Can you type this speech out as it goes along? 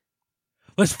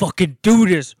Let's fucking do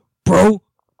this, bro.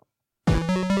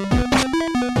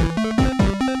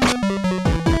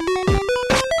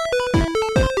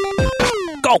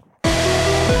 Go.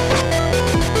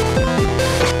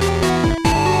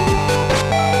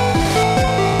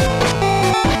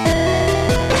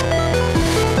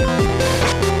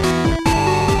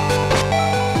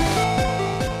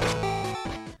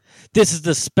 This is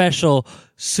the special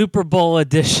Super Bowl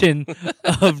edition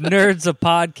of Nerds a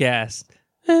Podcast.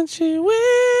 And she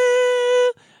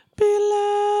will be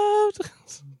loved.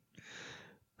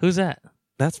 Who's that?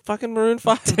 That's fucking Maroon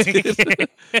 5, dude.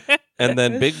 And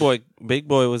then Big Boy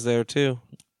was there too.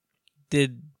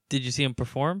 Did you see him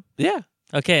perform? Yeah.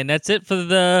 Okay, and that's it for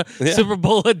the Super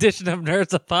Bowl edition of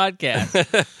Nerds a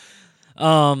Podcast.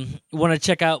 Want to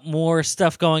check out more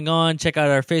stuff going on, check out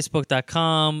our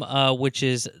Facebook.com, which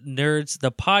is Nerds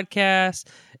the Podcast,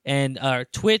 and our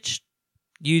Twitch,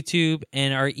 YouTube,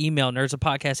 and our email,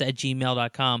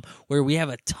 nerdsapodcast@gmail.com, where we have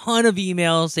a ton of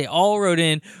emails. They all wrote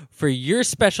in for your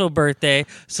special birthday.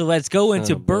 So let's go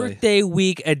into birthday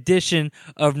week edition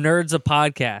of Nerds a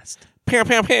Podcast. Pew,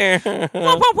 pew, pew.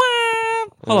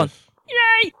 Hold on.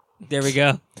 Yay! There we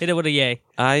go. Hit it with a yay.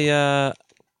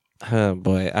 Oh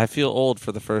boy, I feel old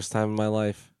for the first time in my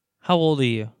life. How old are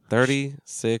you?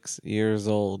 36 years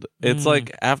old. It's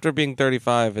like after being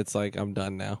 35, it's like I'm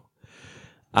done now.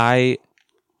 I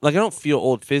don't feel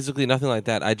old physically, nothing like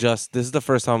that. This is the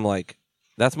first time I'm like,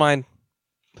 that's mine.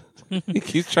 He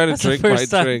keeps trying to drink my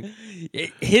drink.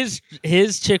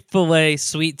 His Chick-fil-A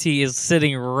sweet tea is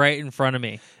sitting right in front of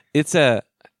me. It's a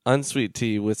unsweet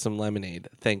tea with some lemonade.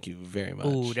 Thank you very much.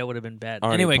 Ooh, that would have been bad.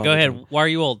 Already Anyway, go ahead. Why are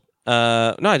you old?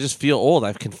 No, I just feel old.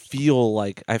 I feel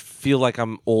like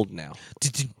I'm old now.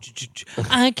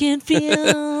 I can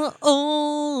feel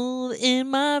old in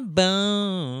my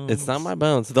bones. It's not my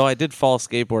bones, though. I did fall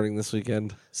skateboarding this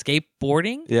weekend.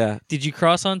 Skateboarding? Yeah. Did you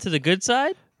cross onto the good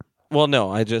side? Well, no.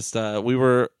 I just we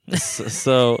were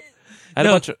so. I had a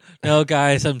bunch of no,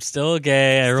 guys. I'm still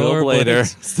gay. I rollerblader.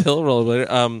 Still a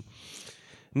rollerblader.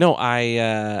 No,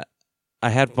 I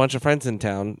had a bunch of friends in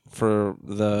town for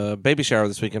the baby shower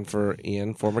this weekend for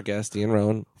Ian, former guest Ian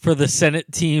Rowan. For the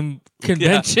Senate team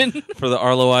convention? Yeah, for the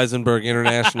Arlo Eisenberg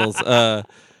Internationals.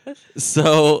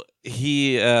 So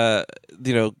he,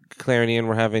 Claire and Ian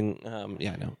were having,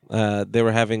 they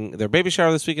were having their baby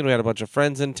shower this weekend. We had a bunch of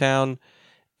friends in town,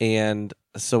 and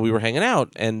so we were hanging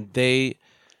out, and they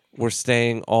were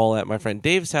staying all at my friend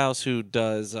Dave's house, who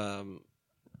does...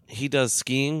 he does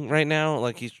skiing right now,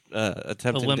 like he's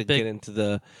attempting to get into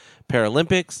the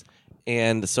Paralympics,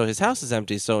 and so his house is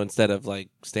empty. So instead of like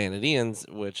staying at Ian's,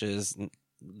 which is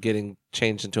getting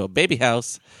changed into a baby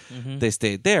house, they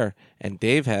stayed there. And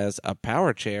Dave has a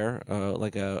power chair,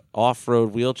 like a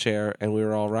off-road wheelchair, and we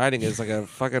were all riding it. It's like a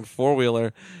fucking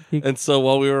four-wheeler. And so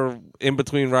while we were in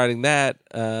between riding that,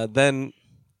 then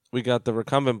we got the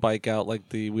recumbent bike out, like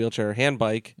the wheelchair hand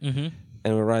bike.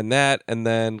 And we were riding that, and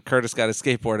then Curtis got his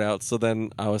skateboard out. So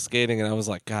then I was skating, and I was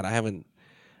like, God, I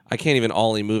can't even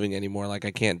ollie moving anymore. Like,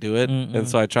 I can't do it. And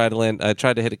so I tried to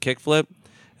hit a kickflip,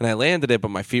 and I landed it, but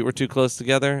my feet were too close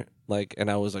together. Like,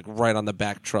 and I was like right on the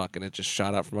back truck, and it just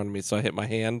shot out from under me. So I hit my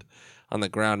hand on the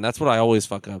ground. And that's what I always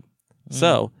fuck up.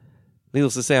 So,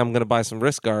 needless to say, I'm going to buy some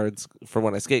wrist guards for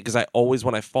when I skate, because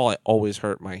when I fall, I always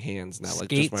hurt my hands now. Like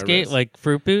just my wrist. Like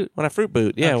fruit boot? When I fruit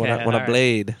boot, yeah. Okay, when I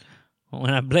blade.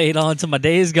 When I blade on till my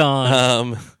day's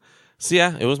gone. So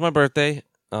yeah, it was my birthday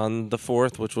on the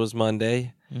 4th, which was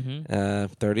Monday.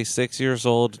 36 years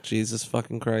old. Jesus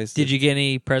fucking Christ. Did you get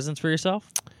any presents for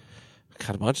yourself?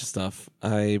 Got a bunch of stuff.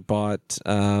 I bought,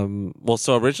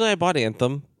 so originally I bought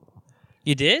Anthem.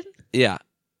 You did? Yeah.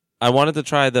 I wanted to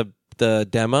try the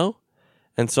demo.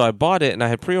 And so I bought it, and I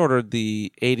had pre-ordered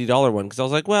the $80 one, because I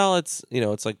was like, well, it's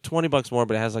like $20 more,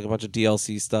 but it has like a bunch of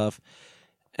DLC stuff.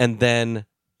 And then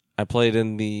I played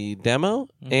in the demo,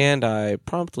 and I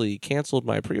promptly canceled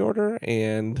my pre-order,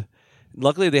 and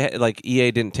luckily EA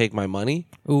didn't take my money.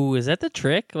 Ooh, is that the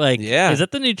trick? Like, yeah. Is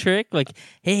that the new trick? Like,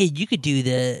 hey, you could do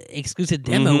the exclusive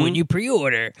demo when you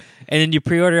pre-order, and then you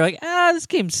pre-order like, this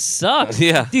game sucks.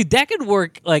 Yeah, dude, that could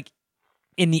work like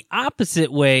in the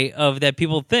opposite way of that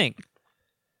people think.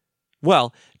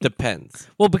 Well, depends.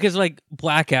 Well, because like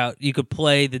Blackout, you could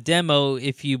play the demo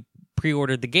if you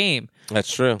pre-ordered the game.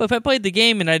 That's true. But if I played the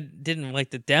game and I didn't like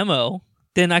the demo,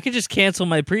 then I could just cancel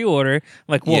my pre-order.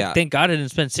 Like, well, thank God I didn't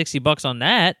spend $60 on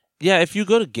that. Yeah, if you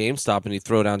go to GameStop and you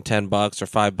throw down $10 or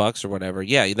 $5 or whatever,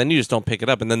 then you just don't pick it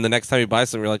up. And then the next time you buy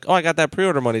something, you're like, oh, I got that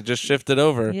pre-order money, just shift it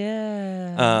over.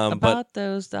 Yeah, about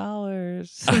those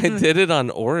dollars. I did it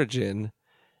on Origin,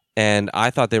 and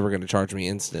I thought they were going to charge me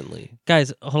instantly.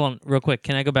 Guys, hold on real quick.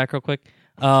 Can I go back real quick?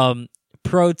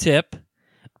 Pro tip.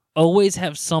 always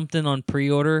have something on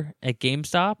pre-order at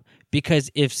GameStop,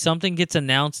 because if something gets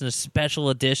announced in a special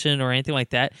edition or anything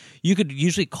like that, you could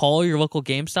usually call your local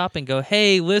GameStop and go,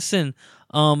 "Hey, listen,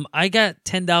 I got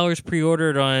 $10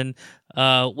 pre-ordered on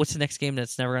what's the next game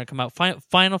that's never going to come out?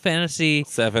 Final Fantasy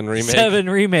 7 remake. 7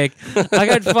 remake. I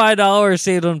got $5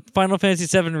 saved on Final Fantasy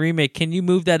 7 remake. Can you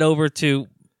move that over to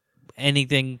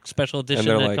anything special edition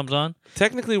that comes on?"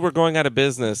 Technically, we're going out of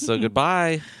business, so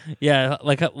goodbye. Yeah,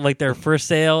 like their first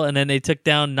sale, and then they took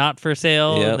down not for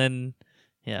sale, Yep. and then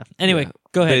Anyway,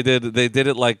 go ahead. They did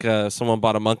it like someone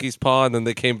bought a monkey's paw, and then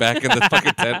they came back and the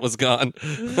fucking tent was gone.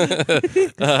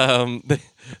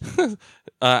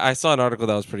 I saw an article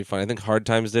that was pretty funny. I think Hard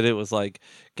Times did it. It was like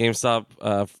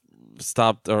GameStop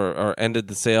stopped or ended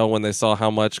the sale when they saw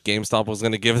how much GameStop was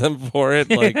going to give them for it.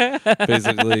 Like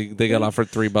basically, they got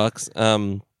offered $3.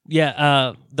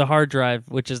 The hard drive,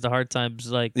 which is the Hard Times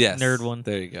nerd one.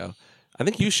 There you go. I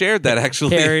think you shared that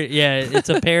actually. It's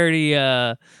a parody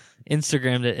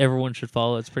Instagram that everyone should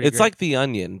follow. It's pretty. It's great. like The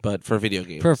Onion, but for video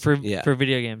games. For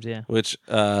video games, yeah. Which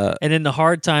and then the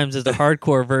Hard Times is the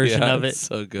hardcore version of it. It's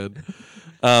so good.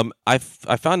 I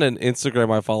found an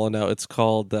Instagram I follow now. It's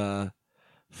called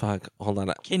hold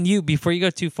on. Can you, before you go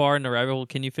too far in the rabbit hole,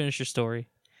 can you finish your story?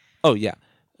 Oh yeah.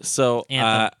 So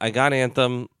I got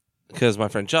Anthem because my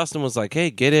friend Justin was like, "Hey,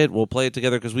 get it. We'll play it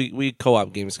together," because we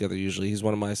co-op games together usually. He's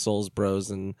one of my Souls bros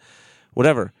and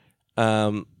whatever.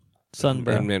 Son,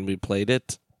 bro. And we played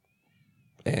it.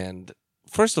 And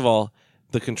first of all,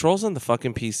 the controls on the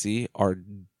fucking PC are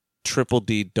triple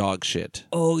D dog shit.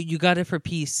 Oh, you got it for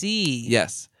PC?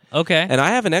 Yes. Okay. And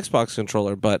I have an Xbox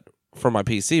controller, but for my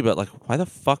PC. But like, why the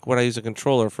fuck would I use a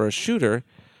controller for a shooter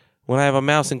when I have a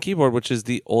mouse and keyboard, which is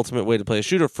the ultimate way to play a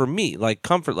shooter for me? Like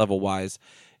comfort level wise,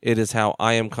 it is how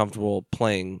I am comfortable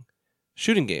playing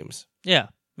shooting games. Yeah,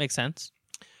 makes sense.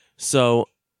 So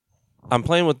I'm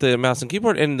playing with the mouse and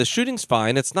keyboard, and the shooting's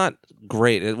fine. It's not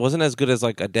great. It wasn't as good as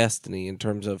like a Destiny in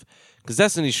terms of, because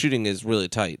Destiny's shooting is really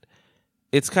tight.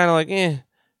 It's kind of like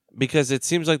because it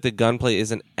seems like the gunplay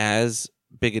isn't as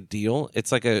big a deal.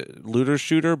 It's like a looter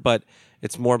shooter, but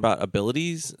it's more about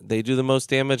abilities. They do the most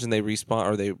damage, and they respawn,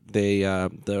 or they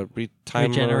the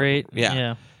regenerate.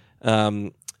 Yeah.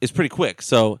 It's pretty quick.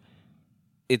 So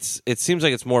it seems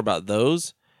like it's more about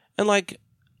those, and like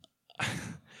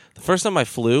the first time I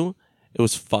flew, it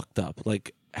was fucked up,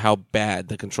 like how bad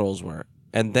the controls were.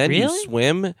 And then you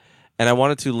swim, and I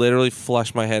wanted to literally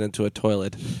flush my head into a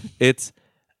toilet.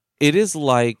 It is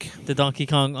like the Donkey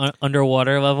Kong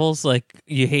underwater levels. Like,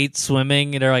 you hate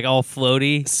swimming, and they're like all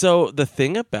floaty. So the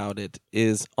thing about it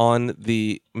is, on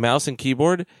the mouse and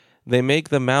keyboard, they make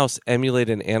the mouse emulate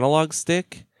an analog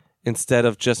stick instead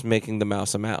of just making the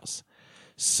mouse a mouse.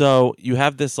 So you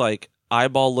have this like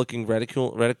eyeball-looking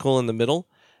reticle in the middle,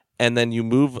 and then you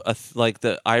move like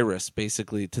the iris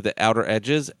basically to the outer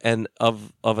edges and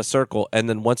of a circle, and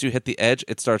then once you hit the edge,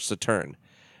 it starts to turn,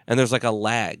 and there's like a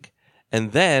lag,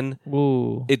 and then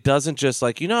it doesn't just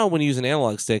like, when you use an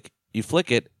analog stick, you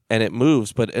flick it and it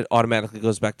moves, but it automatically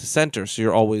goes back to center, so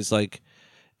you're always like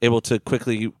able to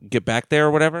quickly get back there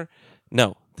or whatever.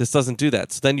 No, this doesn't do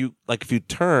that. So then you like, if you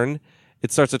turn,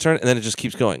 it starts to turn, and then it just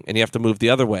keeps going, and you have to move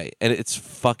the other way, and it's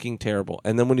fucking terrible.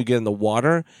 And then when you get in the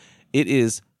water, it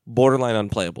is borderline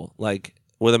unplayable. Like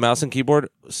with a mouse and keyboard,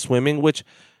 swimming, which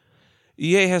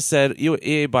EA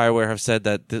BioWare have said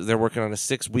that they're working on a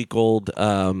 6-week-old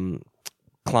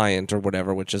client or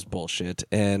whatever, which is bullshit.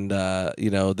 And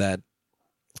that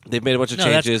they've made a bunch of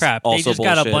changes. That's crap. Also they just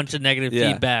bullshit. got a bunch of negative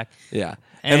feedback. Yeah,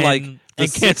 and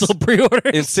canceled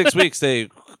pre-orders in 6 weeks. They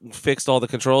fixed all the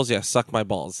controls. Yeah, suck my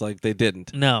balls. Like, they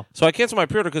didn't. No. So I canceled my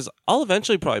pre-order because I'll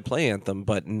eventually probably play Anthem,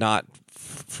 but not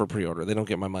for pre-order. They don't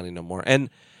get my money no more. And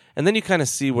then you kind of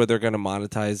see where they're going to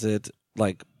monetize it,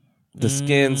 like the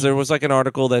skins. There was like an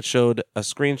article that showed a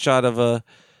screenshot of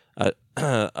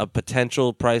a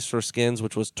potential price for skins,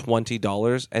 which was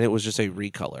 $20, and it was just a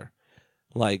recolor.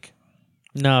 Like,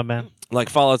 no, man. Like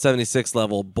Fallout 76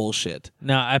 level bullshit.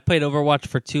 No, I played Overwatch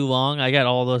for too long. I got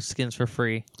all those skins for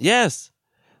free. Yes.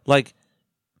 Like,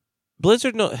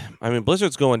 Blizzard's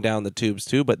going down the tubes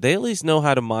too, but they at least know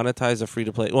how to monetize a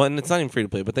free-to-play. Well, and it's not even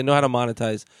free-to-play, but they know how to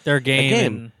monetize their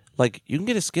game. Like, you can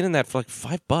get a skin in that for like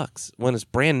 $5 when it's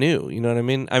brand new. You know what I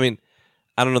mean? I mean,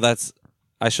 I don't know.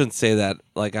 I shouldn't say that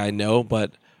like I know,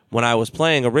 but when I was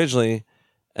playing originally,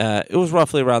 it was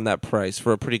roughly around that price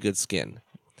for a pretty good skin.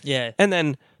 Yeah. And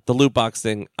then the loot box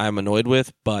thing I'm annoyed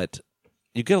with, but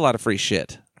you get a lot of free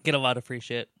shit.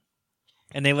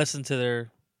 And they listen to their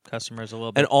customers a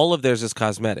little bit. And all of theirs is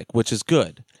cosmetic, which is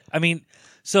good. I mean,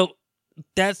 so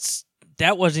that's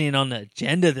that wasn't even on the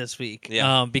agenda this week.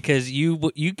 Yeah. Because you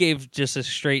gave just a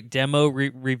straight demo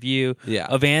review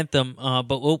of Anthem.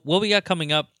 But what we got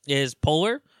coming up is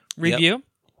Polar review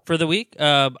for the week.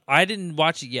 I didn't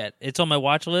watch it yet. It's on my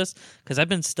watch list because I've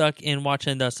been stuck in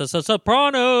watching the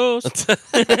Sopranos.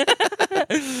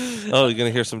 Oh, you're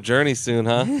gonna hear some Journey soon,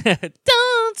 huh?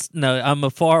 No, I'm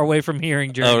far away from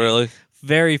hearing Journey. Oh, really?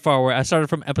 Very far away. I started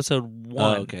from episode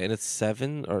 1. Oh, okay, and it's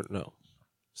 7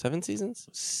 seasons?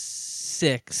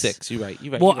 6. You're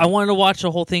right. Well, I wanted to watch the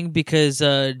whole thing because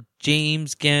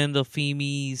James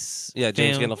Gandolfini's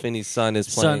James Gandolfini's son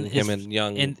is playing him and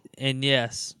young and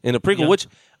yes, in a prequel, which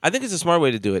I think is a smart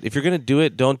way to do it. If you're gonna do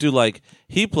it, don't do like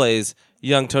he plays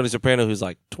young Tony Soprano who's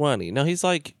like 20. No, he's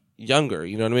like younger.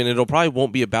 You know what I mean? It'll probably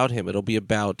won't be about him. It'll be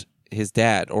about his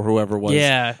dad or whoever was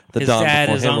the his Dom dad,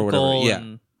 his before him uncle, or whatever.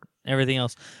 and everything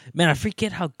else. Man, I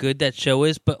forget how good that show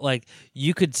is, but like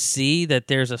you could see that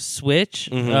there's a switch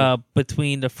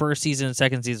between the first season and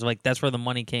second season. Like that's where the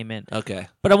money came in. Okay,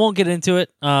 but I won't get into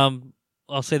it.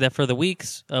 I'll say that for the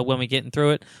weeks when we get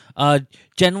through it.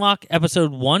 Genlock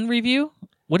episode 1 review.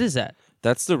 What is that?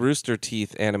 that's the Rooster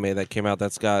Teeth anime that came out.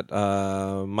 That's got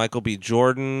Michael B.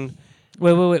 Jordan.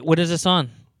 Wait. What is this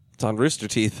on? It's on Rooster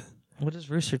Teeth. What is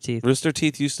Rooster Teeth? Rooster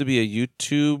Teeth used to be a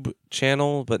YouTube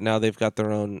channel, but now they've got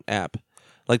their own app.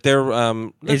 Like they're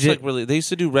they used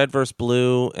to do Red vs.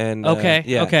 Blue and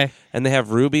okay. And they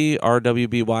have Ruby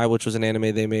RWBY, which was an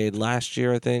anime they made last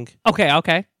year, I think.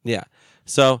 Okay. Yeah.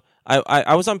 So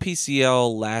I was on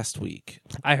PCL last week.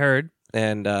 I heard.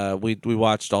 And we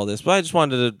watched all this, but I just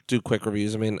wanted to do quick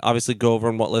reviews. I mean, obviously go over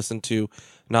and listen to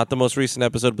not the most recent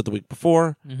episode, but the week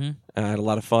before. Mm-hmm. I had a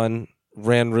lot of fun.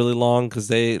 Ran really long because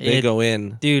they go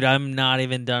in. Dude, I'm not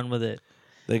even done with it.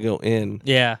 They go in.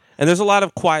 Yeah. And there's a lot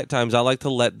of quiet times. I like to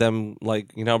let them,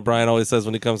 like, you know, Brian always says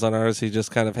when he comes on ours, he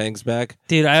just kind of hangs back.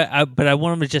 Dude, but I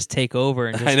want him to just take over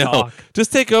and just I know. talk.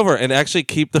 Just take over and actually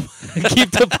keep the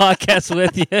keep the podcast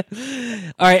with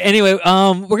you. All right. Anyway,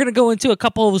 we're gonna go into a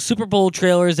couple of Super Bowl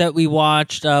trailers that we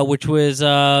watched, which was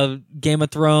Game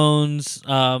of Thrones,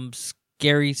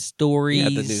 Scary Stories. Yeah,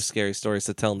 the new Scary Stories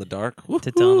to Tell in the Dark.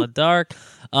 To Tell in the Dark.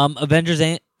 Avengers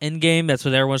Endgame. That's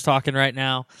what everyone's talking right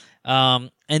now.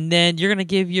 And then you're gonna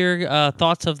give your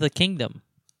thoughts of The Kingdom.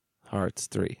 Hearts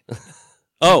 3.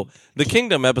 Oh, The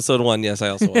Kingdom episode 1. Yes, I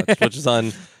also watched, which is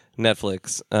on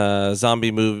Netflix.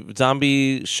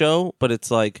 Zombie show, but it's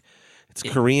like it's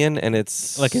Korean and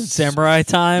it's like in samurai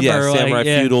time. Yeah, or samurai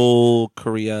feudal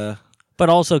Korea. But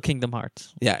also Kingdom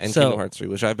Hearts. Yeah, and Kingdom Hearts 3,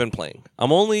 which I've been playing.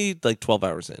 I'm only like 12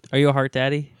 hours in. Are you a heart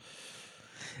daddy?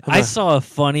 I saw a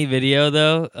funny video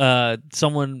though.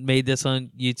 Someone made this on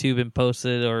YouTube and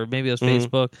posted, or maybe it was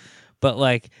Facebook. But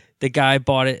like the guy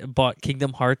bought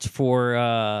Kingdom Hearts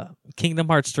for Kingdom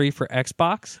Hearts 3 for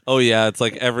Xbox. Oh yeah, it's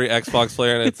like every Xbox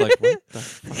player, and it's like what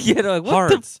the what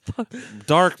Hearts, the fuck?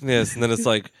 Darkness, and then it's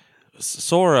like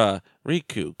Sora,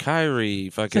 Riku,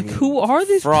 Kairi, fucking like, who are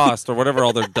these Frost or whatever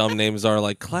all their dumb names are,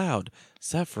 like Cloud,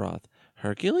 Sephiroth,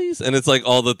 Hercules, and it's like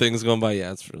all the things going by.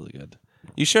 Yeah, it's really good.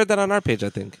 You shared that on our page, I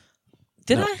think.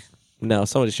 Did I? No,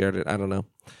 somebody shared it. I don't know.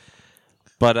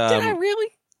 But did I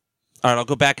really? All right, I'll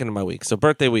go back into my week. So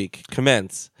birthday week,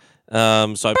 commence.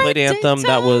 So I played Anthem.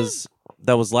 That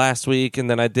was last week, and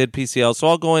then I did PCL. So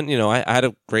I'll go in. You know,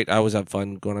 I always have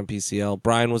fun going on PCL.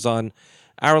 Brian was on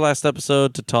our last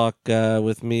episode to talk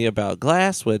with me about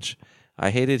Glass, which I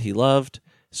hated. He loved.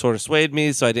 Sort of swayed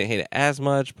me, so I didn't hate it as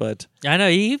much. But I know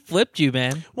he flipped you,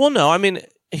 man. Well, no, I mean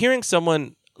hearing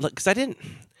someone, because I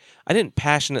didn't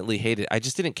passionately hate it. I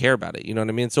just didn't care about it. You know what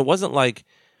I mean? So it wasn't like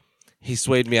he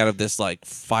swayed me out of this like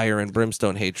fire and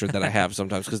brimstone hatred that I have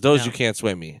sometimes, because those you can't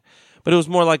sway me. But it was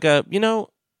more like I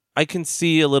can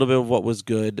see a little bit of what was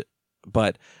good,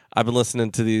 but I've been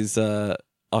listening to these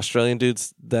Australian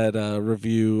dudes that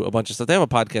review a bunch of stuff. They have a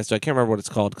podcast, so I can't remember what it's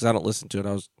called because I don't listen to it.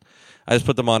 I just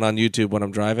put them on YouTube when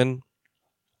I'm driving.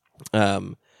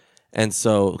 And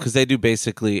so, because they do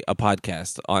basically a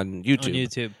podcast on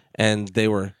YouTube. And they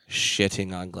were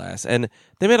shitting on Glass. And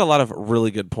they made a lot of really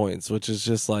good points, which is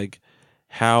just like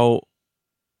how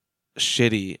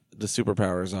shitty the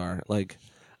superpowers are. Like,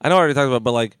 I know I already talked about,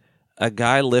 but like a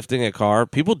guy lifting a car,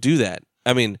 people do that.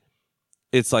 I mean,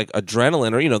 it's like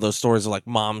adrenaline, or, you know, those stories of like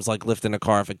moms like lifting a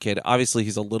car of a kid. Obviously,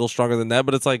 he's a little stronger than that,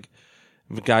 but it's like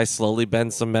the guy slowly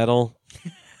bends some metal.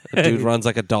 A dude runs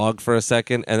like a dog for a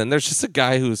second, and then there's just a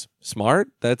guy who's smart.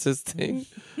 That's his thing.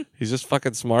 He's just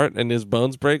fucking smart, and his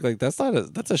bones break. Like that's a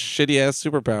shitty ass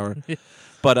superpower.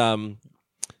 But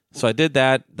So I did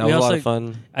that. That was a lot of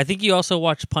fun. I think you also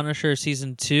watched Punisher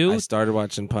season 2. I started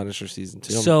watching Punisher season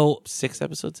 2. So I'm 6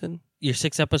 episodes in. You're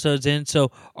 6 episodes in.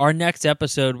 So our next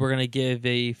episode, we're gonna give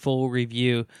a full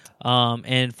review.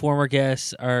 And former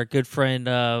guest, our good friend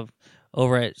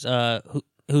over at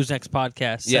Who's Next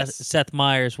Podcast, yes. Seth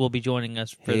Meyers will be joining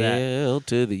us for that. Hail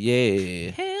to the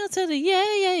yeah. Hail to the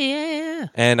yeah.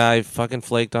 And I fucking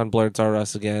flaked on Blurts R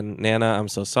Us again. Nana, I'm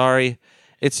so sorry.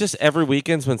 It's just every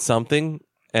weekend's been something,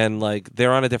 and like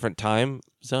they're on a different time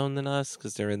zone than us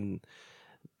because they're in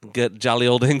jolly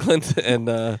old England, and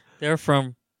they're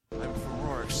from. I'm from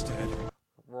Rorikstead.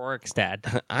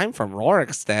 Rorikstead. I'm from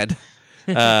Rorikstead.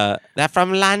 They're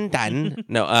from London.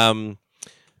 No,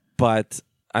 but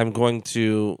I'm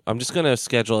just gonna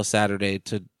schedule a Saturday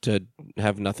to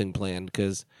have nothing planned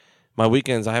because my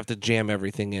weekends I have to jam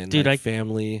everything in. Dude, like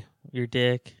family, your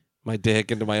dick, my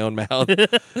dick into my own mouth.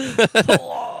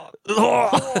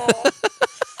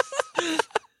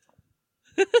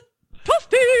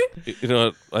 You know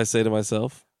what I say to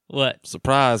myself? What?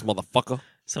 Surprise, motherfucker.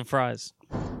 Some fries.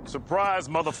 Surprise,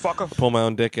 motherfucker. Pull my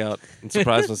own dick out and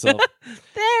surprise myself.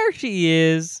 There she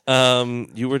is.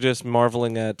 You were just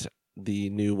marveling at the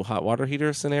new hot water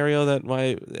heater scenario that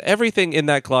everything in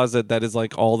that closet that is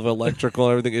like all the electrical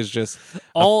and everything is just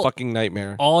a fucking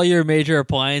nightmare. All your major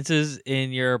appliances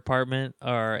in your apartment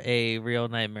are a real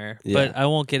nightmare. Yeah. But I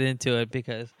won't get into it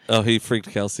because he freaked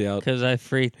Kelsey out. Because I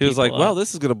freaked He was like, people well, out.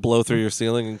 this is going to blow through your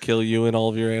ceiling and kill you and all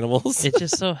of your animals. It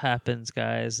just so happens,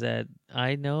 guys, that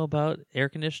I know about air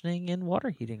conditioning and water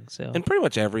heating. So and pretty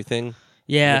much everything.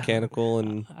 Yeah. Mechanical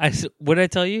and... What did I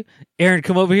tell you? Aaron,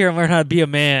 come over here and learn how to be a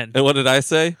man. And what did I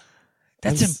say?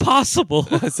 That's impossible.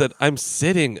 I said, I'm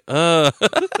sitting. You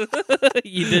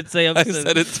did say I'm sitting. I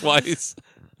said it twice.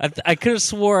 I could have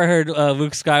swore I heard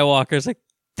Luke Skywalker's like,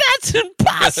 that's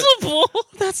impossible.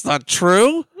 That's not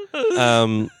true.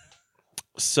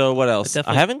 So what else?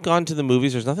 Definitely. I haven't gone to the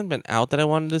movies. There's nothing been out that I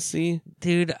wanted to see.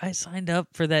 Dude, I signed up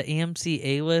for that AMC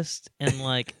A-list and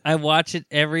like I watch it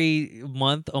every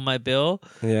month on my bill.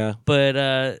 Yeah.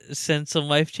 But since some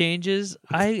life changes,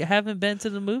 I haven't been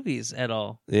to the movies at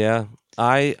all. Yeah.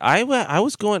 I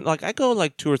was going like I go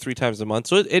like 2 or 3 times a month,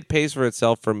 so it pays for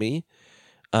itself for me.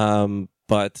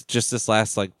 But just this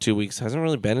last like 2 weeks hasn't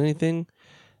really been anything.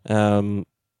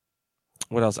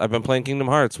 What else? I've been playing Kingdom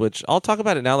Hearts, which I'll talk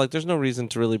about it now. Like, there's no reason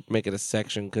to really make it a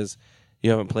section because you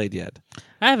haven't played yet.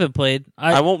 I haven't played.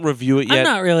 I won't review it yet. I'm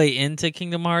not really into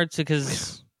Kingdom Hearts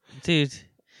because, dude,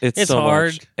 it's so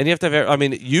hard. Much. And you have to have. I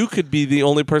mean, you could be the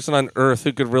only person on Earth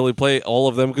who could really play all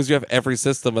of them because you have every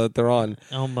system that they're on.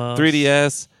 Almost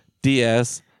 3DS,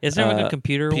 DS. Is there like a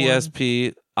computer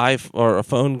PSP, or a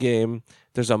phone game?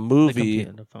 There's a movie.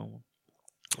 The phone.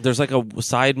 There's like a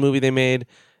side movie they made.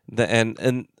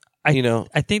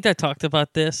 I think I talked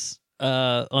about this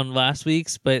on last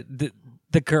week's, but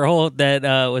the girl that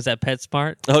was at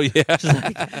PetSmart. Oh yeah, she's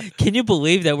like, can you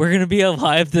believe that we're going to be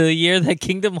alive the year that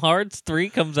Kingdom Hearts 3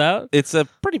 comes out? It's a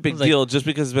pretty big deal just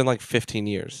because it's been like 15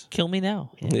 years. Kill me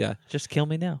now. Yeah. Just kill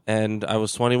me now. And I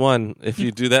was 21. If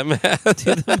you do that math,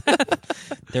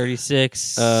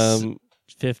 36,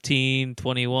 15,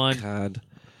 21. God.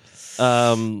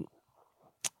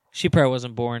 She probably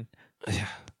wasn't born. Yeah.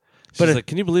 She's like,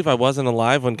 can you believe I wasn't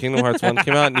alive when Kingdom Hearts 1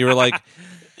 came out? And you were like,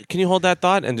 can you hold that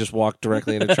thought? And just walk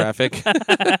directly into traffic.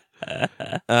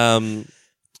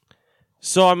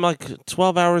 So I'm like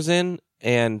 12 hours in,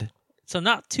 and... So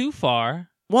not too far.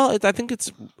 Well, I think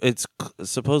it's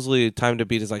supposedly time to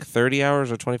beat is like 30 hours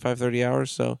or 25, 30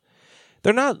 hours. So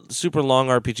they're not super long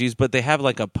RPGs, but they have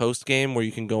like a post game where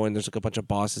you can go in. There's like a bunch of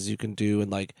bosses you can do,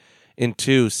 and like in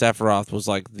 2, Sephiroth was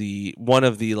like one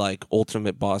of the like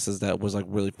ultimate bosses that was like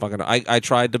really fucking. I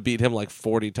tried to beat him like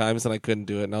 40 times and I couldn't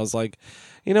do it, and I was like,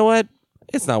 you know what?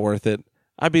 It's not worth it.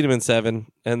 I beat him in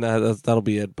 7, and that'll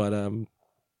be it. But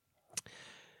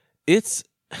it's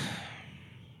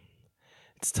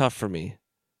tough for me.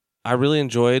 I really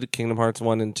enjoyed Kingdom Hearts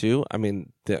 1 and 2. I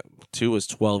mean, 2 was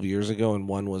 12 years ago, and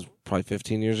 1 was probably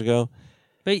 15 years ago.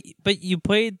 But you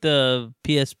played the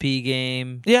PSP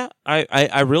game. Yeah,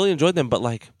 I really enjoyed them, but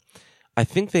like, I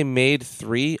think they made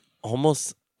 3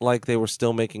 almost like they were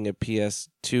still making a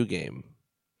PS2 game.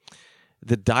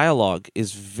 The dialogue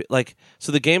is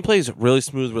so the gameplay is really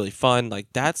smooth, really fun. Like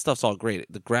that stuff's all great.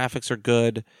 The graphics are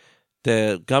good.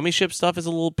 The gummy ship stuff is a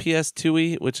little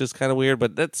PS2-y, which is kind of weird,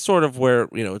 but that's sort of where,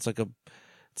 it's like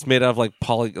it's made out of like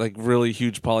really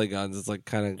huge polygons. It's like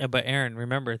kind of... Yeah, but Aaron,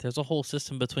 remember, there's a whole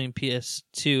system between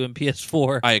PS2 and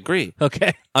PS4. I agree.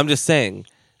 Okay. I'm just saying,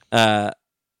 but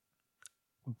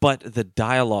the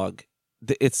dialogue,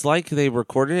 it's like they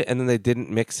recorded it and then they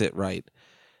didn't mix it right.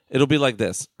 It'll be like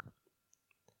this.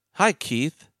 Hi,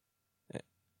 Keith.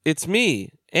 It's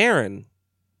me, Aaron,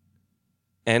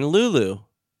 and Lulu.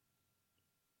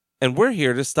 And we're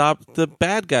here to stop the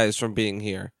bad guys from being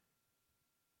here.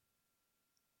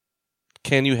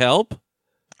 Can you help?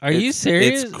 Are you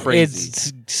serious? It's crazy.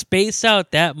 It's spaced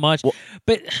out that much. Well,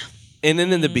 but And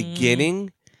then in the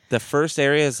beginning, the first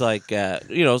area is like,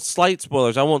 slight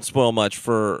spoilers. I won't spoil much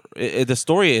for the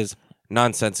story is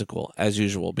nonsensical as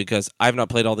usual because I've not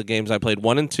played all the games. I played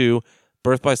 1 and 2,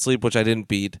 Birth by Sleep, which I didn't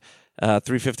beat,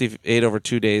 358 over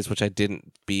 2 days, which I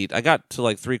didn't beat. I got to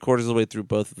like 3/4 of the way through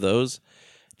both of those.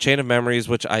 Chain of Memories,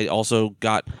 which I also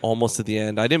got almost to the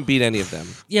end. I didn't beat any of them.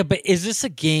 yeah, but is this a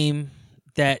game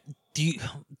that do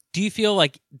you feel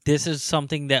like this is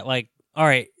something that like all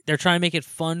right, they're trying to make it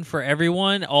fun for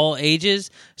everyone, all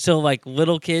ages, so like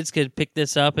little kids could pick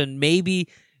this up and maybe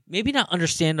not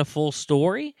understand the full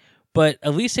story, but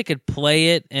at least they could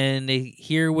play it and they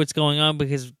hear what's going on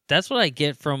because that's what I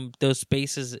get from those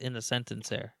spaces in the sentence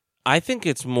there. I think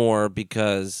it's more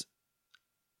because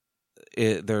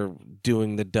they're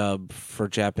doing the dub for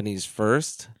Japanese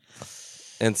first.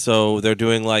 And so they're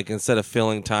doing like, instead of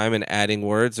filling time and adding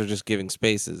words, they're just giving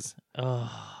spaces. Oh.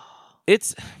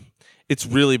 It's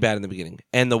really bad in the beginning.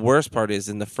 And the worst part is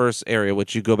in the first area,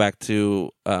 which you go back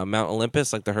to Mount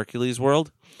Olympus, like the Hercules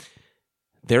world,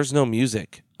 there's no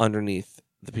music underneath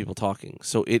the people talking.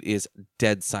 So it is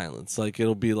dead silence. Like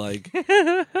it'll be like,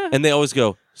 and they always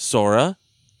go, Sora,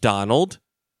 Donald,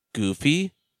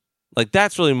 Goofy. Like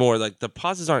that's really more like the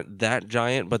pauses aren't that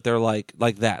giant, but they're like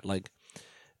that. Like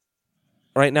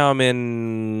right now I'm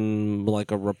in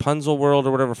like a Rapunzel world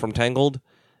or whatever from Tangled,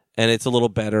 and it's a little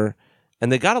better.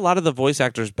 And they got a lot of the voice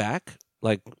actors back.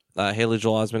 Like Haley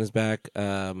Joel Osment is back.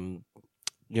 Donald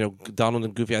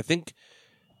and Goofy. I think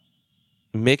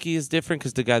Mickey is different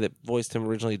because the guy that voiced him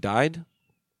originally died,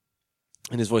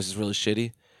 and his voice is really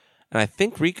shitty. And I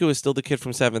think Riku is still the kid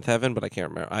from Seventh Heaven, but I can't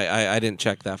remember. I didn't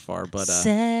check that far, but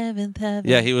Seventh Heaven.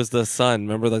 yeah, he was the son.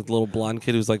 Remember like the little blonde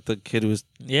kid who was like the kid who was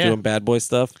doing bad boy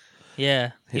stuff.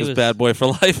 Yeah, he was bad boy for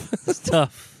life. It's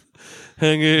tough.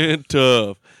 Hanging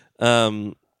tough.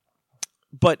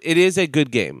 But it is a good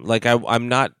game. Like I'm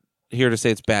not here to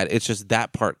say it's bad. It's just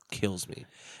that part kills me,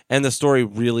 and the story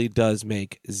really does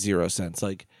make zero sense.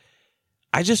 Like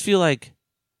I just feel like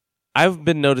I've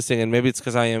been noticing, and maybe it's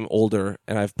because I am older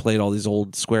and I've played all these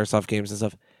old SquareSoft games and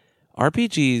stuff.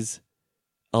 RPGs,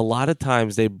 a lot of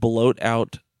times they bloat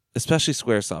out, especially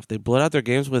SquareSoft. They bloat out their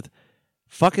games with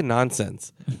fucking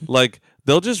nonsense. Like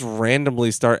they'll just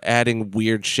randomly start adding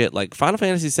weird shit. Like Final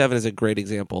Fantasy VII is a great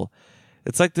example.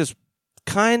 It's like this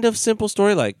kind of simple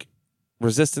story, like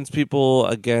resistance people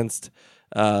against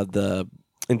the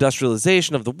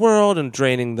industrialization of the world and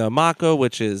draining the Mako,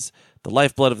 which is the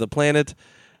lifeblood of the planet.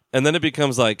 And then it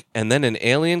becomes like, and then an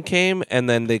alien came, and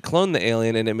then they cloned the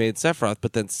alien, and it made Sephiroth.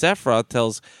 But then Sephiroth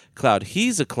tells Cloud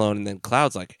he's a clone, and then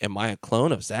Cloud's like, am I a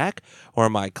clone of Zack? Or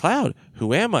am I Cloud?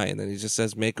 Who am I? And then he just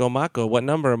says, Mako Mako, what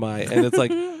number am I? And it's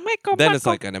like, then it's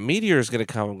like, and a meteor is going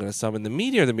to come. I'm going to summon the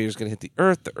meteor's going to hit the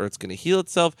Earth's going to heal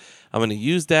itself. I'm going to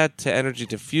use that to energy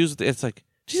to fuse with it. It's like,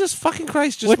 Jesus fucking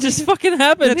Christ. What just fucking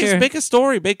happened here? Just make a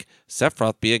story. Make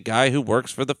Sephiroth be a guy who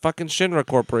works for the fucking Shinra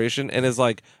Corporation and is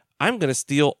like, I'm going to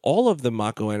steal all of the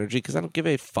Mako energy because I don't give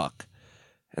a fuck.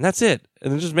 And that's it.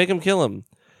 And then just make him kill him.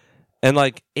 And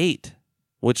like 8,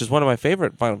 which is one of my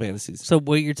favorite Final Fantasies. So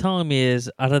what you're telling me is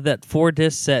out of that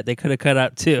 4-disc set, they could have cut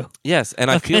out 2. Yes.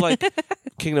 And I feel like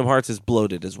Kingdom Hearts is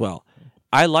bloated as well.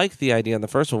 I like the idea on the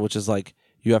first one, which is like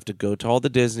you have to go to all the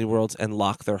Disney worlds and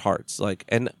lock their hearts. Like,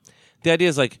 and the idea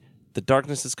is like the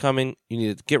darkness is coming. You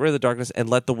need to get rid of the darkness and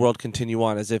let the world continue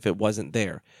on as if it wasn't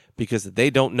there. Because they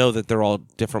don't know that they're all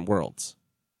different worlds.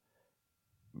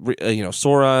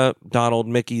 Sora, Donald,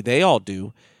 Mickey, they all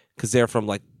do because they're from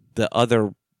like the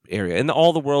other area. And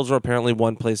all the worlds were apparently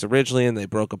one place originally and they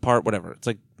broke apart, whatever. It's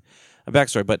like a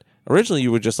backstory. But originally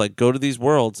you would just like go to these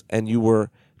worlds and you were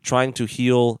trying to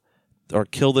heal or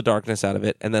kill the darkness out of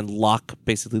it and then lock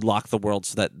the world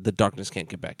so that the darkness can't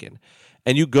get back in.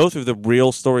 And you go through the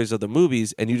real stories of the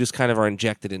movies and you just kind of are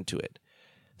injected into it.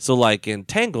 So like in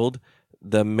Tangled,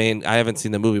 the main, I haven't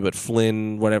seen the movie, but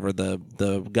Flynn, whatever,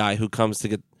 the guy who comes to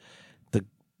get the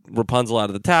Rapunzel out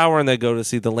of the tower and they go to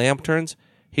see the lamp turns,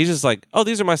 he's just like, oh,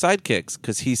 these are my sidekicks,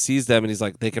 because he sees them and he's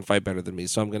like, they can fight better than me,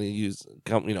 so I'm going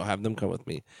to have them come with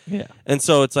me. Yeah. And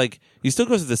so it's like, you still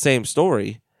go through the same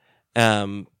story,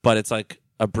 but it's like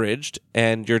abridged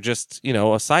and you're just,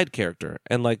 a side character.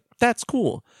 And like, that's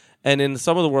cool. And in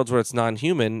some of the worlds where it's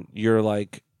non-human, you're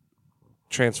like,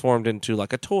 transformed into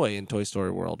like a toy in Toy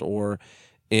Story World, or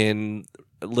in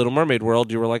Little Mermaid World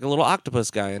you were like a little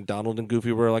octopus guy and Donald and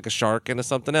Goofy were like a shark and a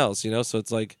something else, so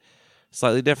it's like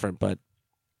slightly different. But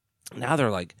Now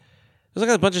they're like, there's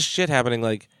like a bunch of shit happening.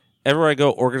 Like everywhere I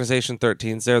go, Organization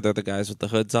 13's there. They're the guys with the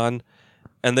hoods on,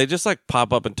 and they just like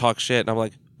pop up and talk shit. And I'm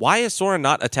like, why is Sora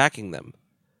not attacking them?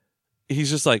 He's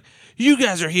just like, you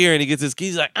guys are here, and he gets his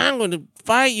keys. He's like, I'm going to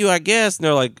fight you, I guess. And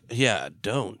they're like, yeah,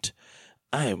 don't.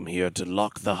 I am here to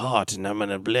lock the heart, and I'm going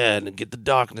to blend and get the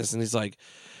darkness. And he's like,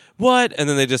 what? And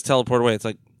then they just teleport away. It's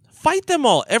like, fight them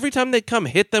all. Every time they come,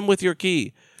 hit them with your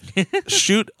key.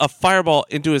 Shoot a fireball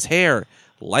into his hair.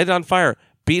 Light it on fire.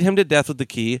 Beat him to death with the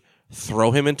key.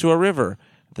 Throw him into a river.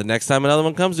 The next time another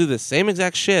one comes, do the same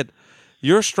exact shit.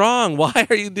 You're strong. Why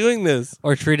are you doing this?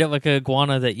 Or treat it like an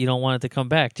iguana that you don't want it to come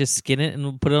back. Just skin it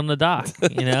and put it on the dock,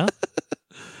 you know?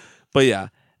 But yeah,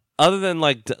 other than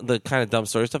like the kind of dumb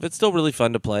story stuff, it's still really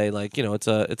fun to play. Like, you know, it's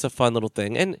a fun little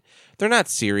thing. And they're not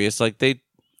serious. Like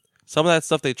some of that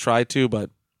stuff they try to,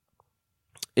 but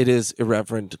it is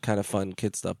irreverent, kind of fun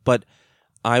kid stuff. But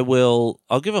I'll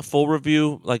give a full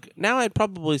review. Like now I'd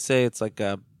probably say it's like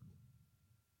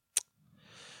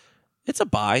it's a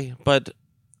buy, but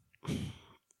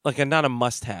like not a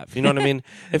must-have. You know what I mean?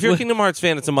 If you're a Kingdom Hearts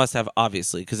fan, it's a must-have,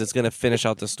 obviously, because it's going to finish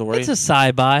out the story. It's a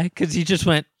sci-buy, because you just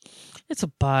went, it's a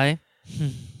buy.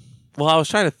 Well, I was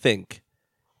trying to think,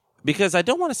 because I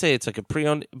don't want to say it's like a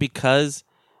pre-owned, because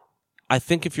I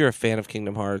think if you're a fan of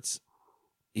Kingdom Hearts,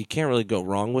 you can't really go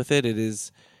wrong with it. It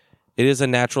is a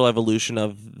natural evolution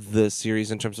of the series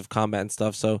in terms of combat and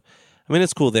stuff. So, I mean,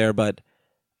 it's cool there, but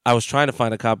I was trying to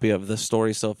find a copy of the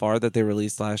story so far that they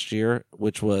released last year,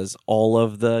 which was all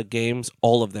of the games,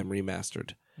 all of them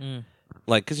remastered.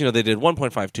 Like, because, you know, they did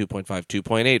 1.5, 2.5,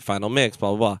 2.8, Final Mix, blah,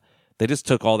 blah, blah. They just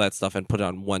took all that stuff and put it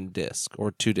on one disc, or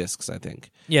 2 discs, I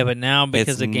think. Yeah, but now because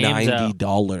it's the game's out.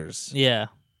 $90. Yeah.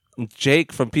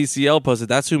 Jake from PCL posted,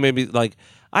 that's who made me, like,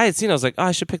 I had seen, I was like, oh,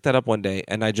 I should pick that up one day,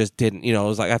 and I just didn't. You know, I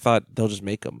was like, I thought they'll just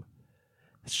make them.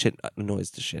 Shit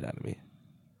annoys the shit out of me.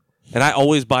 And I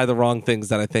always buy the wrong things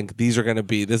that I think these are going to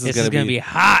be. This is going to be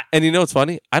hot. And you know what's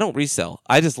funny? I don't resell.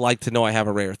 I just like to know I have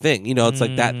a rare thing. You know, it's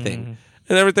like that thing.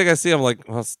 And everything I see, I'm like,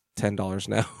 well, it's $10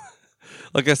 now.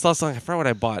 Like I saw something, I forgot what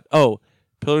I bought. Oh,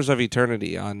 Pillars of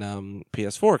Eternity on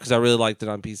PS4 because I really liked it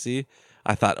on PC.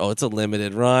 I thought, oh, it's a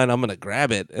limited run. I'm going to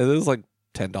grab it. And it was like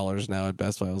 $10 now at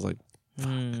Best Buy. I was like, fuck.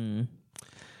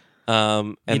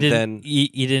 And then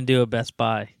you didn't do a Best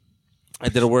Buy. I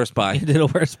did a worse buy. You did a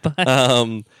worse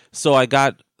buy. So I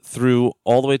got through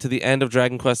all the way to the end of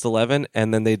Dragon Quest XI,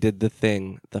 and then they did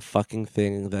the fucking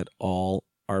thing that all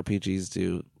RPGs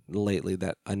do lately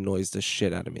that annoys the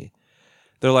shit out of me.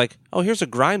 They're like, oh, here's a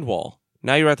grind wall.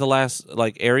 Now you're at the last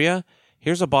like area.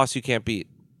 Here's a boss you can't beat.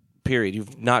 Period.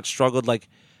 You've not struggled. Like,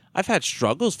 I've had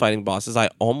struggles fighting bosses. I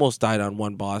almost died on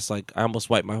one boss. Like, I almost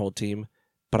wiped my whole team,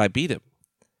 but I beat him.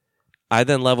 I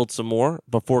then leveled some more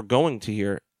before going to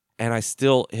here, and I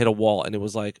still hit a wall, and it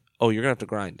was like, oh, you're going to have to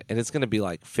grind. And it's going to be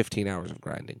like 15 hours of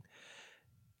grinding.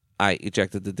 I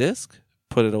ejected the disc,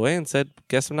 put it away, and said,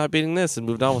 guess I'm not beating this, and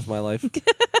moved on with my life.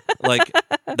 Like,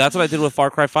 that's what I did with Far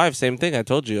Cry 5. Same thing. I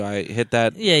told you. I hit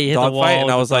that you hit dog the wall fight, and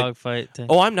with I was the like, dog fight thing.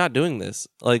 oh, I'm not doing this.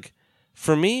 Like,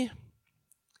 for me,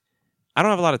 I don't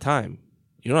have a lot of time.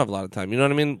 You don't have a lot of time. You know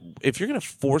what I mean? If you're going to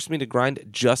force me to grind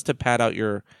just to pad out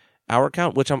your hour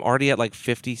count, which I'm already at like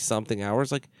 50-something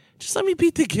hours, like, just let me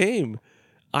beat the game.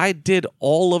 I did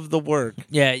all of the work.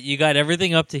 Yeah, you got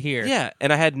everything up to here. Yeah,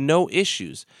 and I had no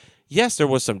issues. Yes, there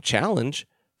was some challenge,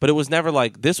 but it was never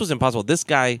like, this was impossible. This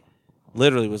guy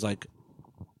literally was like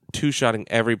two-shotting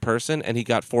every person, and he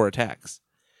got 4 attacks.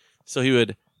 So he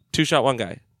would two-shot one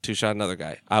guy, two-shot another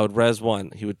guy. I would res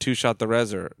one. He would two-shot the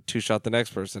reser, two-shot the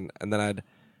next person, and then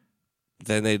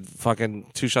they'd fucking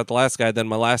two-shot the last guy, then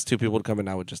my last 2 people would come and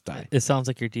I would just die. It sounds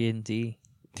like your D&D.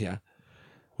 Yeah.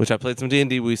 Which I played some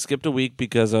D&D. We skipped a week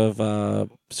because of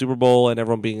Super Bowl and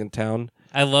everyone being in town.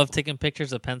 I love taking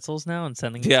pictures of pencils now and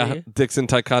sending them to you. Dixon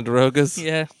Ticonderogas.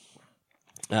 Yeah.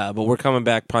 But we're coming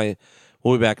back probably.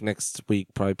 We'll be back next week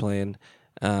probably playing.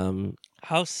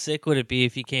 How sick would it be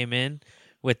if you came in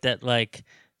with that like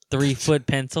 3-foot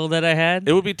pencil that I had?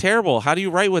 It would be terrible. How do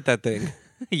you write with that thing?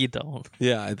 You don't.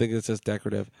 Yeah, I think it's just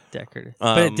decorative.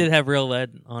 But it did have real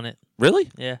lead on it. Really?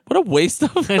 Yeah. What a waste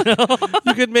of I know.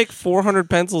 You could make 400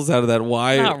 pencils out of that.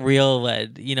 Why? Not real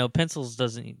lead. You know, pencils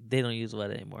they don't use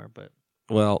lead anymore, but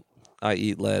Well, I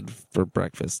eat lead for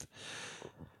breakfast.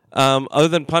 Other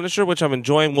than Punisher, which I'm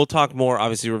enjoying, we'll talk more,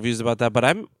 obviously, reviews about that. But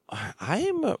I'm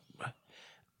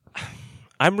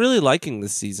really liking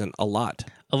this season a lot.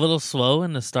 a little slow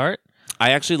in the start.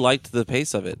 I actually liked the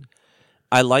pace of it.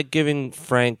 I like giving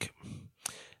Frank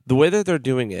the way that they're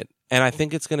doing it, and I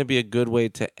think it's going to be a good way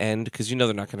to end because you know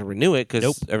they're not going to renew it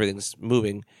because everything's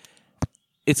moving.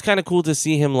 It's kind of cool to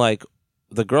see him like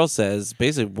the girl says,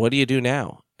 basically, what do you do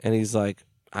now? And he's like,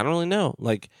 I don't really know.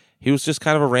 Like, he was just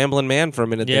kind of a rambling man for a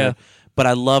minute Yeah. there. But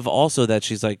I love also that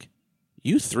she's like,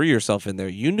 you threw yourself in there.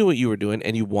 You knew what you were doing,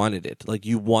 and you wanted it. Like,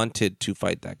 you wanted to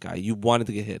fight that guy. You wanted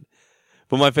to get hit.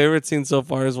 But my favorite scene so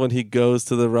far is when he goes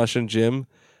to the Russian gym,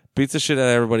 beats the shit out of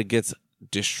everybody, gets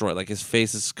destroyed. Like, his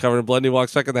face is covered in blood, and he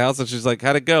walks back in the house, and she's like,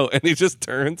 how'd it go? And he just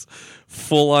turns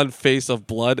full-on face of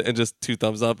blood and just 2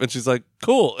 thumbs up. And she's like,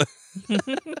 cool.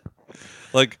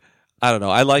 Like, I don't know.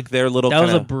 I like their little That was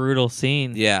a kinda, brutal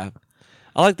scene. yeah.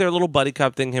 I like their little buddy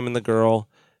cop thing, him and the girl.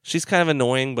 She's kind of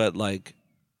annoying, but, like,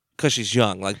 because she's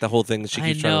young. Like, the whole thing that she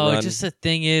keeps trying to run. Just the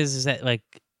thing is that, like,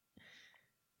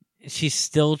 she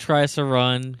still tries to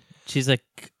run. She's like...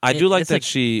 I do like it's that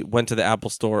she went to the Apple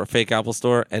store, fake Apple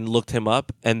store, and looked him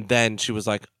up, and then she was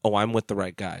like, oh, I'm with the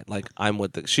right guy. Like, I'm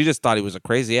with the... She just thought he was a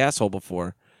crazy asshole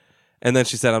before. And then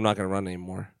she said, I'm not going to run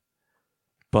anymore.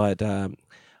 But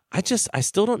I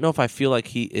still don't know if I feel like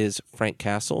he is Frank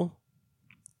Castle.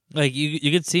 Like,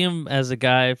 you could see him as a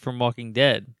guy from Walking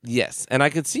Dead. Yes, and I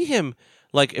could see him,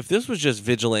 like, if this was just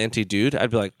vigilante dude, I'd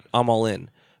be like, I'm all in.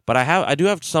 But I do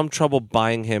have some trouble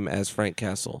buying him as Frank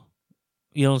Castle.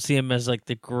 You don't see him as, like,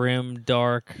 the grim,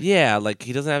 dark... Yeah, like,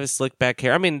 he doesn't have his slick back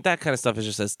hair. I mean, that kind of stuff is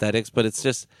just aesthetics, but it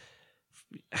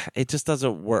just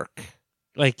doesn't work.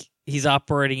 Like, he's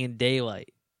operating in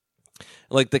daylight.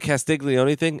 Like, the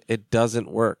Castiglione thing, it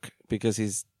doesn't work because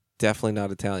he's definitely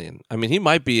not Italian. I mean, he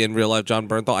might be in real life John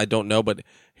Bernthal. I don't know, but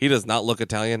he does not look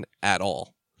Italian at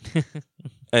all.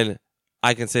 And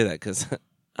I can say that because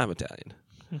I'm Italian.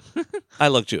 I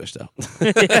look Jewish, though.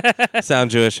 Sound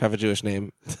Jewish, have a Jewish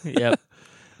name. Yep.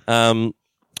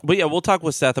 But yeah, we'll talk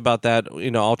with Seth about that.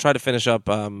 You know, I'll try to finish up.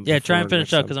 Yeah, try and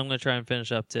finish up because I'm going to try and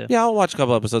finish up too. Yeah, I'll watch a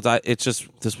couple episodes. It's just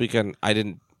this weekend I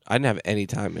didn't have any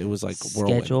time. It was like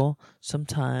whirlwind. Schedule some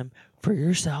time for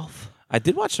yourself. I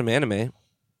did watch some anime.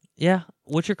 Yeah.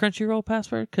 What's your Crunchyroll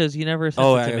password? Because you never sent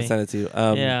Oh, it I to gotta me. send it to you.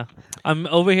 Yeah. I'm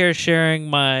over here sharing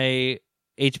my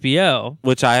HBO.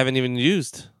 Which I haven't even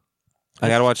used. I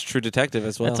gotta watch True Detective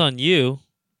as well. That's on you,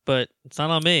 but it's not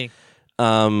on me.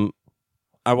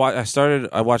 I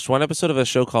watched one episode of a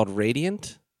show called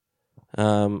Radiant.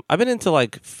 I've been into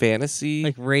like fantasy.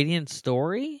 Like Radiant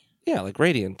Story? Yeah, like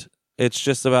Radiant. It's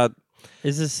just about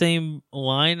Is the same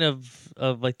line of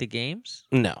like the games?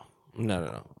 No.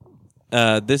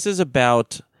 This is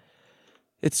about.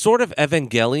 It's sort of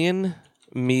Evangelion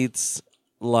meets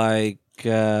like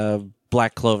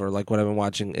Black Clover, like what I've been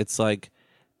watching. It's like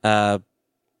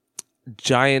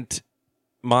giant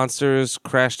monsters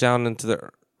crash down into the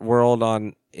world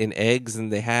in eggs,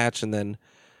 and they hatch, and then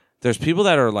there's people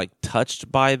that are like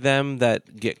touched by them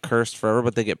that get cursed forever,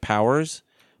 but they get powers,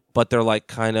 but they're like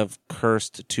kind of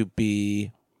cursed to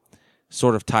be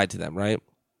sort of tied to them, right?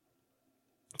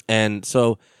 And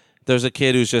so there's a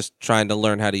kid who's just trying to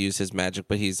learn how to use his magic,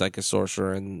 but he's like a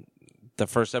sorcerer. And the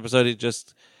first episode, he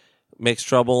just makes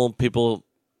trouble. People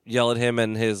yell at him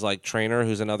and his like trainer,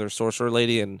 who's another sorcerer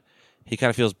lady, and he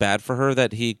kind of feels bad for her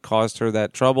that he caused her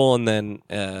that trouble. And then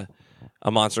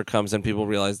a monster comes and people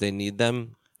realize they need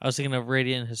them, I was thinking of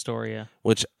Radiant Historia.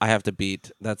 which I have to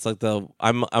beat. That's like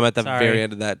I'm at the Sorry. very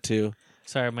end of that too.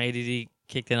 Sorry, my ADD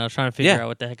kicked in. I was trying to figure Yeah. out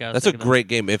what the heck I was That's a thinking great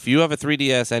game. If you have a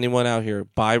 3DS, anyone out here,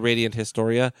 buy Radiant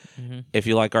Historia. If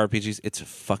you like RPGs, it's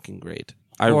fucking great.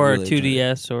 I of. Or really enjoyed it.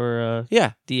 2DS or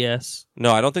Yeah. DS.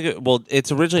 No, I don't think it. Well,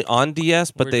 it's originally on DS,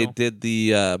 but Original. they did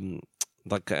the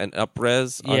like an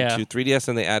up-res Yeah. onto 3DS,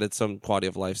 and they added some quality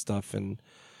of life stuff and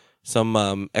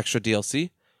some extra DLC.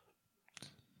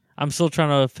 I'm still trying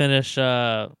to finish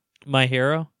My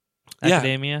Hero Yeah.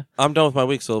 Academia. I'm done with my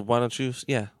week, so why don't you?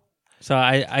 Yeah. So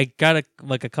I got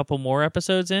a couple more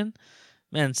episodes in.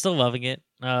 Man, still loving it.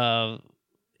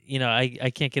 You know,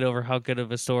 I can't get over how good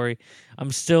of a story.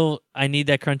 I need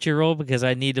that Crunchyroll because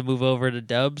I need to move over to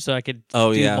dub so I could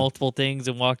do yeah. multiple things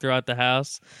and walk throughout the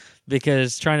house.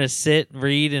 Because trying to sit,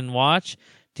 read, and watch,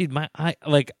 dude, I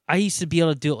used to be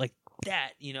able to do it like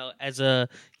that. You know, as a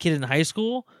kid in high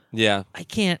school, Yeah. I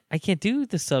can't do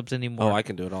the subs anymore. Oh, I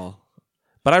can do it all.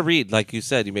 But I read, like you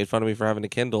said, you made fun of me for having a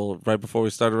Kindle right before we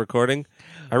started recording.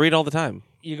 I read all the time.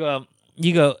 You go,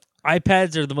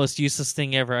 iPads are the most useless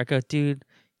thing ever. I go, dude,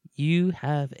 you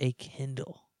have a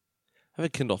Kindle. I have a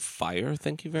Kindle Fire,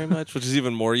 thank you very much, which is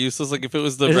even more useless. Like if it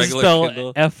was the Is it regular spelled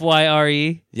Kindle.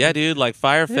 Fyre? Yeah, dude, like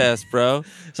Firefest, bro.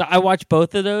 So I watched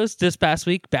both of those this past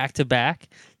week back to back.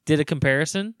 Did a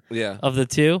comparison Yeah. of the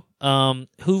two.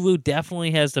 Hulu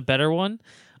definitely has the better one.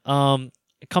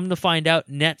 Come to find out,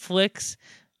 Netflix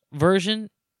version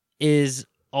is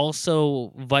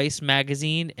also Vice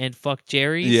magazine and Fuck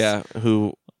Jerry's. Yeah,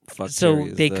 who Fuck So Jerry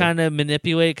is they the- kind of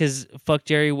manipulate because Fuck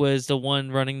Jerry was the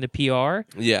one running the PR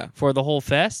Yeah. for the whole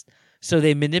fest. So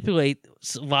they manipulate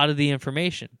a lot of the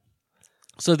information.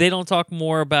 So they don't talk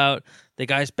more about the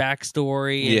guy's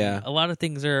backstory. And Yeah. a lot of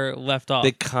things are left off.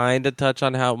 They kind of touch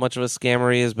on how much of a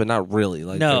scammer he is, but not really.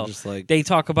 Like, No. they're just like, They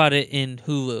talk about it in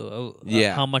Hulu.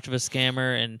 Yeah. How much of a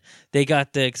scammer, and they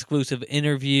got the exclusive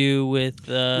interview with.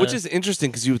 which is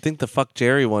interesting because you would think the Fuck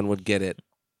Jerry one would get it.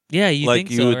 yeah, you like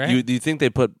think so, would, right? you think they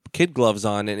put kid gloves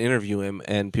on and interview him,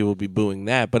 and people would be booing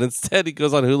that, but instead he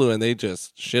goes on Hulu and they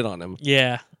just shit on him.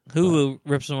 Yeah, Hulu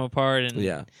rips him apart, and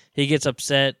Yeah, he gets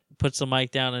upset, puts the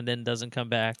mic down, and then doesn't come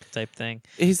back, type thing.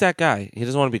 he's that guy. He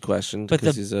doesn't want to be questioned But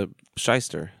because he's a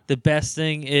shyster. The best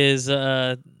thing is,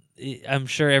 I'm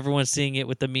sure everyone's seeing it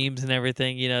with the memes and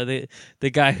everything. You know, the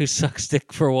guy who sucks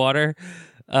dick for water.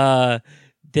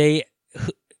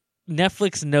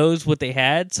 Netflix knows what they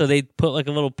had, so they put like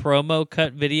a little promo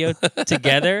cut video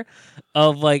together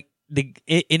of like the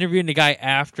interviewing the guy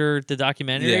after the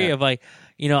documentary Yeah. of like,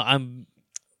 you know,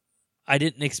 I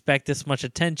didn't expect this much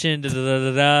attention. Da, da, da,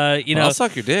 da, da, you know, I'll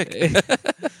suck your dick.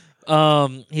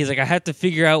 he's like, I have to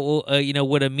figure out, you know,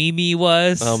 what a meme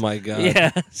was. Oh my god.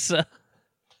 Yeah. So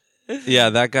Yeah,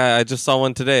 that guy. I just saw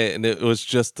one today, and it was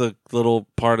just a little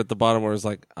part at the bottom where it was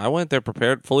like, I went there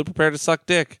fully prepared to suck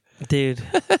dick. dude,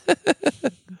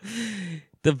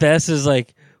 the best is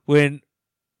like when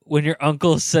your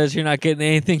uncle says you're not getting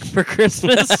anything for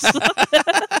Christmas.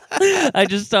 I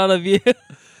just thought of you.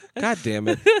 God damn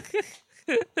it.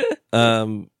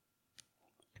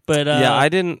 But yeah, I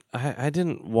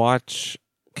didn't watch.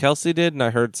 Kelsey did, and I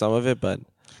heard some of it, but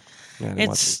I didn't it's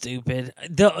watch it. stupid.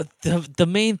 The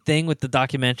main thing with the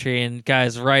documentary, and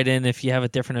guys, write in if you have a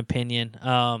different opinion.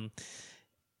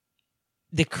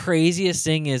 The craziest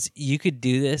thing is you could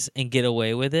do this and get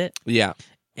away with it. Yeah,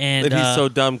 And and he's so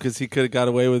dumb because he could have got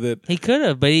away with it. he could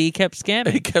have, but he kept He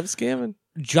scamming. kept scamming.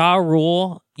 Ja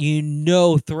Rule,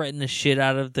 threatened the shit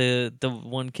out of the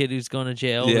one kid who's going to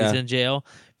jail, Yeah. who's in jail,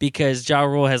 because Ja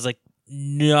Rule has like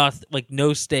nothing, like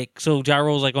no stake. So Ja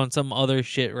Rule's like on some other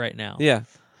shit right now. Yeah,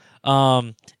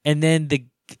 And then the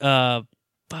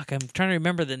fuck, I'm trying to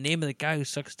remember the name of the guy who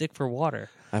sucks dick for water.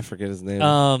 I forget his name.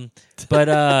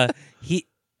 But he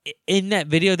in that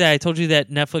video that I told you that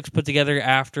Netflix put together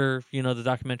after, you know, the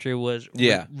documentary was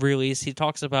released, he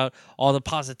talks about all the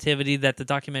positivity that the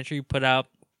documentary put out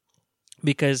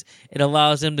because it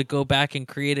allows them to go back and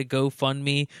create a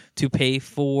GoFundMe to pay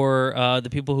for the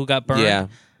people who got burned. Yeah,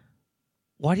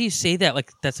 Why do you say that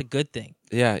like that's a good thing?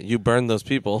 yeah. You burned those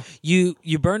people. You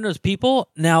burn those people.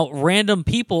 Now random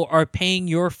people are paying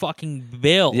your fucking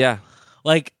bill. Yeah,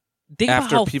 Like think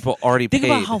after about how people already think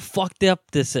paid. about how fucked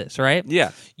up this is, right?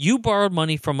 Yeah, You borrowed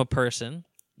money from a person.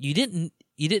 You didn't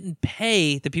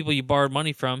pay the people you borrowed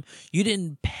money from. You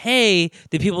didn't pay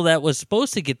the people that was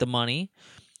supposed to get the money.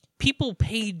 People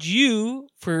paid you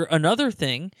for another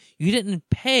thing. You didn't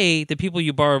pay the people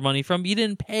you borrowed money from. You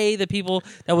didn't pay the people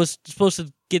that was supposed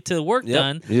to get to the work Yep.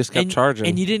 done. You just kept charging.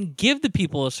 And you didn't give the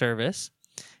people a service.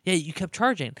 Yeah, you kept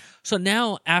charging. So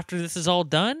now, after this is all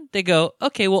done, they go,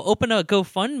 okay, we'll open a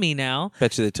GoFundMe now.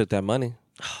 Bet you they took that money.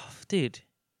 Dude,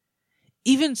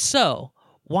 even so,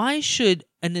 why should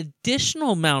an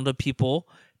additional amount of people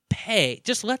pay?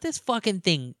 Just let this fucking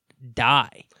thing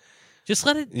die. Just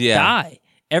let it die.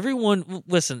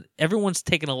 Everyone's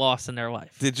taking a loss in their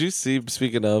life. Did you see?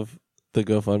 Speaking of the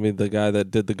GoFundMe, the guy that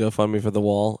did the GoFundMe for the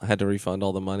wall had to refund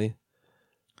all the money.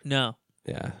 No.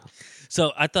 Yeah.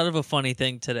 So I thought of a funny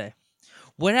thing today.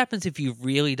 What happens if you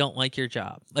really don't like your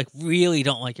job? Like, really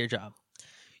don't like your job?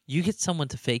 You get someone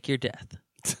to fake your death.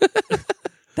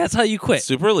 That's how you quit.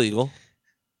 Super illegal.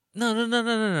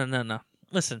 No.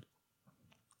 Listen,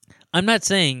 I'm not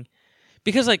saying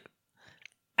because like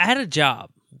at a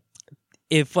job,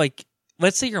 if like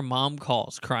let's say your mom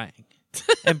calls crying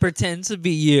and pretends to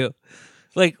be you,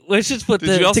 like let's just put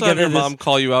Did you also have together your mom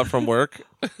call you out from work?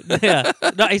 Yeah,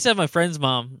 no, I used to have my friend's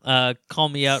mom call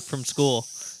me out from school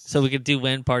so we could do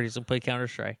LAN parties and play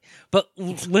Counter-Strike. But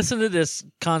listen to this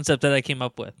concept that I came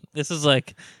up with. This is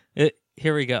like,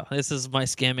 here we go. This is my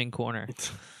scamming corner.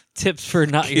 Tips for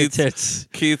not your tits.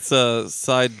 Keith's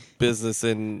side business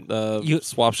in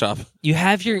swap shop. You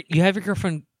have your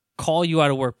girlfriend call you out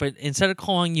of work, but instead of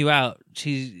calling you out,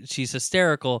 she's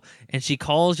hysterical and she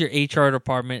calls your HR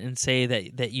department and say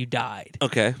that you died.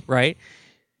 Okay. Right?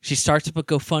 She starts up a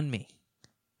GoFundMe.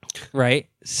 Right?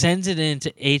 Sends it into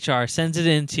HR, sends it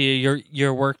into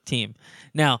your work team.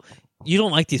 Now, you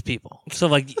don't like these people. So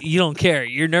like you don't care.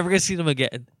 You're never gonna see them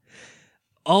again.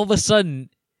 All of a sudden,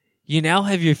 you now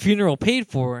have your funeral paid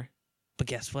for, but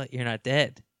guess what? You're not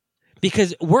dead.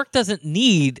 Because work doesn't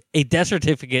need a death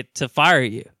certificate to fire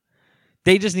you.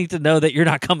 They just need to know that you're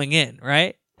not coming in,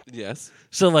 right? Yes.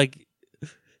 So like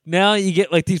now you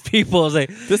get like these people. It's like,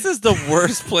 This is the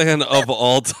worst plan of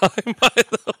all time, by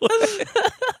the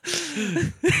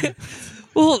way.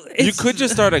 well, You could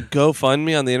just start a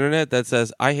GoFundMe on the internet that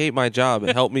says, I hate my job,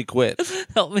 help me quit.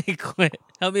 help me quit.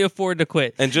 Help me afford to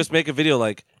quit. And just make a video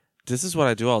like, this is what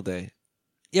I do all day.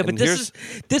 Yeah, but And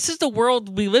this is the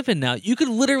world we live in now. You could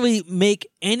literally make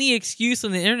any excuse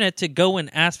on the internet to go and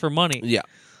ask for money. Yeah.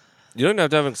 You don't have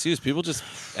to have an excuse. People just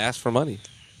ask for money.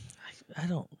 I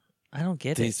don't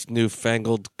get These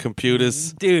newfangled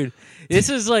computers. it. Dude, this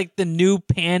is like the new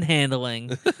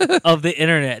panhandling of the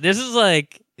internet. This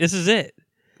is it.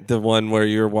 The one where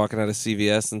you're walking out of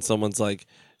CVS and someone's like,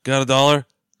 got $1?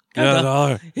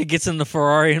 Got $1. He gets in the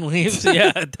Ferrari and leaves.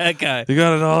 Yeah, that guy. You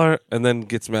got $1? And then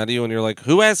gets mad at you and you're like,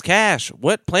 who has cash?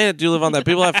 What planet do you live on that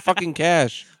people have fucking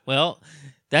cash? Well,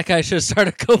 that guy should have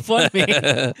started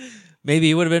GoFundMe. Maybe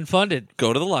he would have been funded.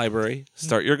 Go to the library,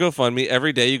 start your GoFundMe.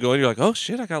 Every day you go and you're like, oh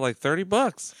shit, I got like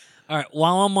 $30. All right,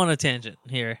 while I'm on a tangent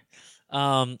here,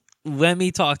 let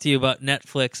me talk to you about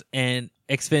Netflix and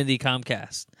Xfinity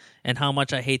Comcast and how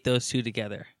much I hate those two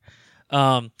together.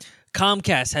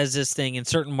 Comcast has this thing in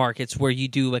certain markets where you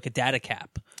do like a data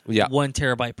cap. Yeah. 1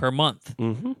 terabyte per month.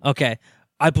 Mm-hmm. Okay.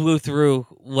 I blew through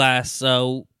last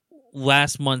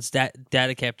month's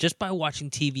data cap just by watching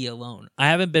TV alone. I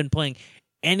haven't been playing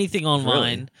anything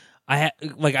online.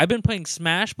 Really? I've been playing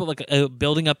Smash, but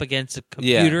building up against a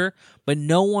computer, but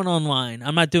no one online.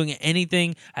 I'm not doing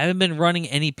anything. I haven't been running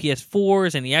any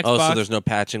PS4s, any Xbox. Oh, so there's no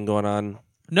patching going on?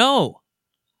 No.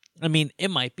 I mean, it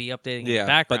might be updating in the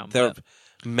background, but they're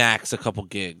max a couple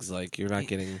gigs. Like, you're not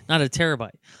getting... Not a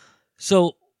terabyte.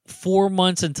 So 4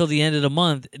 months until the end of the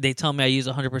month, they tell me I use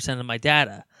 100% of my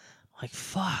data. I'm like,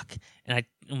 fuck. And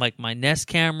I'm like, my Nest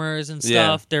cameras and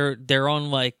stuff, they're on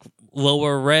like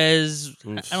lower res.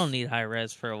 I don't need high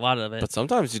res for a lot of it. But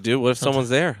sometimes you do. What if someone's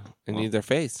there and you need their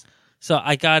face? So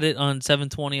I got it on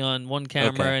 720 on one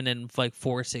camera and then like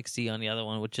 460 on the other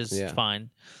one, which is fine.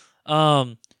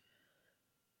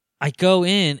 I go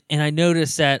in and I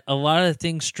notice that a lot of the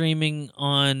things streaming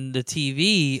on the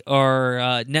TV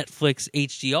are Netflix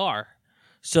HDR.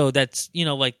 So that's,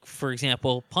 like, for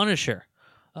example, Punisher.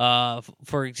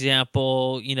 For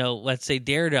example, let's say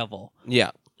Daredevil. Yeah.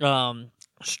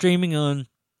 Streaming on,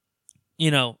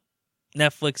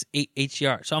 Netflix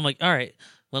HDR. So I'm like, all right,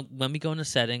 let me go into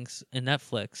settings in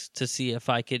Netflix to see if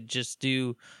I could just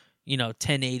do,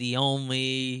 1080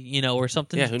 only, or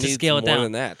something Yeah, who to needs scale it more down.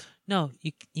 than that? No,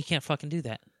 you can't fucking do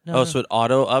that. No, So it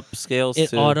auto upscales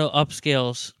it to... auto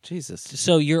upscales. Jesus.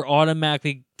 So you're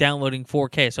automatically downloading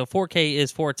 4K. So 4K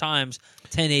is 4 times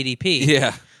 1080p.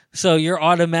 Yeah. So you're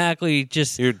automatically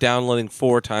just... You're downloading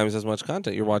 4 times as much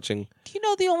content. You're watching... Do you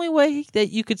know the only way that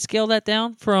you could scale that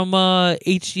down from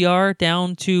HDR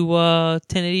down to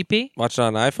 1080p? Watch it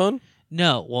on an iPhone?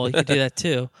 No. Well, you could do that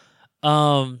too.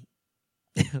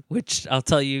 Which I'll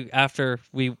tell you after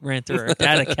we ran through our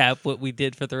data cap what we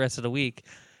did for the rest of the week.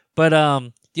 But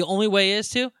the only way is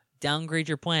to downgrade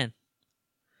your plan.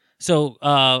 So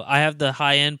I have the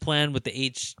high-end plan with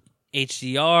the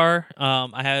HDR.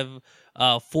 I have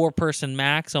 4-person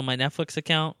max on my Netflix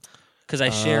account because I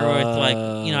share with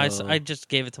I just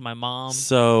gave it to my mom.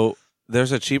 So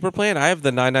there's a cheaper plan? I have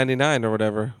the $9.99 or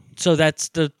whatever. So that's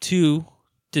the two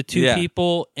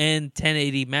people and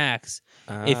 1080 max.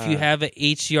 If you have an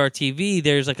HDR TV,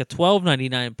 there's like a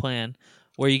 $12.99 plan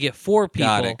where you get 4 people.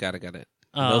 Got it.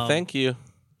 No, thank you.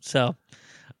 So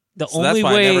that's why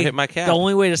I never hit my cap. The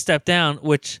only way to step down,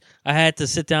 which I had to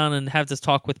sit down and have this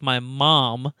talk with my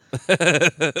mom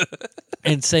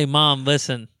and say, Mom,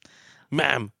 listen,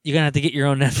 Ma'am, you're gonna have to get your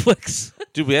own Netflix.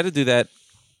 Dude, we had to do that.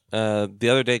 The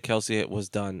other day, Kelsey was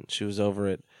done. She was over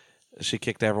it. She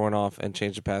kicked everyone off and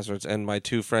changed the passwords. And my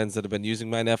 2 friends that have been using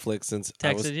my Netflix since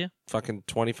I was fucking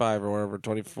 25 or whatever,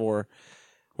 24,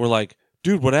 were like,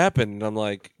 dude, what happened? And I'm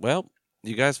like, well,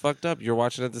 you guys fucked up. You're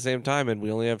watching at the same time, and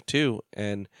we only have 2.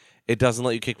 And it doesn't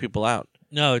let you kick people out.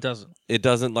 No, it doesn't. It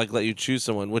doesn't let you choose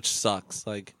someone, which sucks.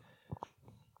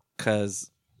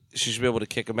 Because she should be able to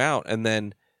kick them out, and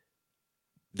then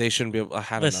they shouldn't be able.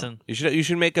 I don't know. You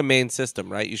should make a main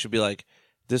system, right? You should be like,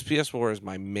 this PS4 is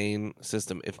my main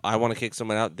system. If I want to kick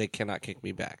someone out, they cannot kick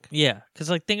me back. Yeah, because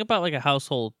think about a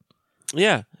household.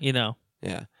 Yeah,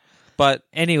 Yeah. But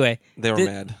anyway, they were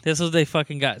mad. This is what they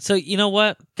fucking got. So you know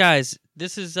what, guys?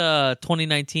 This is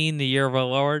 2019, the year of our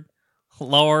Lord,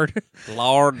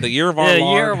 the year of our Lord, the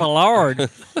year of our Lord.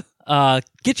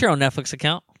 Get your own Netflix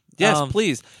account. Yes,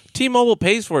 please. T-Mobile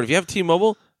pays for it. If you have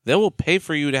T-Mobile, they will pay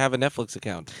for you to have a Netflix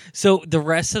account. So the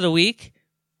rest of the week,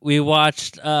 we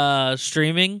watched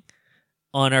streaming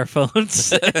on our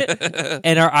phones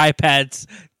and our iPads.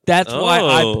 That's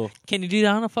why. Can you do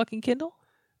that on a fucking Kindle?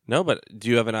 No, but do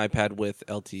you have an iPad with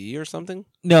LTE or something?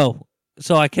 No.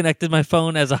 So I connected my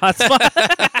phone as a hotspot.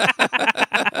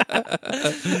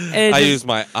 And I just- use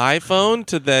my iPhone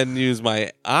to then use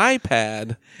my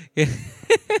iPad.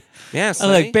 Yeah, I'm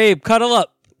like, babe, cuddle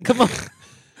up. Come on.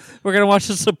 We're going to watch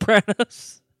The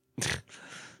Sopranos.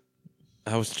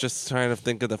 I was just trying to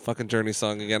think of the fucking Journey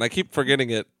song again. I keep forgetting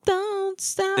it. Don't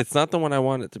stop. It's not the one I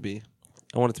want it to be.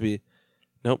 I want it to be,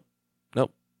 nope.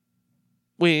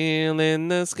 Wheel in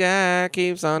the sky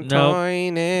keeps on Nope.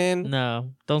 turning.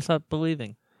 No, don't stop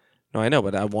believing. No, I know,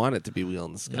 but I want it to be Wheel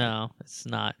in the sky. No, it's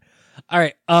not. All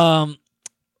right.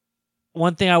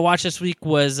 One thing I watched this week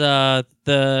was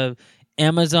the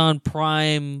Amazon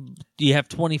Prime. You have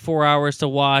 24 hours to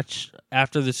watch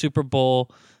after the Super Bowl.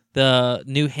 The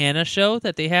new Hannah show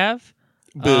that they have.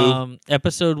 Boo.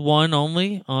 Episode 1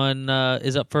 only on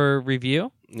is up for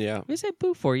review. Yeah. What did you say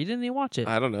boo for? You didn't even watch it.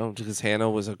 I don't know, because Hannah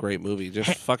was a great movie.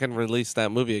 Just fucking release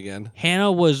that movie again. Hannah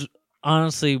was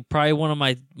honestly probably one of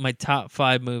my top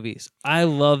 5 movies. I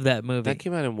love that movie. That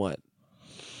came out in what?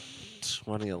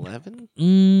 2011?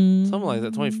 Mm, Something like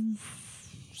that.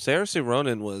 Saoirse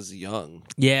Ronan was young.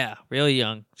 Yeah, really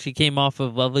young. She came off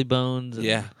of Lovely Bones. And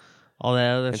Yeah. all that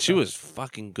other And stuff. she was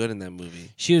fucking good in that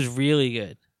movie. She was really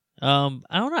good. I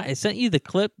don't know. I sent you the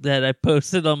clip that I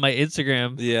posted on my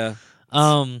Instagram. Yeah.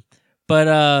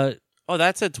 But Oh,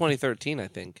 that said 2013, I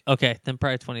think. okay, then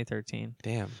probably 2013.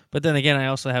 Damn. But then again, I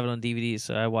also have it on DVD,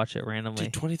 so I watch it randomly.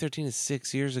 Dude, 2013 is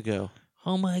 6 years ago.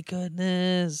 Oh my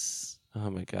goodness! Oh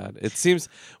my god! It seems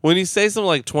when you say something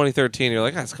like 2013, you're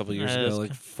like, that's a couple years ago, That's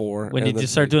like 4. When and you then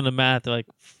just start like, doing the math, you're like,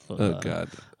 oh god,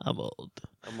 I'm old.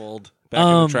 I'm old. Back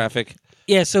in the traffic.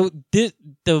 Yeah, so the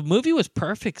movie was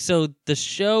perfect. So the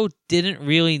show didn't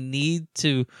really need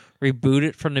to reboot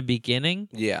it from the beginning,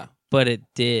 Yeah. but it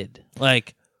did.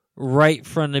 Like right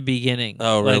from the beginning.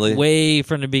 Oh, really? Like way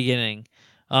from the beginning.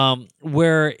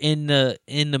 Where in the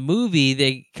movie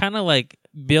they kind of like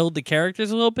build the characters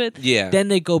a little bit. Yeah. Then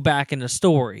they go back in the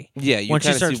story. Yeah. You once she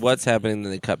kind of see starts- what's happening,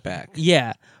 then they cut back.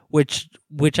 Yeah, which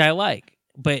I like.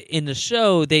 But in the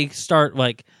show, they start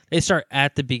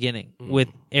at the beginning with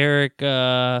Eric.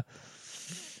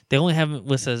 They only have him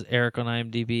listed as Eric on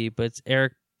IMDb, but it's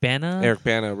Eric Bana. Eric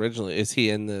Bana originally, is he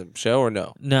in the show or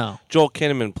no? No. Joel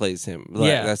Kinnaman plays him.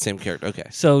 Yeah. That same character. Okay.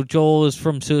 So Joel is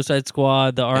from Suicide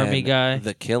Squad, the army And guy.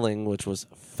 The Killing, which was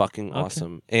fucking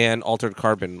awesome, and Altered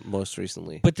Carbon most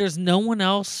recently. But there's no one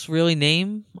else really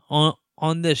named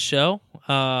on this show.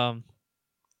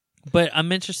 But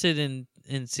I'm interested in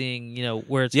seeing,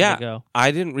 where it's Yeah. gonna go.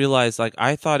 I didn't realize,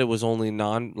 I thought it was only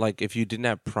if you didn't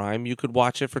have Prime, you could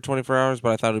watch it for 24 hours,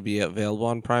 but I thought it would be available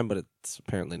on Prime, but it's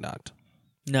apparently not.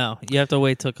 No, you have to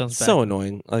wait till it comes back. So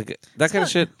annoying. That kind of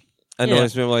shit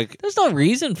annoys me. I'm like, There's no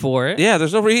reason for it. yeah,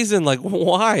 there's no reason. Like,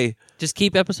 why? Just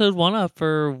keep episode 1 up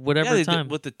for whatever Yeah, they time.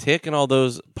 did, with the Tick and all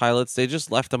those pilots, they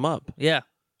just left them up. Yeah.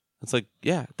 It's like,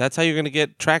 yeah, that's how you're going to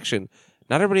get traction.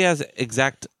 Not everybody has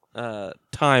exact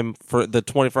time for the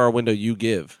 24-hour window you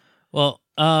give. Well,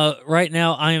 right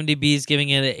now IMDb is giving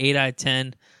it an 8 out of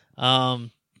 10.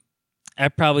 I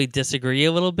probably disagree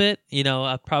a little bit.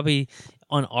 I probably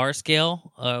on our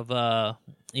scale of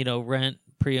rent,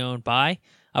 pre-owned, buy.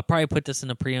 I'll probably put this in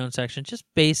the pre-owned section, just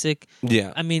basic.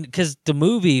 Yeah. I mean, because the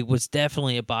movie was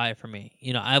definitely a buy for me.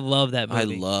 I love that I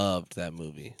movie. loved that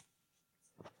movie.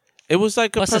 It was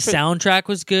like Plus, a perfect... the soundtrack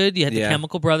was good. You had the Yeah.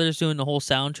 Chemical Brothers doing the whole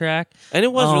soundtrack. And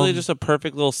it was really Um, just a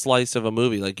perfect little slice of a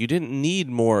movie. Like, you didn't need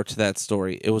more to that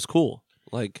story. It was cool.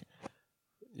 Like,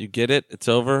 you get it. It's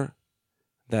over.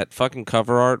 That fucking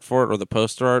cover art for it, or the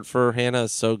poster art for Hannah,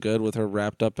 is so good with her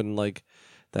wrapped up in, like,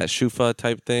 that shufa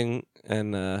type thing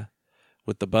and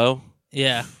with the bow.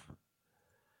 Yeah.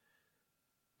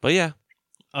 But, yeah.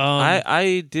 I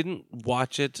I didn't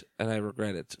watch it, and I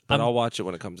regret it. But I'll watch it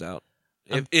when it comes out.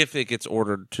 If it gets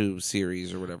ordered to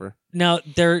series or whatever. Now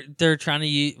they're trying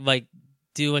to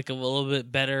do like a little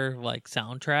bit better like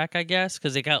soundtrack, I guess,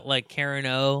 because they got like Karen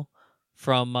O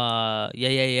from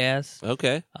Yes,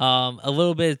 Okay. a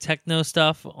little bit of techno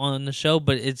stuff on the show,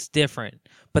 but it's different.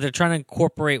 But they're trying to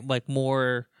incorporate like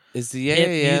more. Is the hip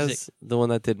AAS music. the one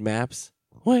that did Maps?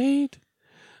 Wait,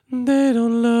 they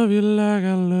don't love you like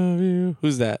I love you.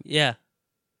 Who's that? Yeah.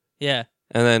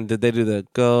 And then did they do the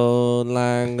gold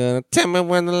line? Gonna tell me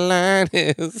when the line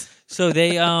is. So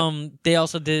they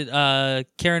also did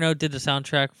Karen O did the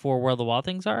soundtrack for Where the Wild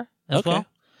Things Are as Okay.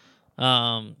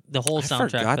 well. The whole I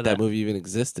soundtrack forgot for that movie even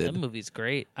existed. That movie's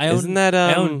great. I Isn't that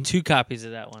I own 2 copies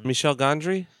of that one. Michel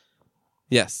Gondry?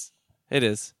 Yes, it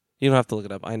is. You don't have to look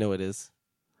it up. I know it is.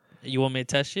 You want me to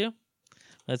test you?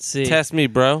 Let's see. Test me,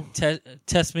 bro.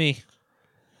 Test me.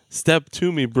 Step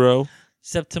to me, bro.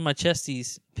 Step to my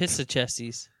chesties. Piss the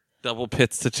chesties. Double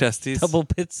pits to chesties. Double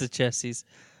pits to chesties.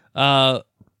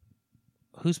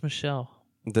 Who's Michelle?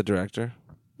 The director.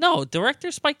 No,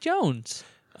 director Spike Jonze.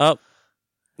 Oh,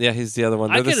 yeah, he's the other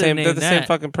one. I They're the could've same. They're named the same that.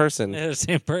 fucking person. They're the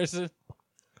same person.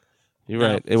 You're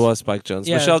No. right. It was Spike Jonze.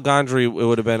 Yeah. Michelle Gondry. It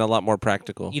would have been a lot more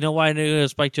practical. You know why I knew it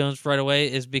was Spike Jonze right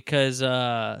away is because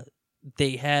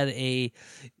they had a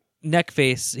neck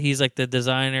face. He's like the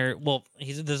designer. Well,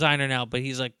 he's a designer now, but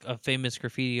he's like a famous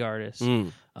graffiti artist.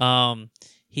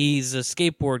 He's a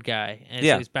skateboard guy, and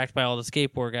so he's backed by all the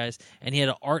skateboard guys. And he had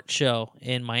an art show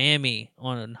in Miami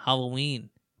on Halloween.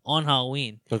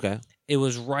 Okay. It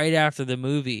was right after the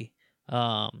movie,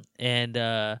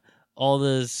 and all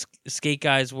the skate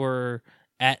guys were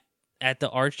at the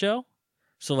art show.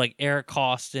 So like Eric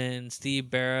Costin, Steve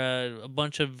Barra, a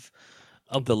bunch of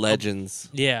The legends.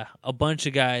 a bunch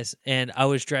of guys, and I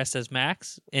was dressed as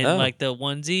Max in like the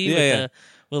onesie with the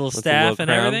little With the staff little and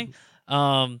crown. everything.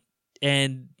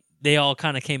 And they all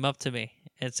kind of came up to me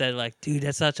and said, like, dude,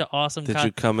 that's such an awesome Did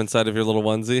you come inside of your little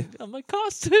onesie? I'm like,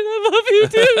 Costin, I love you,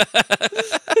 dude.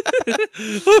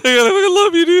 Oh my god, I fucking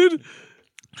love you, dude.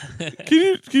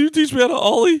 Can you teach me how to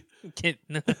ollie? Can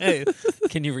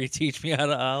you reteach me how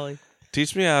to ollie?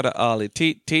 Teach me how to ollie.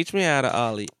 Teach me how to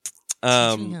ollie. Teach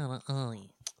me how to ollie.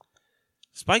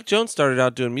 Spike Jonze started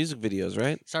out doing music videos,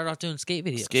 right? Started off doing skate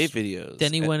videos. Skate videos.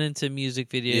 Then he went into music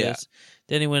videos. Yeah.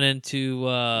 Then he went into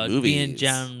Movies. being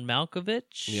John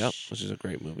Malkovich. Yep, which is a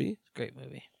great movie. Great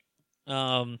movie.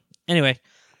 Anyway,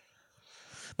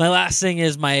 my last thing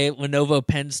is my Lenovo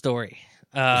pen story.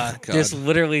 This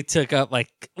literally took up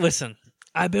listen,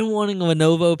 I've been wanting a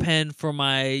Lenovo pen for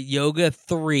my Yoga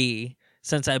 3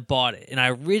 since I bought it. And I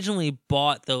originally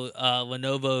bought the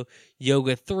Lenovo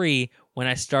Yoga 3 when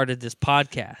I started this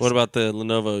podcast. What about the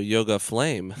Lenovo Yoga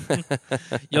Flame?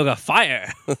 Yoga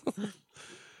Fire?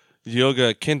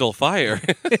 Yoga Kindle Fire.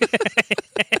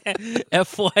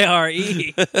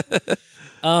 FYRE.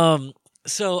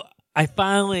 So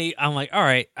I'm like, all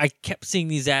right. I kept seeing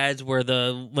these ads where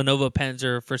the Lenovo pens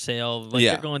are for sale. Like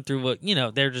they're going through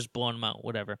they're just blowing them out,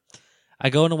 whatever.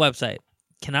 I go on the website,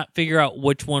 cannot figure out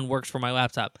which one works for my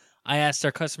laptop. I asked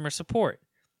their customer support.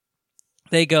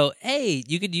 They go, hey,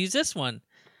 you could use this one.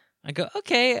 I go,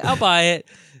 okay, I'll buy it.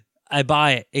 I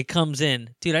buy it. It comes in.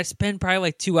 Dude, I spend probably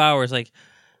like 2 hours. Like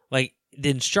the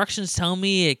instructions tell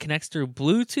me it connects through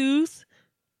Bluetooth.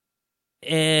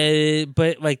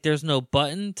 But like there's no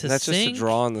button to That's sync. just a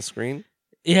draw on the screen?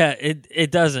 Yeah,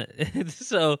 it doesn't.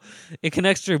 So it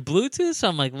connects through Bluetooth. So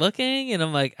I'm like looking and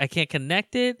I'm like, I can't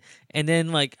connect it. And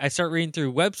then like I start reading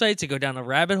through websites to go down a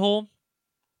rabbit hole.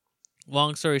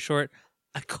 Long story short,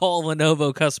 I call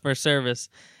Lenovo customer service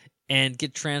and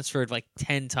get transferred like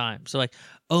 10 times. So like,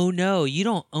 oh no, you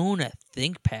don't own a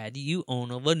ThinkPad. You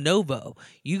own a Lenovo.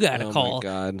 You got to call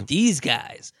these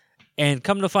guys. And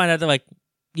come to find out, they're like,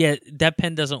 yeah, that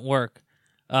pen doesn't work.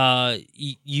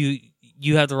 You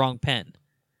have the wrong pen.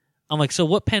 I'm like, so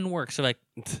what pen works? They're like,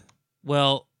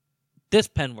 well, this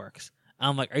pen works.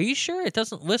 I'm like, are you sure? It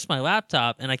doesn't list my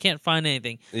laptop and I can't find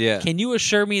anything. Yeah. Can you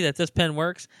assure me that this pen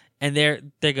works? And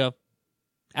they go,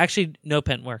 actually, no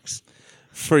pen works.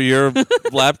 For your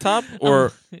laptop?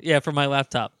 Or yeah, for my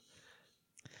laptop.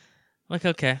 I'm like,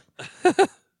 okay.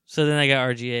 So then I got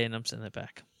RGA and I'm sending it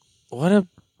back. What?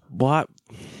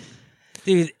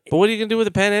 Dude. But what are you going to do with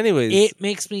a pen anyways? It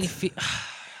makes me feel...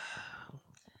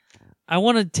 I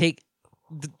want to take...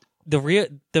 The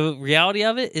reality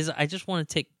of it is I just want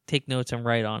to take notes and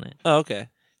write on it. Oh, okay.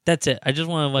 That's it. I just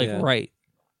want to write.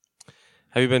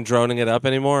 Have you been droning it up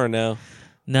anymore or no?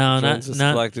 No, not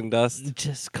collecting dust.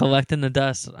 Just collecting the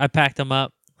dust. I packed them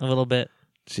up a little bit.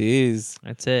 Jeez,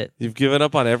 that's it. You've given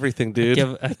up on everything, dude.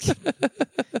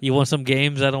 You want some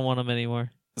games? I don't want them anymore.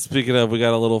 Speaking of, we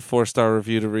got a little 4-star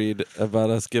review to read about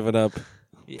us giving up.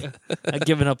 Yeah, I've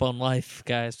given up on life,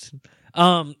 guys.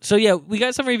 So yeah, we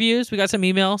got some reviews. We got some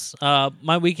emails.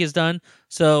 My week is done,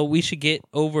 so we should get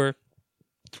over.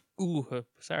 Ooh,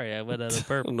 sorry, I let out a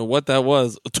burp. I don't know what that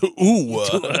was.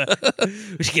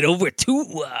 We should get over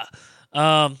to.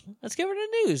 Let's get over to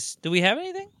the news. Do we have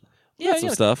anything? Yeah,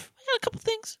 some stuff. I got a couple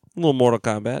things. A little Mortal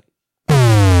Kombat.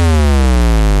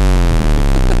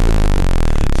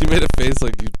 You made a face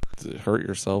like you hurt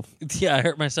yourself. Yeah, I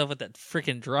hurt myself with that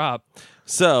freaking drop.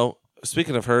 So,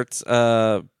 speaking of hurts,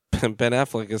 Ben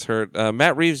Affleck is hurt.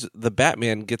 Matt Reeves' The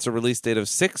Batman gets a release date of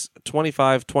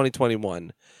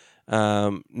 6/25/2021.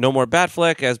 No more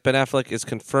Batfleck, as Ben Affleck is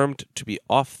confirmed to be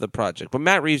off the project. But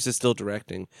Matt Reeves is still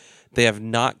directing. They have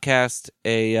not cast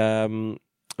a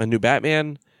new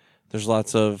Batman. There's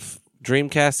lots of dream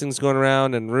castings going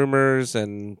around and rumors.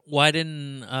 And why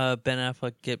didn't Ben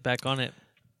Affleck get back on it?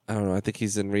 I don't know. I think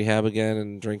he's in rehab again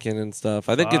and drinking and stuff.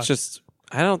 I think it's Fuck. just.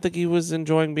 I don't think he was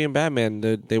enjoying being Batman.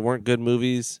 They weren't good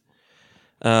movies.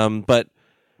 But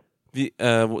the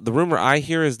rumor I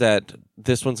hear is that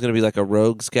this one's going to be like a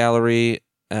rogues gallery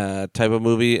type of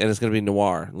movie, and it's going to be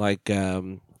noir. Like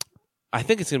I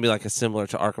think it's going to be like a similar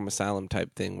to Arkham Asylum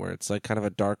type thing, where it's like kind of a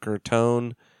darker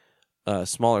tone,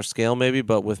 smaller scale maybe,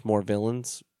 but with more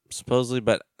villains supposedly.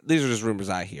 But these are just rumors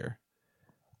I hear.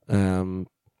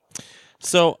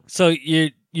 So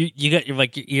you got your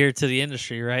ear to the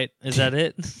industry, right? Is that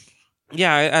it?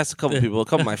 yeah, I asked a couple people, a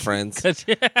couple of my friends. 'Cause-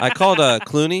 I called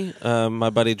Clooney, my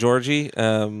buddy Georgie,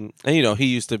 and he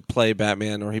used to play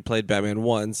Batman, or he played Batman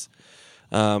once,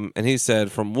 and he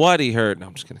said from what he heard. No,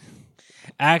 I'm just kidding.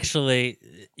 Actually,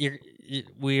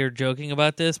 we are joking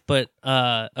about this, but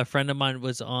a friend of mine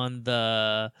was on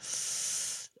the,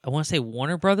 I want to say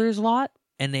Warner Brothers lot,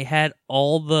 and they had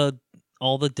all the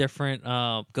different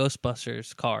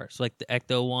Ghostbusters cars, like the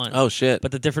Ecto One. Oh shit!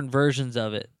 But the different versions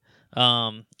of it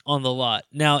on the lot.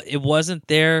 Now, it wasn't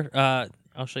there.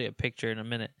 I'll show you a picture in a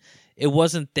minute. It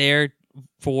wasn't there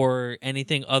for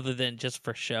anything other than just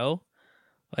for show.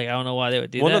 Like, I don't know why they would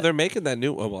do Well, that. no, they're making that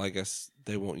new. Well, I guess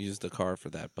they won't use the car for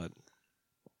that, but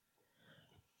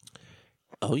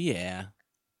oh yeah,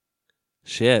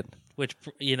 shit. Which,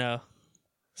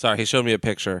 Sorry, he showed me a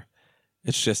picture.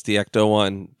 It's just the Ecto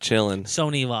One chilling.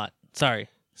 Sony lot. Sorry,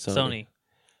 Sony.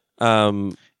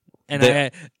 Um, And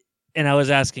I was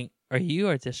asking, are you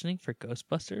auditioning for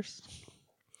Ghostbusters?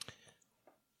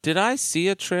 did I see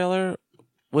a trailer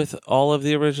with all of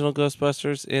the original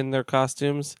Ghostbusters in their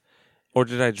costumes, or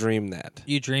did I dream that?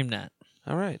 You dreamed that.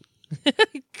 All right.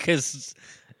 Because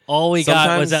all we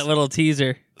got was Sometimes- that little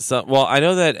teaser. So, well, I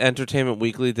know that Entertainment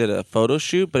Weekly did a photo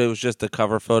shoot, but it was just a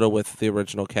cover photo with the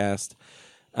original cast.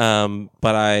 But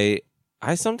I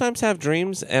sometimes have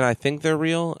dreams, and I think they're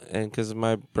real, and because of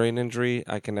my brain injury,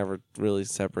 I can never really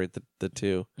separate the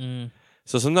two. Mm.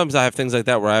 So sometimes I have things like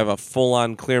that where I have a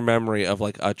full-on clear memory of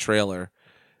like a trailer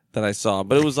that I saw,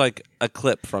 but it was like a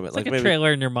clip from it, It's like a maybe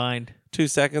trailer in your mind. 2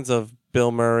 seconds of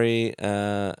Bill Murray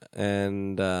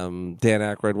and Dan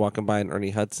Aykroyd walking by and Ernie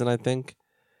Hudson, I think.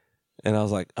 And I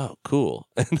was like, oh, cool.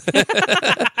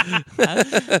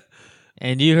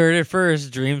 And you heard it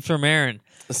first. Dreams from Aaron.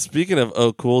 Speaking of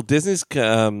oh, cool, Disney's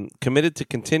committed to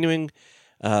continuing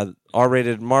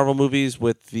R-rated Marvel movies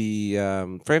with the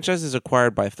franchises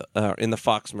acquired by in the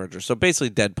Fox merger. So basically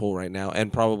Deadpool right now,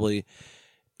 and probably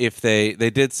if they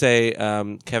did say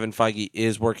Kevin Feige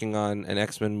is working on an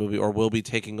X-Men movie or will be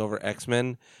taking over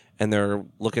X-Men, and they're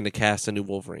looking to cast a new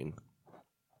Wolverine.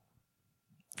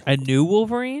 A new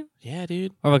Wolverine? Yeah,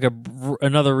 dude. Or like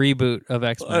another reboot of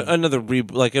X-Men? Another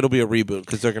reboot, like it'll be a reboot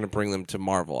because they're going to bring them to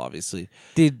Marvel, obviously.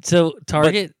 Dude, so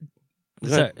Target...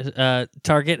 Go ahead.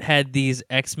 Target had these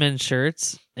X-Men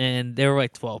shirts, and they were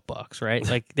like $12, right?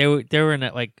 Like they were in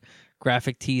that like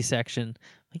graphic tee section.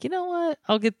 Like, you know what?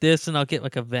 I'll get this, and I'll get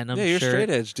like a Venom Yeah, you're shirt. straight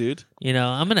edge, dude.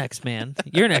 I'm an X-Man.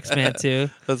 You're an X-Man too.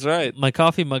 That's right. My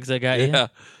coffee mugs I got you. Yeah.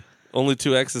 Only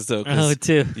 2 X's though. 'Cause Oh,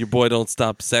 too. your boy don't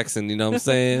stop sexing. You know what I'm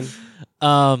saying?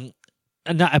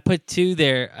 And I put 2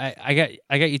 there. I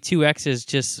got you 2 X's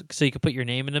just so you could put your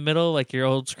name in the middle, like your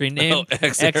old screen name. Oh,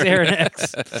 X Aaron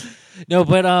X. No,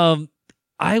 but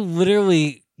I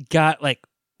literally got like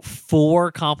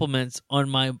 4 compliments on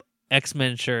my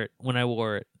X-Men shirt when I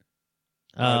wore it.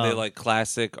 Are they like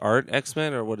classic art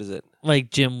X-Men or what is it?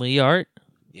 Like Jim Lee art?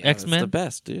 Yeah, X-Men? That's the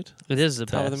best, dude. It is the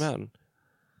Top best. of the mountain.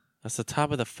 That's the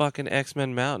top of the fucking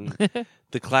X-Men mountain.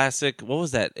 The classic, what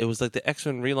was that? It was like the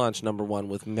X-Men relaunch #1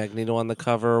 with Magneto on the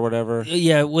cover or whatever.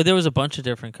 Yeah, well, there was a bunch of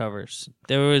different covers.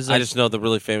 There was, like, I just know the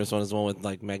really famous one is the one with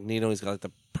like Magneto. He's got like the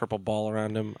purple ball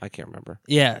around him. I can't remember.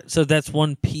 yeah. So that's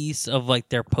one piece of like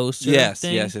their poster. Yes,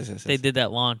 thing. yes. They did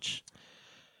that launch,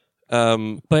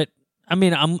 Um, but I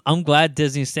mean, I'm glad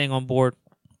Disney's staying on board.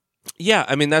 yeah,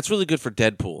 I mean that's really good for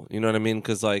Deadpool. You know what I mean?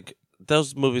 Because like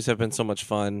those movies have been so much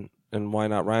fun, and why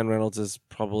not? Ryan Reynolds is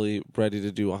probably ready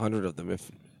to do 100 of them if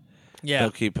Yeah.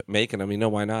 they'll keep making them. You know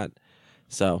why not?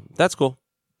 So that's cool.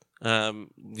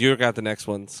 You got the next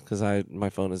ones because my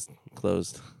phone is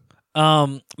closed.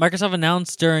 Microsoft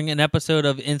announced during an episode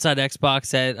of Inside Xbox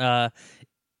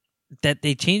that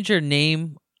they changed their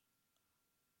name.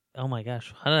 Oh my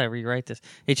gosh, how did I rewrite this?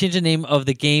 They changed the name of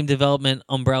the game development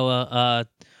umbrella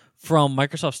from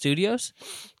Microsoft Studios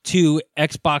to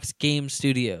Xbox Game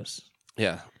Studios.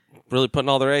 Yeah, really putting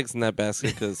all their eggs in that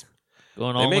basket because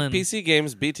Going they all make in. PC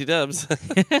games. BT Dubs.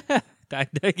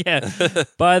 Yeah.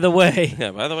 By the way,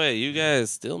 Yeah. By the way, you guys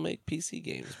still make PC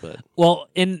games, but well,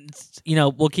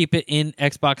 we'll keep it in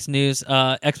Xbox news.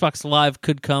 Xbox Live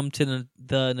could come to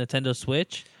the Nintendo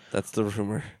Switch. that's the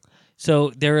rumor.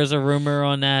 So there is a rumor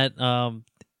on that.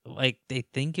 Like they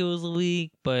think it was a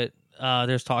leak, but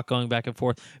there's talk going back and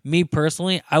forth. Me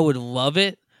personally, I would love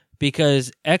it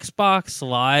because Xbox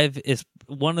Live is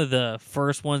one of the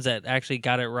first ones that actually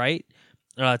got it right.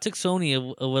 It took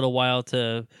Sony a little while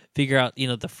to figure out,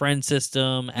 the friend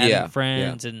system, adding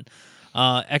friends, and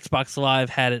Xbox Live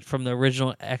had it from the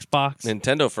original Xbox.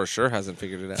 Nintendo for sure hasn't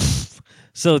figured it out.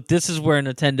 So this is where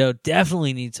Nintendo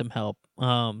definitely needs some help.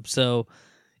 So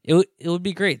it would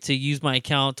be great to use my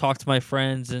account, talk to my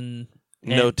friends, and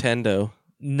Nintendo.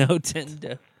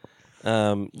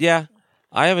 Yeah,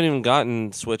 I haven't even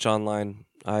gotten Switch Online.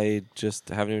 I just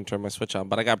haven't even turned my Switch on,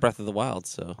 but I got Breath of the Wild,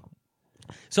 so.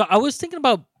 So I was thinking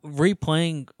about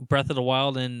replaying Breath of the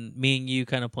Wild and me and you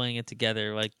kind of playing it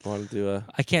together. Like, Want to do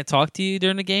I can't talk to you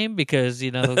during the game because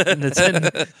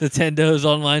Nintendo's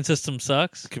online system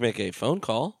sucks. You can make a phone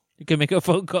call. You can make a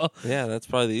phone call. Yeah, that's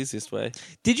probably the easiest way.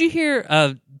 Did you hear?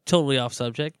 Totally off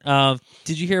subject.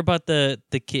 Did you hear about the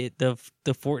kid, the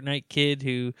Fortnite kid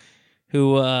who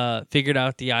figured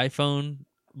out the iPhone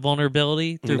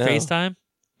vulnerability through FaceTime?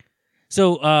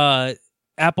 So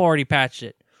Apple already patched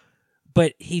it.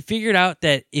 But he figured out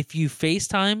that if you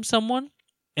FaceTime someone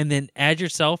and then add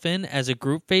yourself in as a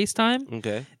group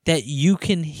FaceTime, that you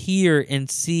can hear and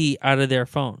see out of their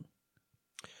phone.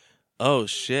 Oh,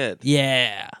 shit.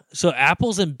 Yeah. So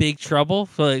Apple's in big trouble.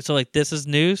 So this is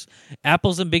news.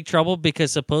 Apple's in big trouble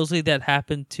because supposedly that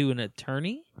happened to an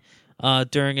attorney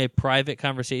during a private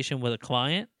conversation with a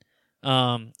client.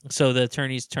 So the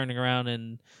attorney's turning around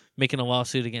and making a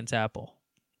lawsuit against Apple.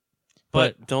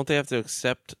 But don't they have to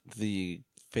accept the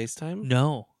FaceTime?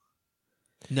 No,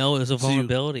 it was a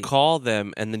vulnerability. You call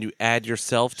them and then you add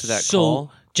yourself to that call?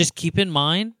 So just keep in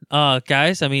mind,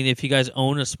 guys, I mean, if you guys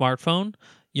own a smartphone,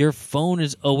 your phone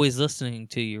is always listening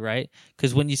to you, right?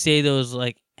 Because when you say those,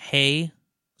 like, hey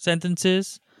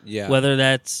sentences, whether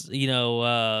that's,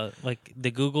 like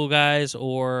the Google guys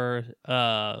or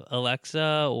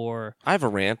Alexa or... I have a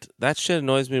rant. That shit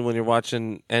annoys me when you're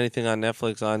watching anything on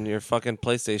Netflix on your fucking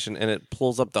PlayStation and it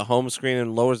pulls up the home screen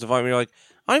and lowers the volume. You're like,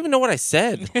 I don't even know what I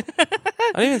said. I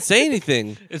didn't even say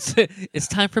anything. It's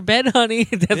time for bed, honey.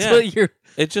 That's what you're...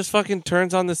 It just fucking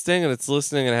turns on this thing and it's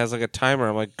listening and it has like a timer.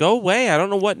 I'm like, go away. I don't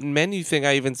know what menu thing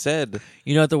I even said.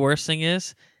 You know what the worst thing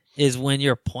is when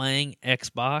you're playing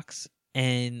Xbox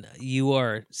and you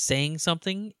are saying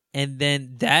something and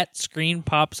then that screen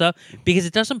pops up because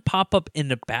it doesn't pop up in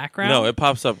the background. No, it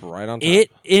pops up right on top.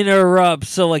 It interrupts.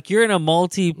 So like you're in a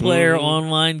multiplayer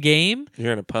online game.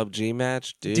 You're in a PUBG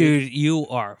match, dude. Dude, you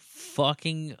are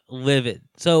fucking livid.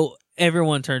 So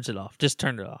everyone turns it off. Just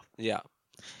turn it off. Yeah.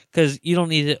 Because you don't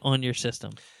need it on your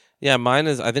system. Yeah, mine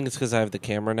is, I think it's because I have the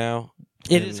camera now.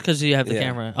 It is because you have the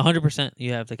camera. 100%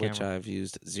 you have the camera. Which I've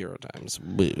used 0 times.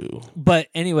 Boo. But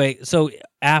anyway, so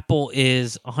Apple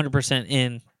is 100%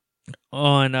 in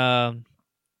on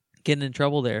getting in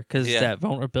trouble there because that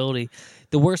vulnerability.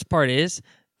 The worst part is,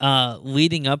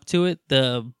 leading up to it,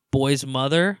 the boy's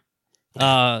mother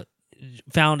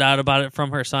found out about it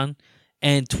from her son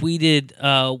and tweeted,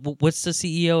 what's the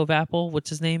CEO of Apple? What's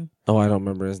his name? Oh, I don't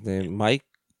remember his name. Mike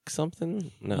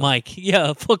something? No. Mike.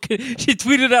 Yeah, fucking she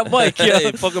tweeted at Mike. Yeah.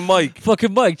 Hey, fucking Mike.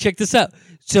 Fucking Mike, check this out.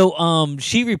 So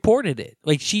she reported it.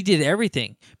 Like she did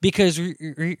everything because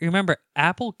remember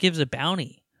Apple gives a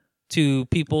bounty to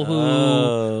people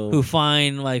who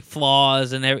find like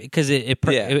flaws and everything because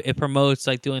it promotes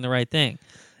like doing the right thing.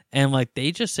 And like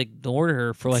they just ignored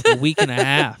her for like a week and a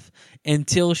half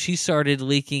until she started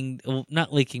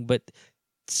not leaking, but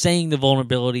saying the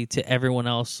vulnerability to everyone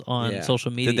else on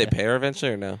social media. Did they pay her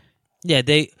eventually or no? Yeah,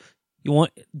 did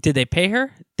they pay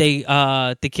her?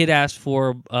 The kid asked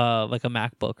for like a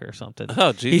MacBook or something.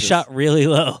 Oh, Jesus. He shot really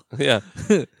low. Yeah.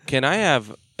 Can I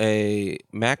have a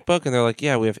MacBook? And they're like,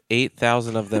 yeah, we have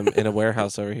 8,000 of them in a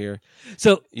warehouse over here.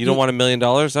 So you don't want $1 million?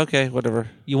 Okay, whatever.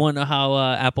 You want to know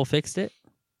how Apple fixed it?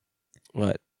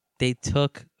 What? They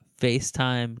took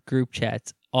FaceTime group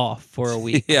chats off for a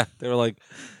week. Yeah, they were like,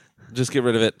 just get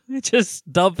rid of it.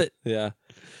 Just dump it. Yeah.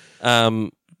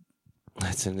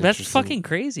 That's fucking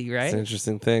crazy, right? It's an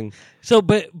interesting thing. So,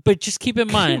 but just keep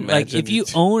in mind, like if you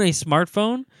own a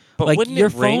smartphone, but like your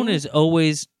phone is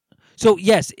always. So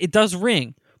yes, it does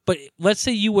ring. But let's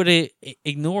say you would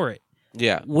ignore it.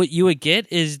 Yeah. What you would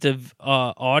get is the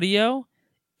audio,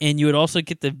 and you would also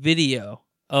get the video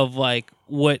of like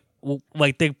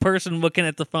the person looking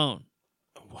at the phone.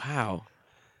 Wow.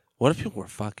 What if people were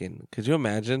fucking? Could you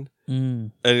imagine?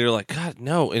 And you're like, God,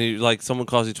 no. And you like, someone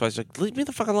calls you twice, you're like, leave me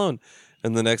the fuck alone.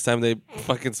 And the next time they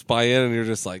fucking spy in, and you're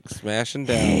just like smashing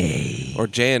down. Hey. Or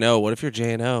J&O. What if you're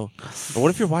J&O? Or what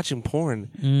if you're watching porn?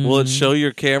 Will it show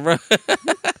your camera?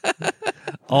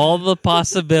 All the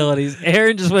possibilities.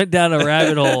 Aaron just went down a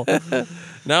rabbit hole.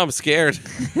 Now I'm scared.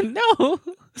 No.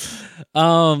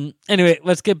 Anyway,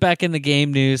 let's get back into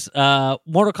game news.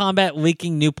 Mortal Kombat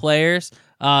leaking new players.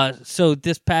 So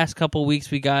this past couple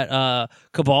weeks we got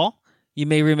Cabal. You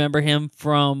may remember him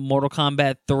from Mortal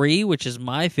Kombat 3, which is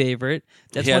my favorite.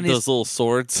 That's He when had those little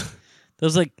swords.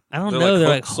 those like I don't They're know, like they're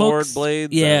hook like sword hooks.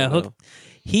 blades? I Yeah, don't know. hook.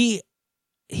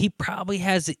 He probably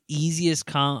has the easiest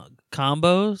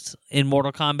combos in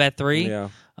Mortal Kombat 3. Yeah.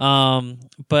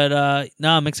 But no,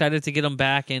 I'm excited to get him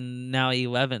back in now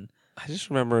 11. I just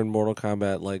remember in Mortal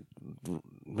Kombat, like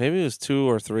maybe it was 2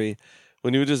 or 3,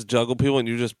 when you would just juggle people and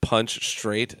you just punch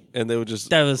straight, and they would just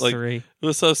That was like, 3. It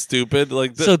was so stupid.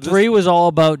 Like So 3 was all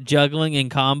about juggling and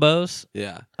combos.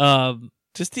 yeah. Um,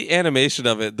 Just the animation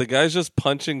of it. The guy's just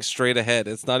punching straight ahead.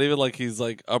 It's not even like he's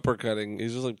like uppercutting.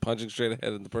 He's just like punching straight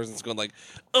ahead, and the person's going like,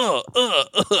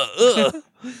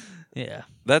 yeah.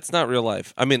 That's not real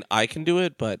life. I mean, I can do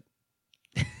it, but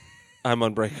I'm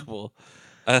unbreakable.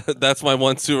 That's my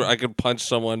one super. I can punch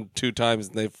someone 2 times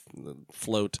and they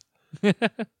float.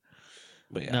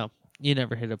 But yeah. No, you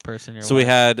never hit a person. So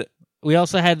we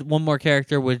also had one more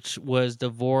character, which was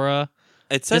Devora.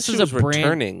 It says This she is was a brand-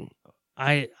 returning.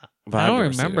 I but I I've don't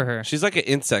never seen remember her. She's like an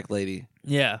insect lady.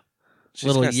 Yeah, She's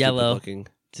Little kinda stupid yellow. looking.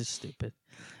 just stupid.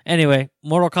 Anyway,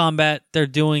 Mortal Kombat. They're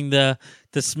doing the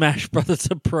Smash Brothers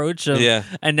approach of Yeah.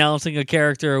 announcing a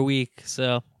character a week.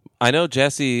 So I know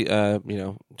Jesse,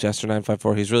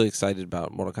 Jester954, he's really excited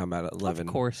about Mortal Kombat 11.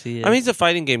 of course he is. I mean, he's a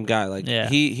fighting game guy. Like Yeah.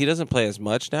 he doesn't play as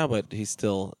much now, but he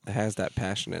still has that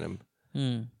passion in him.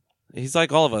 Hmm. He's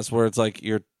like all of us, where it's like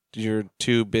you're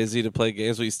too busy to play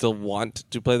games, but you still want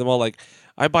to play them all. Like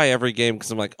I buy every game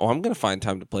because I'm like, oh, I'm gonna find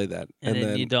time to play that, and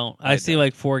then you don't. I I see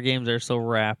like 4 games that are so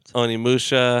wrapped.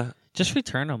 Onimusha. Just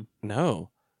return them. No,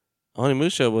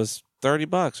 Onimusha was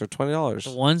 $30 or The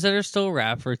 $20. ones that are still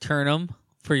wrapped, return them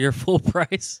for your full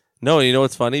price. No, you know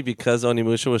what's funny? Because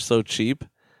Onimusha was so cheap,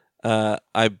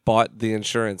 I bought the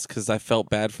insurance because I felt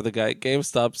bad for the guy at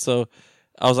GameStop. So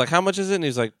I was like, "How much is it?" And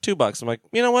he's like, $2. I'm like,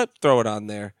 you know what? Throw it on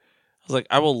there. I was like,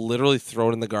 I will literally throw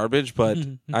it in the garbage, but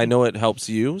I know it helps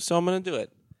you, so I'm gonna do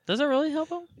it. Does it really help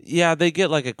them? Yeah, they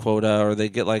get like a quota or they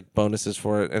get like bonuses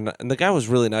for it. And the guy was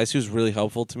really nice. He was really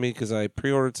helpful to me because I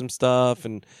pre-ordered some stuff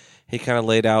and he kind of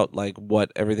laid out like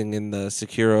what everything in the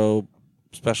Sekiro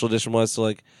special edition was. So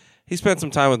like he spent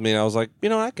some time with me and I was like, you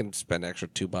know, I can spend extra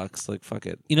 $2. Like, fuck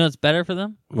it. You know what's better for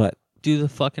them? What? Do the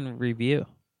fucking review.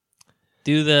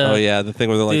 Do the Oh yeah, the thing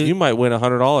where they're like, dude. you might win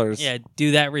 $100. Yeah,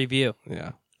 do that review.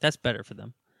 Yeah. That's better for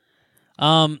them.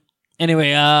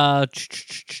 Anyway,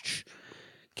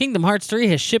 Kingdom Hearts 3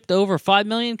 has shipped over 5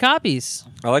 million copies.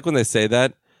 I like when they say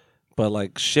that, but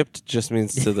like shipped just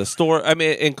means to the store. I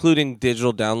mean, including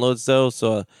digital downloads though.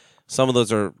 So some of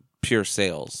those are pure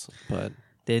sales, but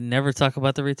They never talk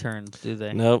about the returns, do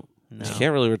they? nope. No. You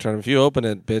can't really return them. If you open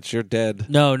it, bitch, you're dead.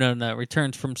 No.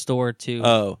 Returns from store to.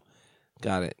 Oh,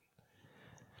 got it.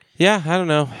 Yeah, I don't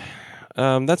know.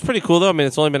 That's pretty cool though. I mean,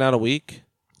 it's only been out a week.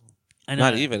 I know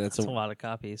not even. It's That's a lot of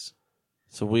copies.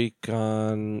 It's a week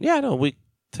on. Yeah, no, a week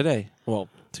today. Well,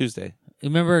 Tuesday.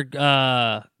 Remember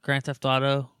Grand Theft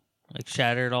Auto? Like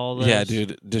shattered all those? Yeah,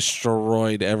 dude,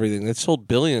 destroyed everything. It sold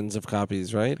billions of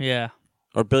copies, right? Yeah.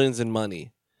 Or billions in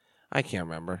money. I can't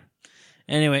remember.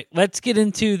 Anyway, let's get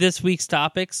into this week's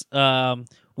topics,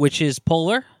 which is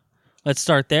Polar. Let's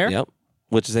start there. Yep.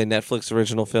 Which is a Netflix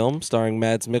original film starring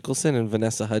Mads Mikkelsen and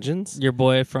Vanessa Hudgens. Your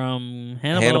boy from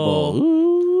Hannibal. Hannibal.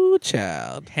 Ooh,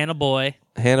 child. Hannah boy.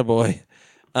 Hannah boy.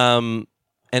 And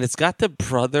it's got the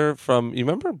brother from, you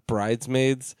remember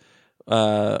Bridesmaids?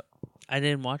 I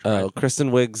didn't watch it.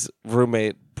 Kristen Wiig's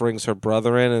roommate brings her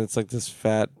brother in, and it's like this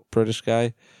fat British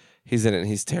guy. He's in it, and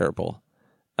he's terrible.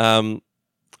 I'm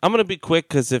going to be quick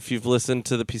because if you've listened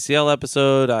to the PCL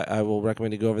episode, I will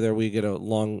recommend you go over there. We get a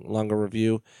longer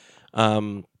review.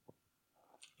 What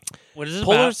is it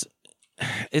Polar's,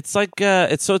 it's like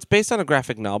it's based on a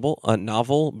graphic novel,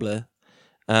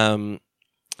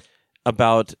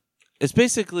 about it's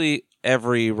basically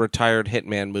every retired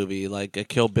hitman movie, like a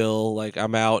Kill Bill, like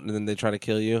I'm out and then they try to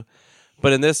kill you.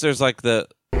 But in this, there's like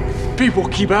People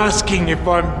keep asking if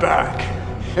I'm back,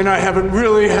 and I haven't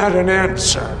really had an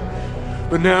answer.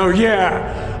 But now,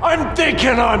 yeah, I'm thinking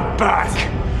I'm back.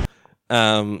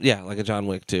 like a John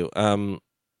Wick too.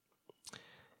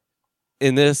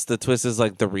 In this, the twist is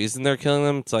like the reason they're killing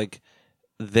them. It's like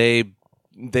they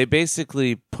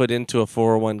basically put into a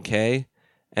 401k,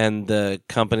 and the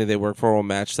company they work for will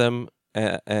match them.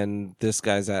 And this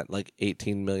guy's at like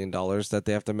 $18 million that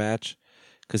they have to match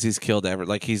because he's killed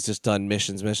he's just done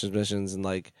missions, and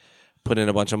like put in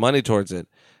a bunch of money towards it.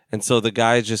 And so the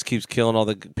guy just keeps killing all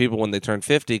the people when they turn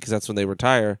 50 because that's when they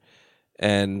retire.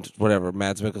 And whatever,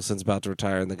 Mads Mikkelsen's about to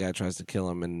retire and the guy tries to kill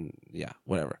him and yeah,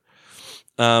 whatever.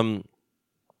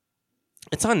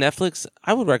 It's on Netflix.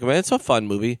 I would recommend it. It's a fun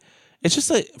movie. It's just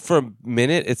like for a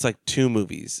minute, it's like two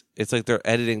movies. It's like they're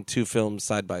editing two films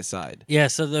side by side. Yeah,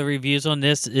 so the reviews on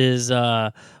this is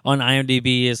on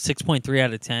IMDb is 6.3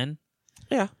 out of 10.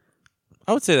 Yeah.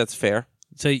 I would say that's fair.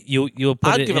 So you'll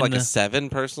put I'd it give it in like the, a 7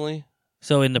 personally.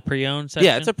 So in the pre-owned section?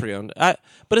 Yeah, it's a pre-owned. But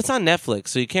it's on Netflix,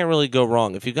 so you can't really go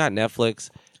wrong. If you got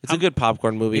Netflix, it's a good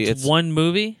popcorn movie. It's one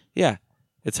movie? Yeah.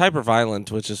 It's hyper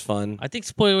violent, which is fun. I think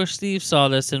Spoiler Steve saw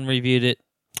this and reviewed it.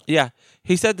 Yeah.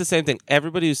 He said the same thing.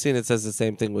 Everybody who's seen it says the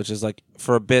same thing, which is like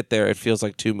for a bit there, it feels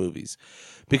like two movies.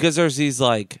 Because there's these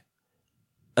like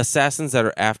assassins that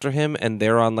are after him and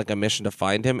they're on like a mission to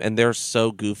find him and they're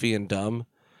so goofy and dumb.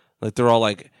 Like they're all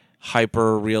like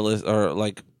hyper realist or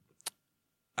like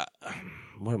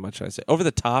what am I trying to say? Over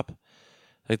the top.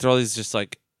 Like they're all these just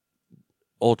like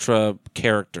ultra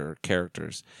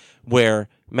characters where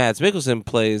Mads Mikkelsen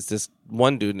plays this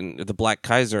one dude in the Black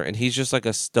Kaiser and he's just like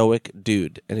a stoic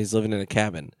dude and he's living in a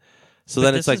cabin. So But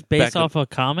then this it's like is based off a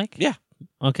comic? Yeah.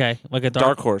 Okay. Like a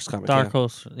Dark Horse comic. Dark yeah.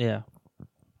 Horse, yeah.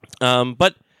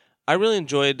 But I really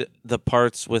enjoyed the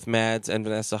parts with Mads and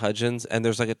Vanessa Hudgens, and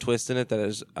there's like a twist in it that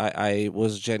is I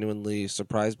was genuinely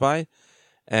surprised by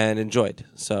and enjoyed.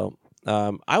 So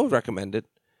I would recommend it.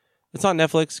 It's on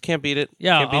Netflix. Can't beat it.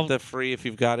 Yeah, Can't beat the free if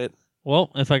you've got it. Well,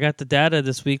 if I got the data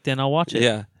this week, then I'll watch it.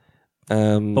 Yeah.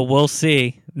 But we'll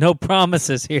see. No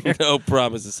promises here. No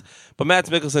promises. But Mads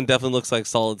Mikkelsen definitely looks like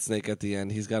Solid Snake at the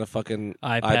end. He's got a fucking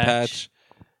eye patch.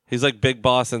 He's like Big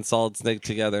Boss and Solid Snake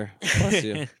together. Bless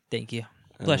you. Thank you.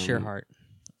 Bless your heart.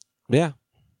 Yeah.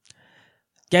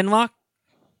 Genlock?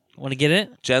 Want to get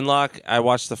it? Genlock, I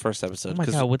watched the first episode. Oh my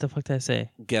God, what the fuck did I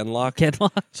say? Genlock?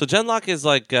 Genlock? So Genlock is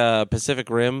like Pacific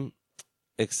Rim,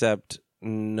 except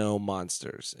no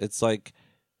monsters. It's like,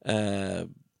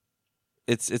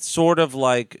 it's sort of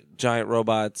like giant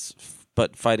robots,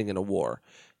 but fighting in a war.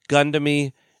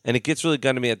 Gundam-y, and it gets really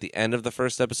Gundam-y at the end of the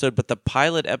first episode, but the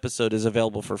pilot episode is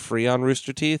available for free on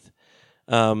Rooster Teeth.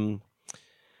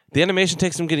 The animation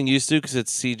takes some getting used to because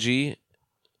it's CG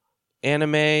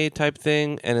anime type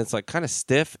thing, and it's like kind of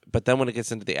stiff, but then when it gets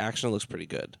into the action, it looks pretty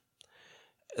good.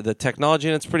 The technology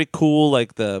in it's pretty cool.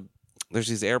 Like there's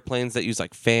these airplanes that use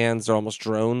like fans. They're almost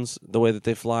drones the way that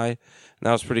they fly. And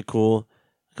that was pretty cool.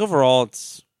 Like, overall,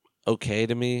 it's okay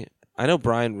to me. I know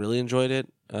Brian really enjoyed it.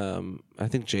 I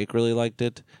think Jake really liked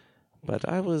it, but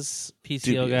I was PCO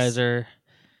dubious. guys are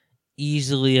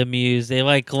easily amused. They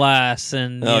like Glass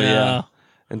and yeah.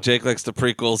 And Jake likes the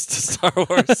prequels to Star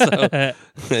Wars,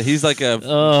 so he's like a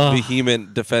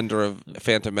vehement defender of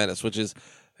Phantom Menace, which is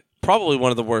probably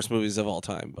one of the worst movies of all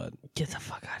time. But get the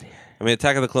fuck out of here. I mean,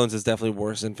 Attack of the Clones is definitely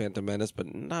worse than Phantom Menace,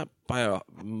 but not by a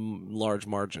large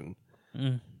margin.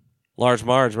 Large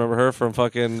Marge, remember her from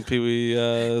fucking Pee Wee?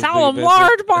 Tell him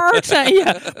Large Marge say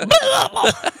ya.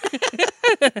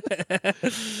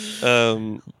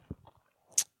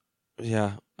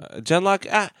 Yeah,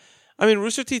 Genlock. I mean,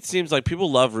 Rooster Teeth seems like people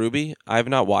love Ruby. I have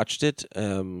not watched it,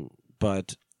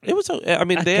 but it was. I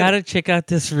mean, they gotta check out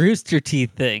this Rooster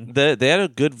Teeth thing. They had a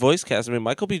good voice cast. I mean,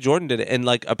 Michael B. Jordan did it, and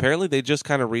like apparently they just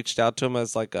kind of reached out to him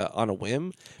as like on a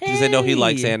whim because they know he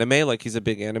likes anime. Like he's a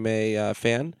big anime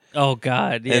fan. Oh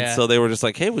God, yeah. And so they were just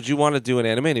like, "Hey, would you want to do an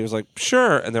anime?" And he was like,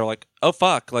 "Sure." And they're like, "Oh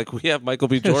fuck!" Like we have Michael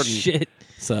B. Jordan. Shit.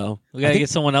 So we gotta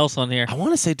get someone else on here. I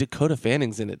want to say Dakota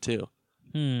Fanning's in it too.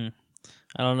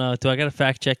 I don't know. Do I got to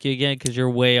fact check you again? Because you're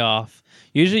way off.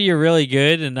 Usually you're really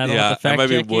good, and I don't have to fact check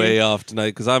you. I might be way off tonight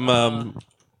because I'm.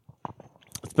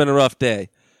 It's been a rough day.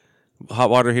 Hot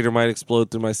water heater might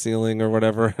explode through my ceiling or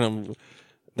whatever. And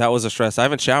that was a stress. I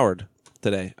haven't showered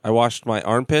today. I washed my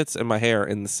armpits and my hair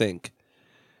in the sink.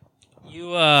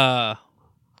 You what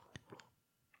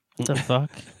the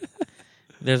fuck?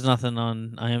 There's nothing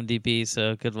on IMDb,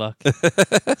 so good luck.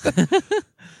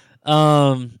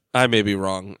 I may be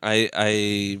wrong.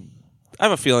 I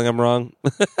have a feeling I'm wrong.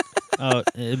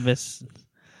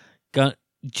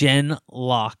 Jen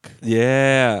Locke.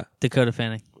 Yeah. Dakota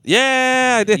Fanning.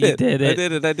 Yeah, I did You it. did it.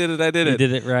 I did it. You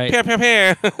did it right. Pew, pew,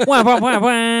 pew. Wah, wah, wah,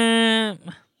 wah.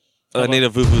 I need a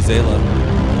Vuvuzela.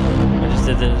 I just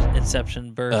did the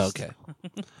Inception burst. Oh, okay.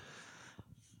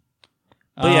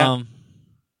 But yeah.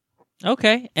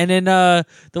 Okay, and then the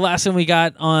last thing we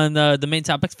got on the main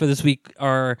topics for this week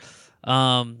are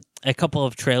a couple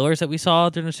of trailers that we saw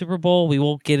during the Super Bowl. We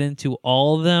won't get into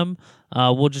all of them.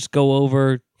 We'll just go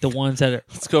over the ones that are...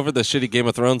 Let's go over the shitty Game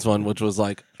of Thrones one, which was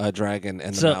like a dragon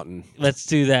and the mountain. Let's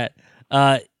do that.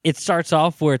 it starts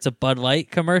off where it's a Bud Light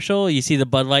commercial. You see the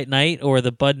Bud Light Night or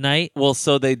the Bud Night. Well,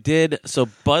 so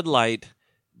Bud Light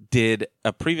did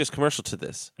a previous commercial to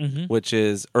this, which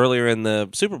is earlier in the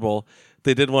Super Bowl.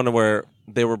 They did one where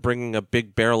they were bringing a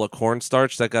big barrel of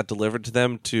cornstarch that got delivered to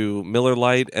them to Miller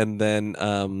Lite, and then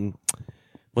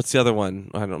what's the other one?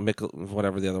 I don't know,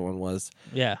 whatever the other one was.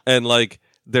 Yeah, and like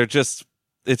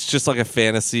it's just like a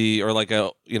fantasy or like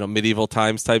a medieval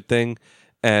times type thing.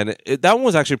 And that one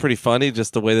was actually pretty funny,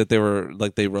 just the way that they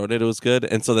wrote it. It was good.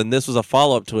 And so then this was a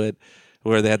follow-up to it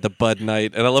where they had the Bud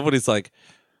Night. And I love when he's like,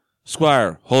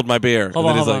 Squire, hold my beer. Hold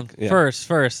and then on. he's like, yeah.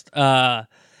 First.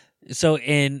 So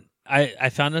I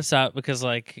found this out because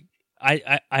like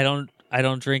I don't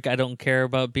drink, I don't care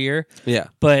about beer. Yeah.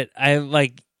 But I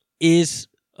like, is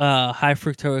high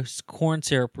fructose corn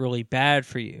syrup really bad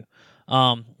for you?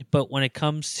 But when it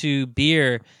comes to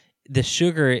beer, the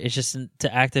sugar is just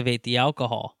to activate the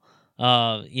alcohol,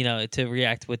 to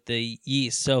react with the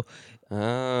yeast. So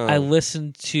I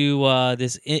listened to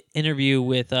this interview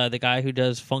with the guy who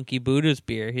does Funky Buddha's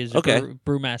beer. He's a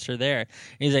brewmaster there. And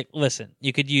he's like, listen,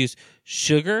 you could use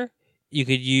sugar, you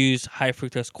could use high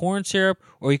fructose corn syrup,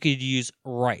 or you could use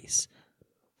rice.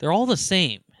 They're all the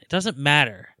same. It doesn't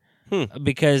matter.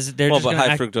 Because they're just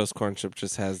high fructose corn syrup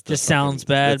just sounds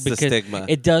bad because the stigma.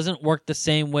 It doesn't work the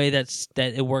same way that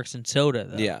it works in soda,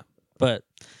 though. Yeah, but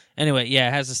anyway,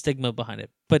 it has a stigma behind it.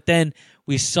 But then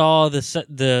we saw the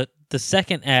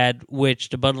second ad, which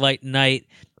the Bud Light Night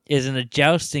is in a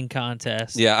jousting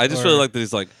contest. Yeah, I just really like that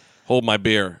he's like, hold my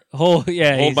beer, hold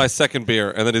my second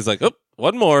beer, and then he's like, oh,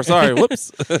 one more, sorry,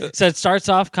 whoops. So it starts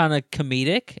off kind of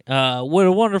comedic. What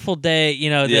a wonderful day,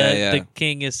 the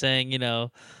king is saying,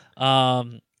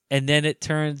 and then it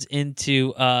turns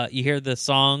into you hear the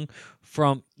song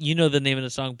from the name of the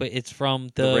song, but it's from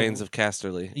the Reigns of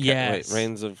Casterly. Yes.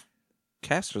 Reigns of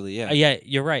Casterly. Yeah, yeah,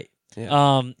 you're right.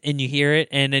 Yeah. And you hear it,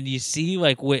 and then you see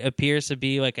like what appears to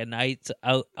be like a knight's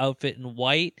outfit in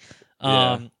white.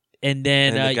 And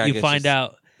then you find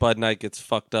out Bud Knight gets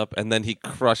fucked up, and then he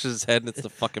crushes his head, and it's the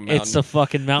fucking mountain. It's the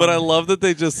fucking mountain. But I love that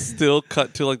they just still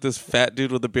cut to like this fat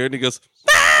dude with a beard, and he goes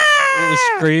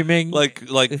screaming like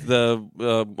the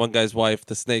one guy's wife,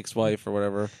 the snake's wife or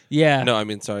whatever. Yeah. No, I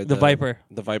mean sorry, the viper,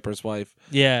 the viper's wife.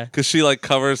 Yeah, because she like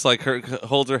covers like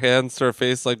holds her hands to her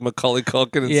face like Macaulay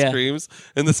Culkin and screams,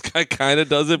 and this guy kind of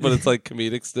does it, but it's like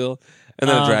comedic still. And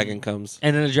then a dragon comes,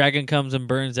 and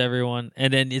burns everyone,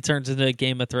 and then it turns into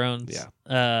Game of Thrones.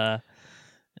 Yeah.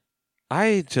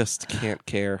 I just can't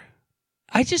care.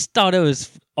 I just thought it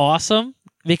was awesome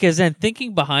because then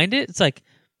thinking behind it, it's like,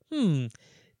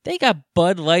 they got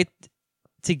Bud Light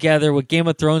together with Game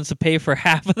of Thrones to pay for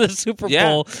half of the Super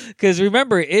Bowl. Because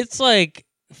remember, it's like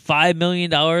 $5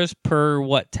 million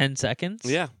per 10 seconds.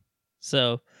 Yeah.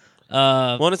 So,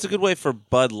 well, it's a good way for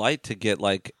Bud Light to get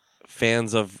like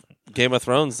fans of Game of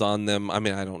Thrones on them. I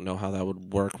mean, I don't know how that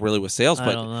would work really with sales,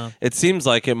 but it seems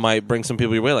like it might bring some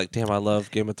people your way. Like, damn, I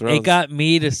love Game of Thrones. It got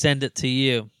me to send it to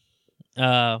you.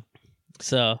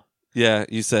 So yeah,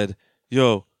 you said,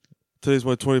 "Yo, today's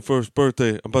my 21st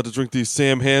birthday. I'm about to drink these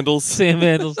Sam Handles. Sam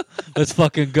Handles. Let's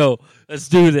fucking go. Let's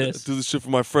do this. I do this shit for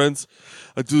my friends.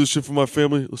 I do this shit for my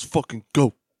family. Let's fucking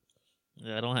go."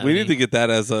 Yeah, I don't have. We need to get that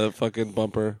as a fucking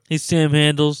bumper. He's Sam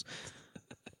Handles.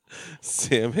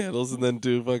 Sam Handles, and then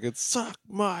do fucking suck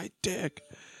my dick.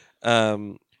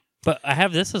 But I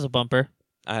have this as a bumper.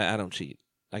 I don't cheat.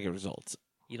 I get results.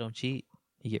 You don't cheat.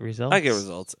 You get results. I get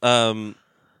results.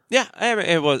 Yeah,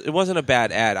 it wasn't a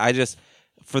bad ad. I just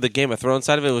for the Game of Thrones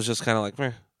side of it was just kind of like,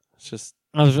 meh. It's just.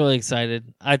 I was really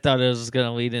excited. I thought it was going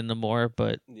to lead into more,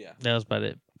 but that was about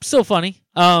it. Still funny.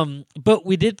 But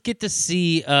we did get to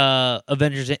see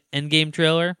Avengers Endgame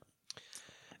trailer.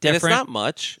 And it's not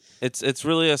much. It's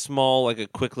really a small, like a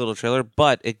quick little trailer,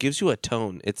 but it gives you a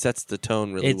tone. It sets the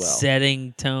tone really well. It's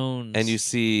setting tones. And you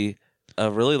see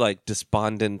a really like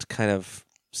despondent kind of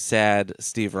sad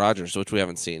Steve Rogers, which we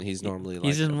haven't seen. He's normally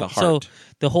like the heart. So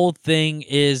the whole thing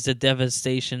is the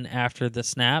devastation after the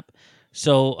snap.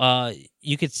 So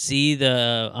you could see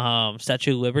the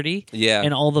Statue of Liberty,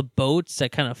 and all the boats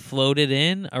that kind of floated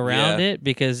in around it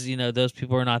because those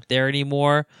people are not there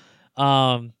anymore.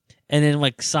 And then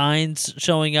like signs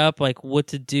showing up, like what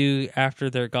to do after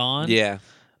they're gone. Yeah,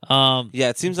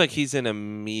 it seems like he's in a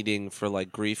meeting for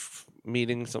like grief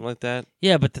meeting, something like that.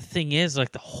 Yeah, but the thing is,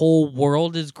 like the whole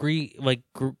world is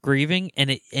grieving, and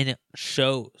it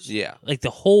shows. Yeah, like the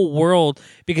whole world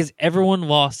because everyone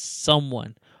lost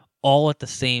someone. All at the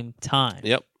same time.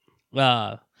 Yep.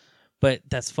 But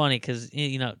that's funny because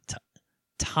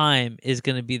time is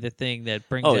going to be the thing that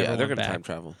brings. Oh yeah, they're going to time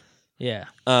travel. Yeah.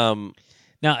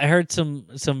 Now, I heard some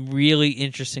really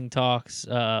interesting talks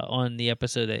on the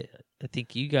episode that I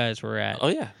think you guys were at. Oh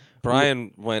yeah,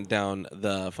 Brian went down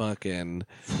the fucking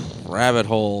rabbit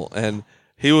hole, and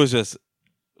he was just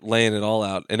laying it all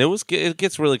out. And it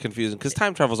gets really confusing because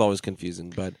time travel is always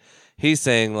confusing. But he's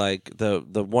saying like the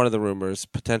one of the rumors,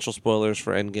 potential spoilers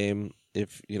for Endgame.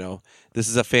 If this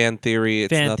is a fan theory,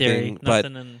 it's nothing. But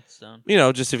in stone.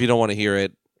 Just if you don't want to hear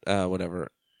it, whatever.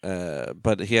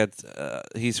 But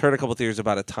he's heard a couple theories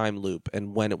about a time loop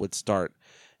and when it would start,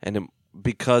 and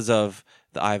because of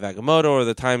the Eye of Agamotto or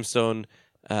the Time Stone,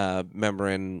 member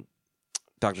in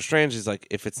Doctor Strange, is like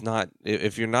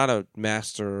if you're not a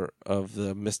master of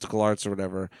the mystical arts or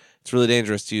whatever, it's really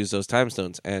dangerous to use those time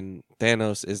stones. And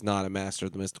Thanos is not a master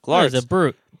of the mystical arts. He's a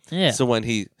brute. Yeah. So when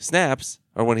he snaps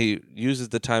or when he uses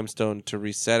the time stone to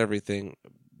reset everything,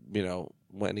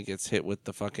 when he gets hit with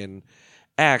the fucking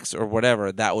axe or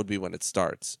whatever, that would be when it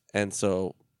starts. And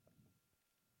so,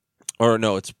 or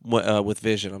no, it's with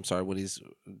Vision. I'm sorry, when he's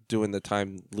doing the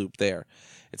time loop there,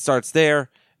 it starts there,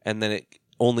 and then it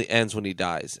only ends when he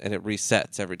dies, and it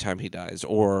resets every time he dies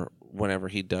or whenever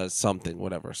he does something,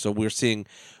 whatever. So we're seeing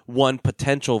one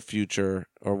potential future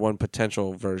or one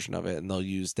potential version of it, and they'll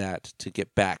use that to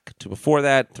get back to before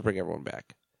that to bring everyone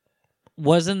back.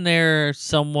 Wasn't there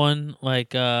someone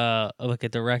like a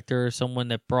director or someone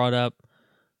that brought up?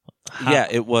 Yeah,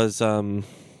 it was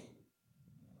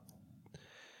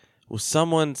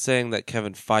someone saying that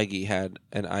Kevin Feige had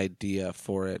an idea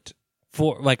for it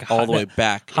for like all the way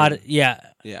back. Yeah.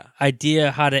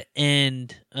 Idea how to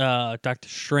end Doctor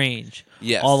Strange.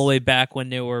 Yes. All the way back when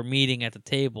they were meeting at the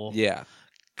table. Yeah.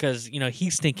 Because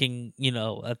he's thinking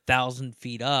 1,000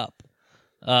 feet up.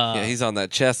 Yeah, he's on that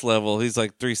chess level. He's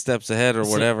like 3 steps ahead or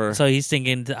whatever. So he's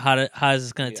thinking how is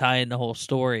this going to tie in the whole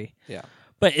story? Yeah.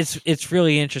 But it's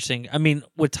really interesting. I mean,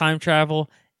 with time travel,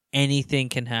 anything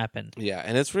can happen. Yeah,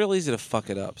 and it's real easy to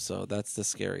fuck it up. So that's the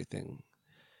scary thing,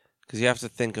 because you have to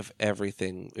think of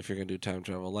everything if you're gonna do time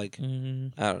travel. Like I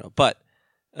don't know, but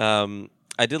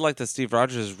I did like that Steve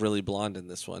Rogers is really blonde in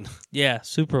this one. Yeah,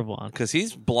 super blonde. Because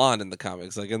he's blonde in the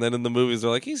comics, and then in the movies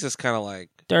they're like he's just kind of like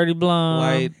dirty blonde,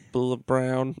 white, blue,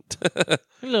 brown, a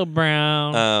little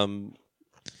brown.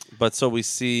 But so we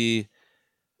see.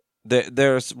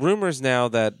 There's rumors now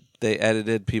that they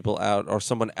edited people out or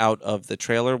someone out of the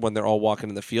trailer when they're all walking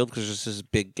in the field because there's this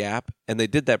big gap. And they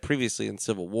did that previously in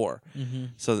Civil War.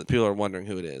 So that people are wondering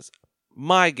who it is.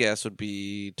 My guess would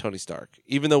be Tony Stark.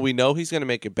 Even though we know he's going to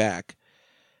make it back,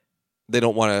 they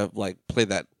don't want to play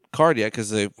that card yet because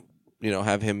they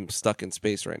have him stuck in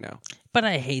space right now. But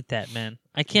I hate that, man.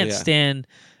 I can't stand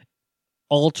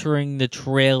altering the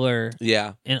trailer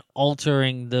and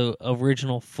altering the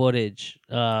original footage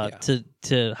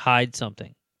to hide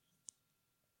something.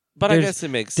 But I guess it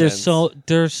makes sense.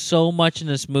 There's so much in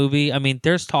this movie. I mean,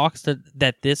 there's talks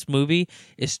that this movie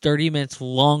is 30 minutes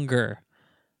longer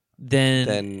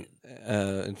than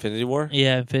Infinity War?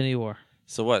 Yeah, Infinity War.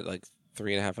 So what,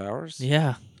 3.5 hours?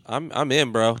 Yeah. I'm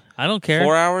in, bro. I don't care.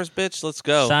 4 hours, bitch. Let's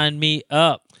go. Sign me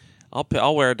up.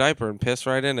 I'll wear a diaper and piss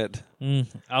right in it.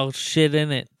 I'll shit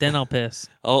in it, then I'll piss.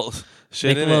 I'll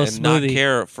shit in it and not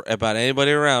care about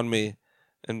anybody around me,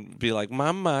 and be like,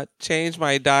 "Mama, change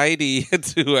my deity"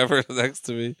 to whoever's next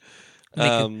to me.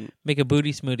 Make a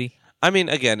booty smoothie. I mean,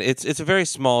 again, it's a very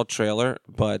small trailer,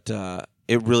 but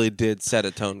it really did set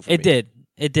a tone for me.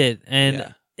 It did.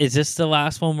 And is this the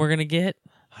last one we're gonna get?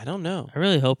 I don't know. I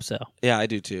really hope so. Yeah, I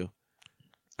do too.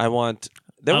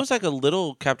 There was a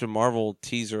little Captain Marvel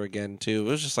teaser again too. It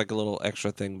was just a little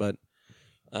extra thing, but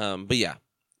yeah,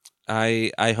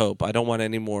 I hope. I don't want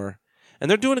any more. And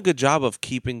they're doing a good job of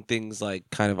keeping things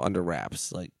kind of under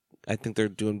wraps. I think they're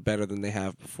doing better than they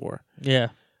have before. Yeah,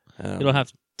 you don't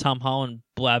have Tom Holland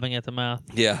blabbing at the mouth.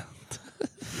 Yeah.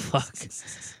 Fuck.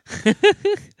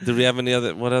 Did we have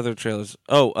what other trailers?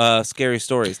 Oh, Scary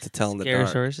Stories to Tell in the Dark. Scary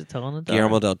Stories to Tell in the Dark.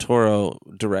 Guillermo del Toro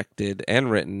directed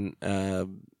and written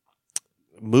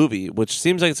movie, which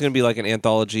seems like it's going to be an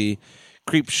anthology,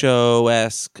 creep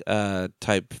show-esque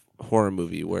type horror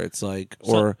movie where it's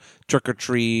or Trick or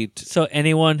Treat. So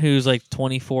anyone who's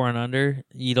 24 and under,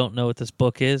 you don't know what this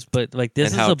book is, but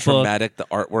this is a book. And how traumatic the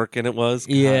artwork in it was.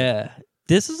 God. Yeah.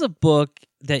 This is a book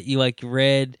that you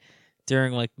read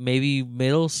during maybe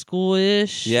middle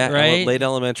school-ish, right? Late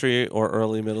elementary or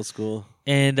early middle school.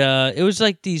 And it was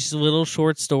these little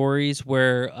short stories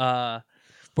where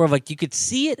you could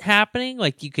see it happening,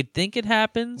 you could think it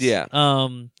happens. Yeah.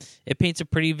 It paints a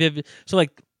pretty vivid. So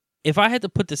if I had to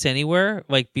put this anywhere,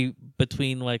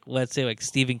 between let's say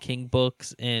Stephen King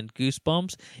books and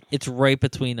Goosebumps, it's right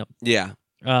between them. Yeah.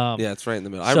 Yeah, it's right in the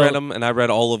middle. I read them, and I read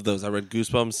all of those. I read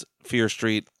Goosebumps, Fear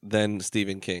Street, then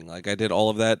Stephen King. Like, I did all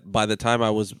of that by the time I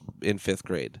was in 5th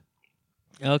grade.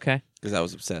 Okay. Because I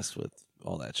was obsessed with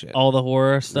all that shit. All the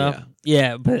horror stuff?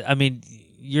 Yeah, but, I mean,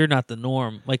 you're not the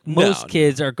norm. Like, most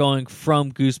kids are going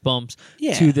from Goosebumps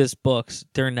to this books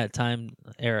during that time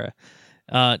era.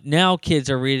 Now kids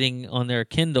are reading on their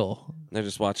Kindle. They're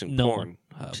just watching porn.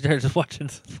 They're just watching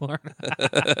porn.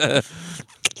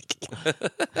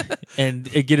 and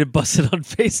get it busted on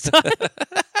FaceTime.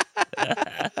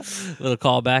 Little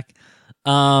callback.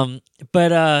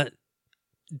 But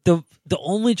the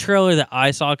only trailer that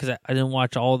I saw, because I didn't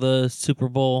watch all the Super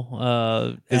Bowl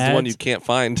is ads, the one you can't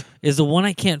find. Is the one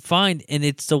I can't find, and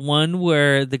it's the one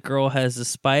where the girl has the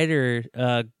spider's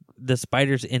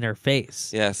in her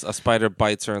face. Yes, a spider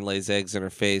bites her and lays eggs in her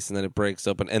face, and then it breaks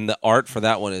open. And the art for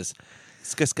that one is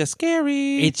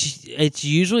scary. It's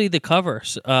usually the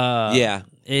covers. Yeah.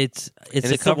 It's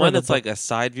the cover one that's like a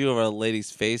side view of a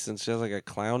lady's face, and she has like a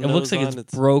clown nose. It looks like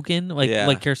it's broken,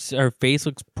 like her face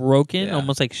looks broken,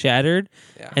 almost like shattered,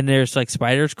 and there's like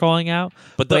spiders crawling out.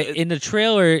 But in the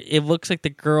trailer, it looks like the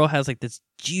girl has like this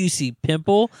juicy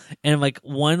pimple, and like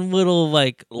one little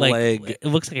like leg. It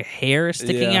looks like a hair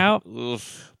sticking out,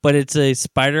 Oof. but it's a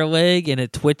spider leg and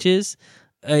it twitches.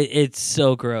 It's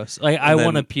so gross. Like, I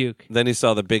want to puke. Then you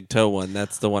saw the big toe one.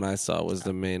 That's the one I saw was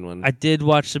the main one. I did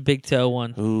watch the big toe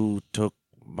one. Who took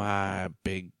my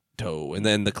big toe? And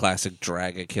then the classic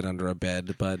drag a kid under a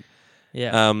bed. But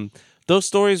yeah, those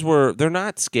stories they're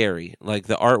not scary. Like,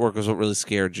 the artwork was what really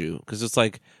scared you, because it's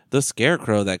like the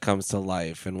scarecrow that comes to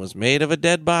life and was made of a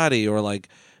dead body, or like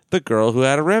the girl who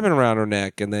had a ribbon around her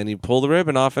neck and then you pull the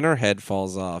ribbon off and her head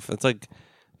falls off. It's like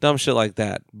dumb shit like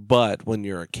that. But when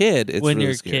you're a kid, it's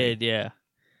really scary. Kid, yeah.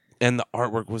 And the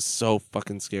artwork was so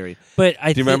fucking scary. But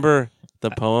do you remember the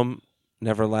poem,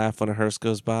 "Never laugh when a hearse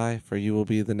goes by, for you will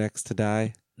be the next to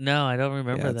die"? No, I don't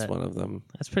remember that. That's one of them.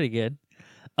 That's pretty good.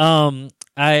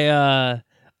 I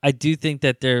do think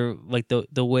that they're like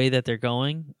the way that they're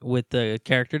going with the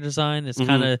character design is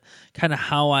kind of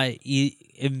how I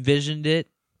envisioned it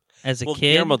as a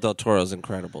kid. Guillermo del Toro is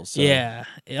incredible. So. Yeah.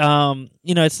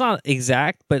 It's not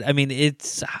exact, but I mean,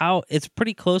 it's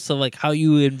pretty close to like how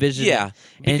you envision it,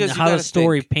 and how the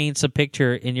story paints a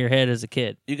picture in your head as a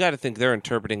kid. You got to think they're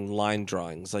interpreting line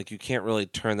drawings. Like, you can't really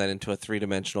turn that into a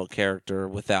 3-dimensional character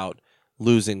without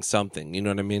losing something. You know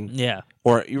what I mean? Yeah.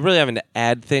 Or you're really having to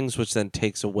add things, which then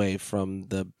takes away from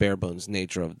the bare bones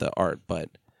nature of the art. But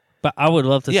I would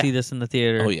love to see this in the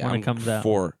theater when it comes out.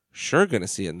 For sure going to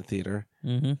see it in the theater.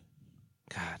 Mm-hmm.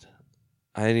 God,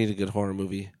 I need a good horror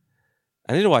movie.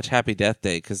 I need to watch Happy Death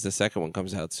Day, because the second one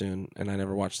comes out soon, and I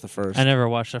never watched the first. I never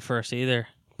watched the first either.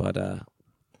 But, all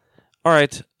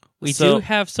right. We do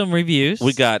have some reviews.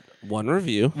 We got one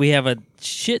review. We have a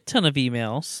shit ton of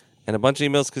emails. And a bunch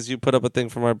of emails, because you put up a thing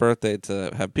for my birthday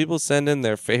to have people send in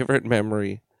their favorite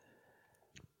memory.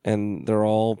 And they're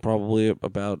all probably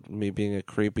about me being a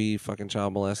creepy fucking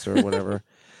child molester or whatever.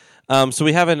 So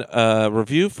we have a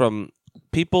review from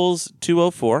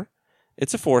Peoples204.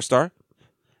 It's a 4-star.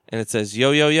 And it says,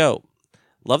 "Yo, yo, yo.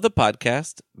 Love the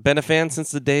podcast. Been a fan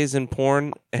since the days in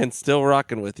porn and still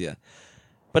rocking with you.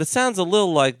 But it sounds a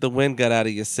little like the wind got out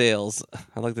of your sails."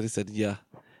 I like that he said, yeah.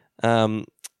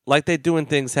 Like they doing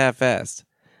things half-assed.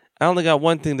 I only got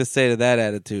one thing to say to that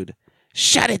attitude.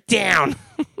 Shut it down!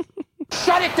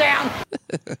 Shut it down!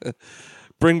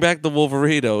 Bring back the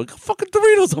Wolverito. Fucking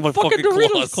Doritos on my fucking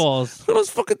Doritos claws. Look at those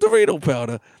fucking Dorito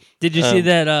powder. Did you see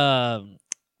that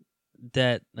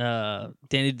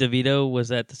Danny DeVito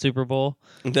was at the Super Bowl?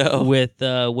 No. With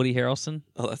Woody Harrelson?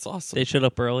 Oh, that's awesome. They showed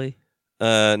up early?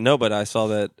 No, but I saw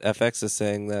that FX is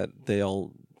saying that they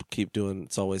all keep doing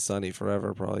It's Always Sunny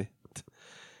forever, probably.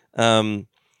 The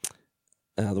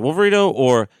Wolverito,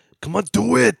 or come on,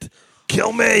 do it!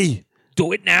 Kill me!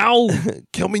 Do it now!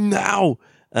 Kill me now!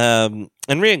 And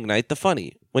reignite the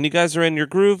funny. When you guys are in your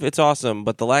groove, it's awesome,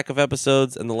 but the lack of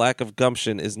episodes and the lack of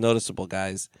gumption is noticeable,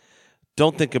 guys.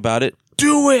 Don't think about it.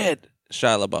 Do it!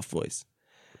 Shia LaBeouf voice.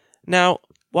 Now,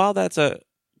 while that's a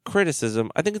criticism,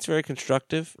 I think it's very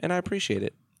constructive, and I appreciate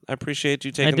it. I appreciate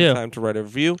you taking the time to write a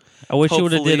review. I wish you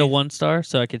would have did a 1-star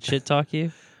so I could shit talk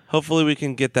you. Hopefully we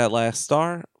can get that last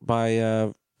star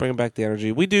by bringing back the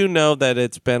energy. We do know that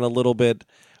it's been a little bit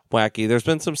wacky. There's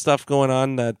been some stuff going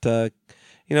on that,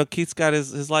 Keith's got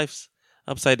his life's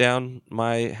upside down.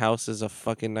 My house is a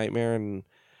fucking nightmare and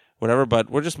whatever, but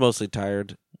we're just mostly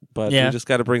tired. But we just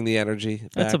got to bring the energy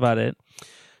back. That's about it.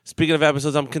 Speaking of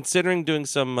episodes, I'm considering doing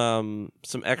some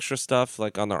extra stuff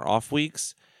like on our off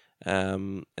weeks,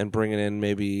 and bringing in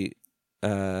maybe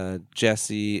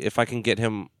Jesse. If I can get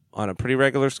him on a pretty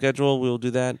regular schedule, we'll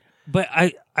do that. But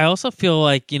I also feel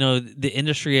like, the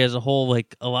industry as a whole,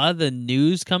 like a lot of the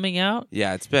news coming out,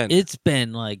 Yeah, it's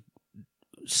been like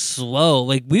slow.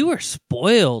 Like we were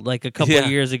spoiled like a couple of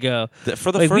years ago.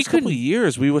 For the Like, first couple of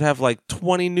years, we would have like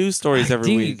 20 news stories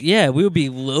every week. Yeah, we would be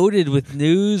loaded with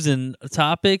news and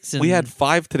topics. And We had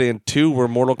 5 today, and 2 were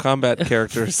Mortal Kombat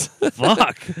characters.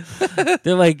 fuck.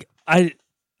 They're like,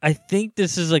 I think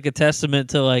this is like a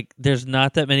testament to like there's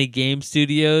not that many game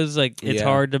studios. Like it's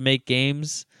hard to make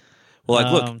games. Well,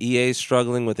 like, look, EA's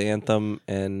struggling with Anthem,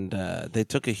 and they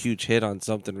took a huge hit on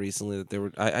something recently that they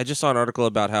were. I just saw an article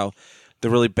about how they're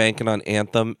really banking on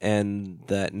Anthem and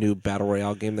that new Battle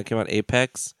Royale game that came out,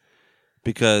 Apex,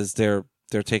 because they're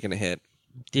taking a hit.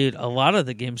 Dude, a lot of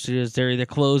the game studios, they're either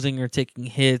closing or taking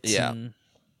hits. Yeah. And,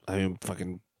 I mean,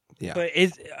 fucking, yeah. but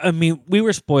we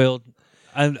were spoiled.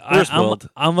 I'm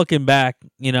looking back,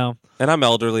 And I'm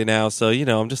elderly now, so,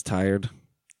 I'm just tired.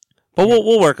 But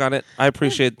we'll work on it. I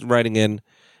appreciate writing in.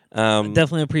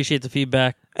 Definitely appreciate the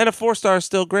feedback. And a 4-star is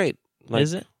still great. Like,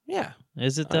 Is it? Yeah.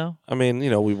 Is it though? I mean,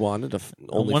 we wanted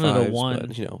only wanted a 5s, 1.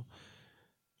 but,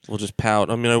 we'll just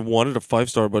pout. I mean, I wanted a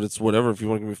 5-star, but it's whatever. If you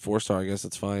want to give me 4-star, I guess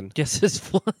it's fine. Guess it's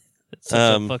fun. It's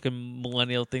such a fucking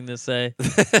millennial thing to say.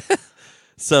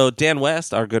 So Dan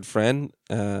West, our good friend,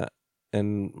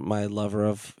 and my lover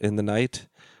of In the Night,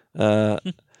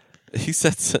 he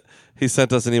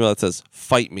sent us an email that says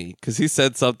 "fight me" because he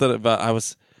said something about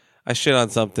I shit on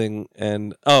something,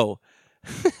 and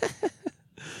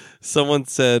someone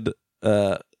said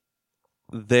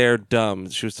they're dumb.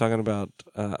 She was talking about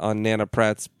on Nana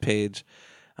Pratt's page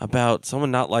about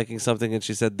someone not liking something, and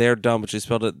she said they're dumb, but she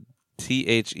spelled it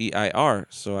THEIR.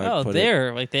 So I put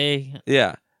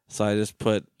yeah. So I just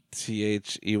put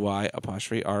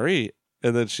THEY''RE,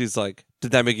 and then she's like,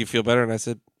 "Did that make you feel better?" And I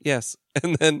said, "Yes."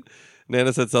 And then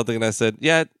Nana said something, and I said,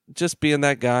 "Yeah, just being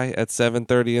that guy at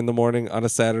 7:30 in the morning on a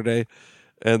Saturday."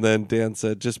 And then Dan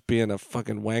said, "Just being a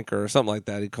fucking wanker," or something like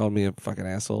that. He called me a fucking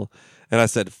asshole, and I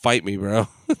said, "Fight me, bro."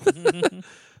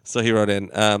 So he wrote in,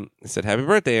 he said, "Happy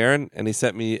birthday, Aaron," and he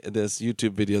sent me this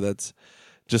YouTube video that's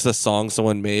just a song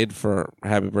someone made for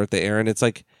Happy Birthday, Aaron. It's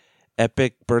like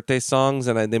epic birthday songs,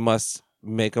 and they must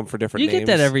make them for different names. You get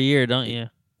that every year, don't you?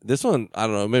 This one, I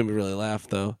don't know, it made me really laugh,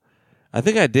 though. I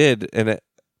think I did, and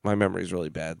my memory's really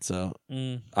bad, so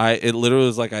it literally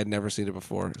was like I'd never seen it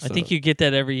before. So. I think you get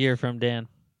that every year from Dan.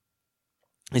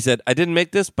 He said, "I didn't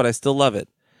make this, but I still love it.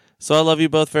 So I love you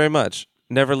both very much.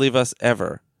 Never leave us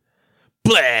ever."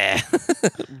 Blah!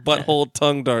 Butthole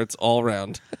tongue darts all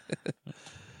around.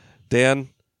 Dan,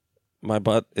 my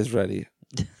butt is ready.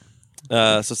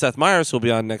 So Seth Meyers, who'll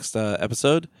be on next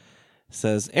episode,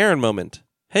 says, "Aaron moment.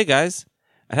 Hey guys,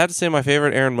 I'd have to say my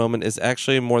favorite Aaron moment is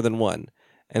actually more than one,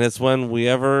 and it's when we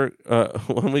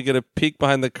get a peek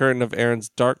behind the curtain of Aaron's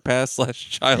dark past /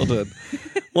 childhood.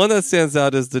 One that stands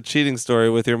out is the cheating story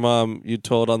with your mom you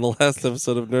told on the last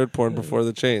episode of Nerd Porn Before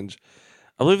the Change.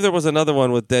 I believe there was another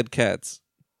one with dead cats.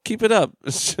 Keep it up.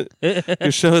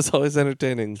 Your show is always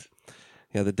entertaining."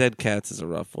 Yeah, the dead cats is a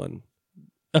rough one.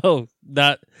 Oh,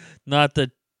 not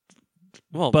the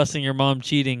busting your mom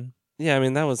cheating. Yeah, I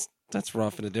mean that's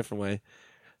rough in a different way.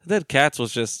 The dead cats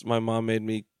was just my mom made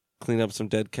me clean up some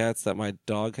dead cats that my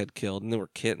dog had killed, and they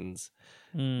were kittens.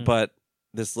 But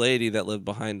this lady that lived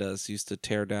behind us used to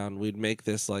tear down. We'd make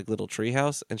this like little tree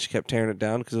house, and she kept tearing it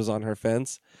down because it was on her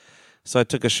fence. So I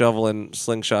took a shovel and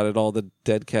slingshotted all the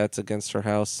dead cats against her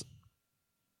house.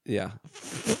 Yeah.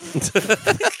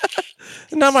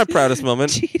 Not my proudest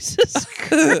moment. Jesus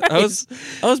Christ.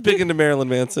 I was big into Marilyn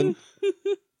Manson.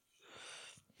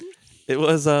 It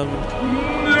was I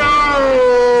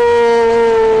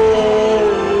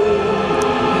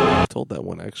told that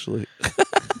one actually.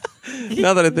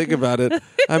 Now that I think about it,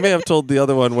 I may have told the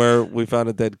other one where we found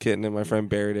a dead kitten and my friend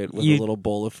buried it with a little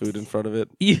bowl of food in front of it.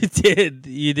 You did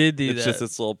do that. It's just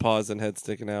its little paws and head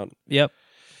sticking out. Yep.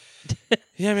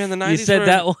 Yeah, man, the 90s You said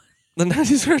that one. The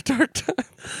 90s were a dark time.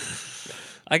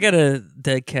 I got a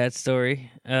dead cat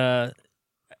story. I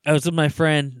was with my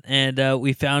friend, and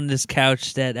we found this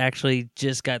couch that actually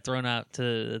just got thrown out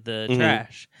to the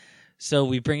trash. So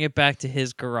we bring it back to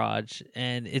his garage,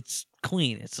 and it's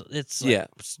clean. It's like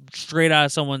straight out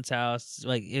of someone's house.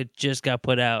 Like it just got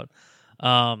put out.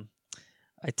 I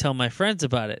tell my friends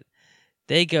about it.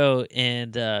 They go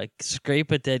and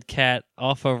scrape a dead cat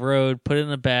off a road, put it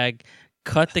in a bag,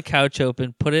 cut the couch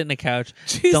open, put it in the couch.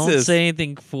 Jesus. Don't say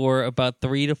anything for about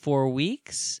 3 to 4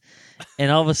 weeks,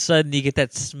 and all of a sudden you get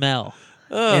that smell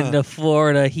in the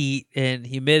Florida heat and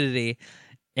humidity,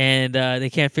 and they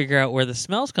can't figure out where the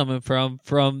smell's coming from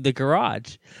the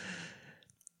garage.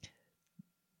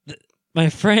 My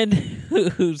friend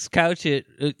whose couch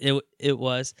it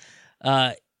was,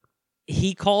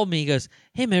 he called me. He goes,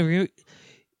 "Hey man, you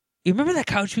remember that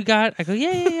couch we got?" I go,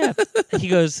 "Yeah." he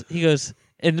goes,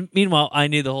 and meanwhile, I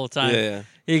knew the whole time. Yeah.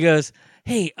 He goes,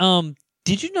 "Hey,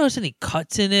 did you notice any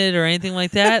cuts in it or anything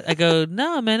like that?" I go,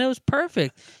 "No, man, it was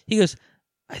perfect." He goes,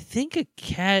 "I think a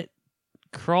cat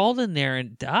crawled in there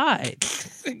and died."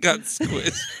 It got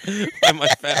squished by my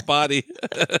fat body.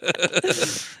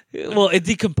 Well, it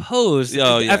decomposed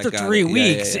after got 3 it. Yeah,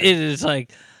 weeks. yeah. It is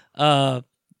like, so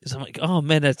I'm like, "Oh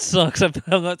man, that sucks." I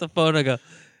hung up the phone. I go,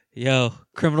 "Yo,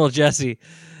 Criminal Jesse,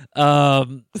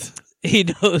 he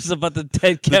knows about the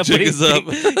dead cat. jig is up.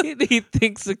 He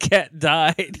thinks the cat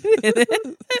died."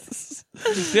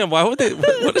 Damn, why would they?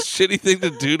 What a shitty thing to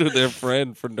do to their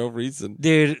friend for no reason.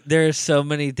 Dude, there's so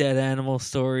many dead animal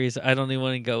stories. I don't even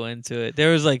want to go into it.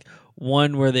 There was like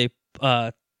one where they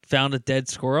found a dead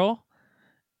squirrel,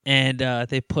 and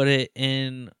they put it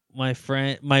in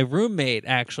my roommate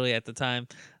actually at the time,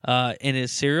 in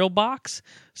his cereal box.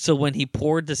 So when he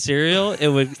poured the cereal, it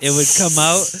would come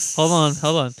out. Hold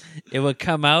on. It would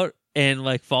come out and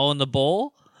like fall in the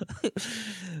bowl.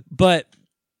 But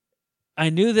I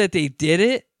knew that they did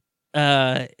it,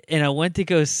 and I went to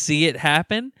go see it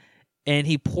happen. And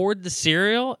he poured the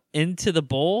cereal into the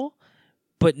bowl,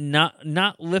 but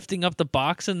not lifting up the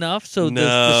box enough, so the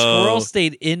squirrel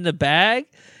stayed in the bag,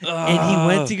 and he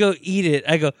went to go eat it.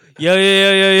 I go, yo.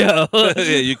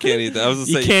 Yeah, you can't eat that. I was gonna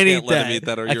say You can't let that. him eat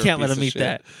that, or I you're can't a let piece him of eat shit.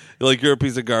 that. Like, you're a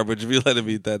piece of garbage if you let him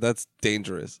eat that. That's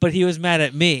dangerous. But he was mad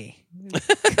at me.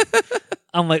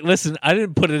 I'm like, listen, I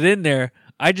didn't put it in there.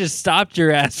 I just stopped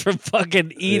your ass from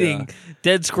fucking eating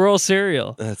dead squirrel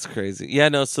cereal. That's crazy. Yeah,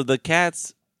 no. So the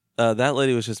cats. That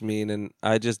lady was just mean, and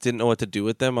I just didn't know what to do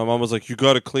with them. My mom was like, "You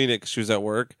got to clean it," because she was at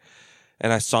work,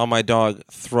 and I saw my dog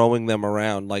throwing them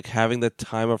around, like having the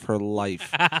time of her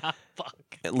life. Fuck.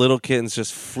 Little kittens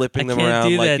just flipping them can't around,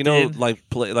 do like that, you know,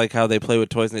 dude. like how they play with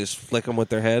toys and they just flick them with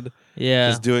their head. Yeah.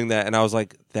 Just doing that, and I was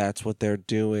like, "That's what they're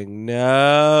doing."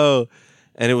 No,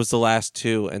 and it was the last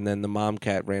two, and then the mom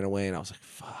cat ran away, and I was like,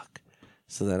 "Fuck!"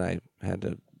 So then I had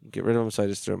to get rid of them, so I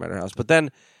just threw them at her house. But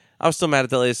then I was still mad at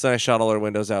the lady, so I shot all her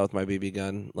windows out with my BB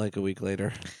gun like a week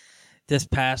later. This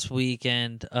past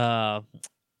weekend,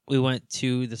 we went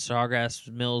to the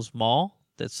Sawgrass Mills Mall.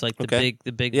 That's like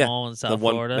the big mall in South the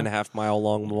Florida. 1.5 mile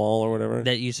long mall or whatever.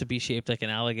 That used to be shaped like an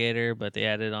alligator, but they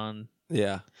added on.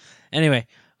 Yeah. Anyway,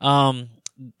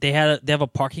 they have a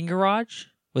parking garage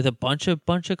with a bunch of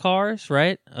cars,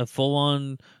 right? A full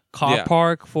on car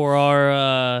park for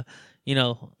our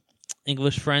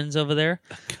English friends over there.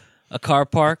 A car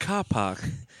park. Car park.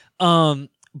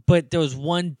 But there was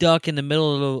one duck in the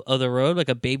middle of the road, like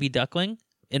a baby duckling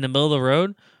in the middle of the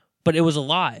road, but it was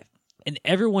alive, and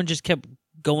everyone just kept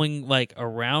going like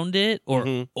around it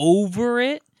or over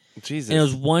it. Jesus. And it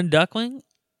was one duckling.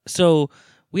 So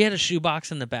we had a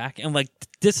shoebox in the back, and like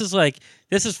this is the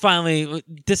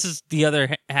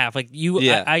other half. Like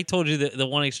I told you the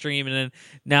one extreme, and then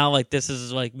now like this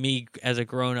is like me as a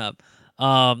grown up.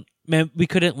 Man, we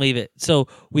couldn't leave it, so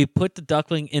we put the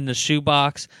duckling in the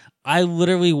shoebox. I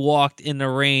literally walked in the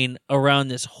rain around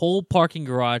this whole parking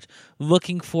garage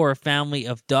looking for a family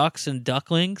of ducks and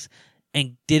ducklings,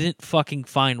 and didn't fucking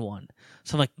find one.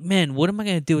 So I'm like, man, what am I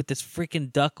gonna do with this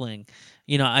freaking duckling?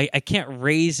 You know, I can't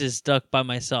raise this duck by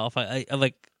myself. What am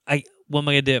I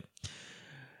gonna do?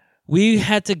 We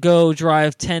had to go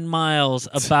drive 10 miles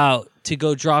to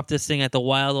go drop this thing at the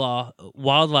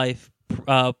wildlife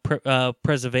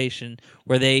preservation,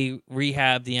 where they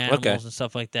rehab the animals and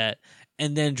stuff like that,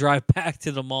 and then drive back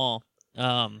to the mall.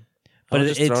 But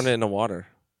just throwing it in the water.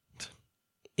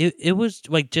 It was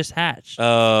like just hatched.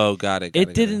 Oh, got it.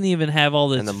 It didn't even have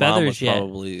all its and the feathers mom was yet.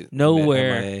 Probably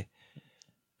Nowhere.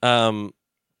 Man,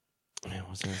 what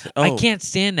was I gonna say? I can't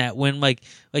stand that when like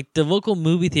the local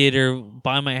movie theater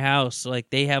by my house, like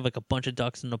they have like a bunch of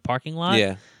ducks in the parking lot.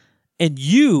 Yeah. And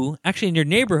you actually in your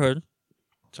neighborhood.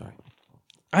 Sorry.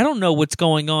 I don't know what's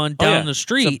going on down the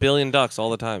street. It's a billion ducks all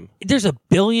the time. There's a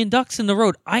billion ducks in the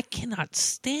road. I cannot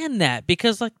stand that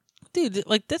because, like, dude,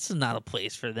 like this is not a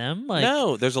place for them. Like,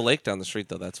 no, there's a lake down the street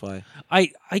though. That's why.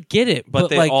 I get it, but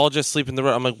they like, all just sleep in the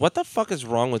road. I'm like, what the fuck is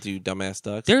wrong with you, dumbass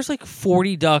ducks? There's like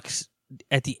 40 ducks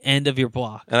at the end of your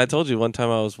block. And I told you one time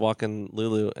I was walking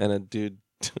Lulu and a dude,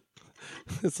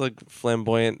 this like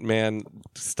flamboyant man,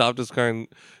 stopped his car and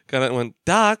kind of went,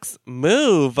 "Ducks,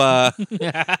 move!" No,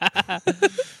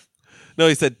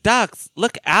 he said, "Ducks,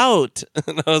 look out!"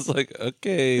 And I was like,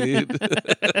 "Okay, dude."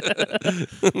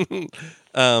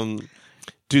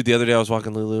 Dude, the other day I was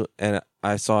walking Lulu and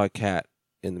I saw a cat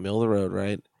in the middle of the road.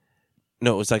 Right?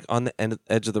 No, it was like on the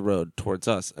edge of the road towards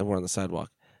us, and we're on the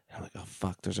sidewalk. And I'm like, "Oh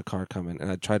fuck, there's a car coming!"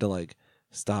 And I tried to like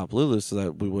stop Lulu so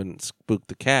that we wouldn't spook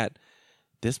the cat.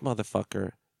 This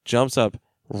motherfucker jumps up,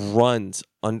 runs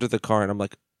under the car, and I'm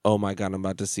like, oh my God, I'm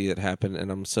about to see it happen,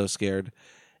 and I'm so scared.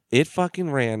 It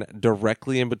fucking ran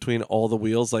directly in between all the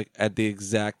wheels, like at the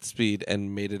exact speed,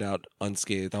 and made it out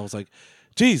unscathed. I was like,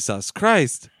 Jesus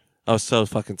Christ. I was so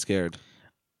fucking scared.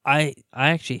 I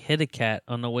actually hit a cat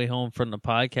on the way home from the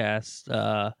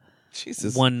podcast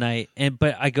Jesus. one night,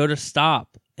 but I go to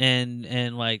stop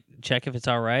and like check if it's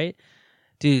all right.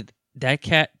 Dude, that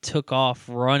cat took off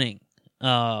running.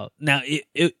 Now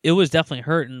it was definitely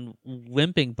hurt and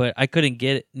limping, but I couldn't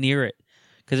get near it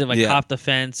because it copped the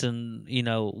fence and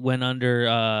went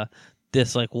under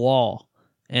this like wall,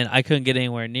 and I couldn't get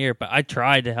anywhere near it. But I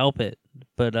tried to help it,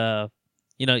 but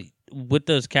with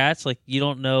those cats, like you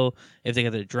don't know if they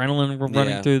got the adrenaline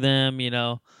running through them.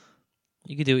 You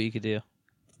could do what you could do.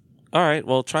 All right.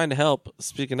 Well, trying to help.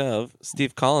 Speaking of,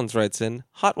 Steve Collins writes in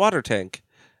hot water tank.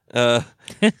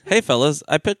 Hey fellas,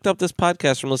 I picked up this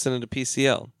podcast from listening to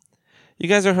PCL. You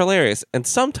guys are hilarious and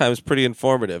sometimes pretty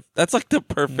informative. That's like the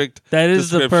perfect That is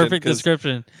the perfect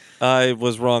description. I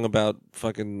was wrong about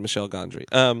fucking Michel Gondry.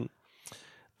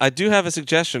 I do have a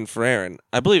suggestion for Aaron.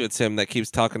 I believe it's him that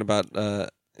keeps talking about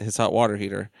his hot water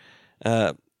heater.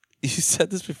 You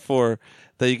said this before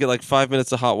that you get like 5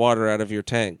 minutes of hot water out of your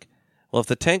tank. Well, if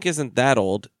the tank isn't that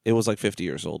old, it was like 50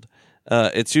 years old.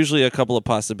 It's usually a couple of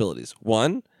possibilities.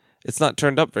 One, it's not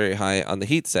turned up very high on the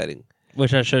heat setting,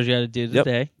 which I showed you how to do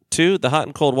today. Yep. Two, the hot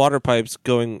and cold water pipes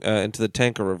going into the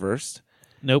tank are reversed.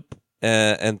 Nope.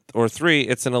 Or three,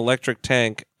 it's an electric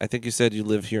tank. I think you said you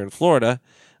live here in Florida.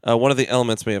 One of the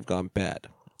elements may have gone bad.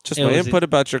 Just my input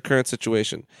about your current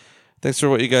situation. Thanks for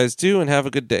what you guys do, and have a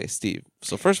good day, Steve.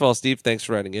 So first of all, Steve, thanks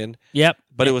for writing in. Yep.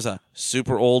 But it was a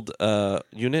super old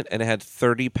unit, and it had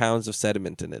 30 pounds of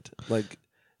sediment in it. Like,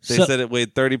 they said it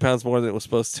weighed 30 pounds more than it was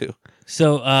supposed to.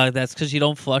 So that's because you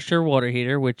don't flush your water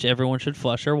heater, which everyone should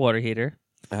flush their water heater.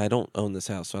 I don't own this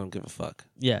house, so I don't give a fuck.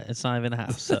 Yeah, it's not even a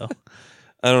house, so.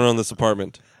 I don't own this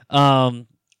apartment.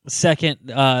 Second,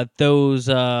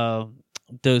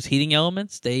 those heating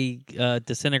elements, they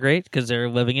disintegrate because they're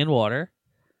living in water.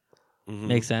 Mm-hmm.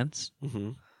 Makes sense.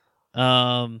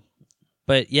 Mm-hmm.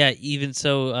 But yeah, even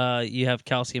so, you have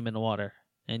calcium in the water,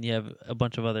 and you have a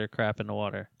bunch of other crap in the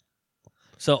water.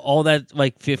 So all that,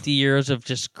 like 50 years of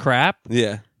just crap,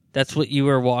 that's what you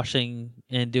were washing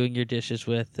and doing your dishes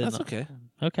with. And, that's okay.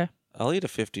 Okay. I'll eat a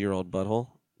 50-year-old butthole.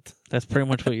 That's pretty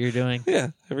much what you're doing. Yeah,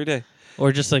 every day.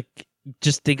 Or just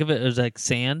think of it as like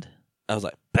sand. I was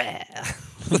like, bah.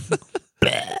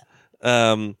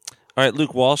 All right,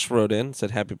 Luke Walsh wrote in,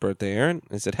 said, happy birthday, Aaron.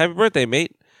 He said, happy birthday,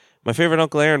 mate. My favorite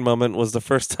Uncle Aaron moment was the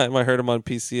first time I heard him on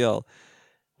PCL.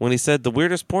 When he said the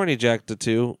weirdest porn he jacked it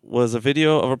to was a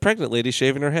video of a pregnant lady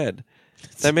shaving her head.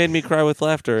 That made me cry with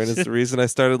laughter, and it's the reason I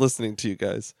started listening to you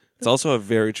guys. It's also a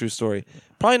very true story.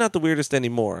 Probably not the weirdest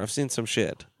anymore. I've seen some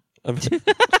shit. An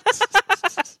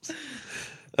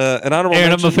honorable Aaron,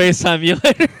 mention. I'm going to FaceTime you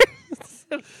later.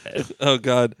 Oh,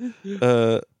 God.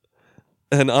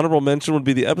 An honorable mention would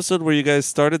be the episode where you guys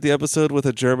started the episode with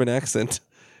a German accent.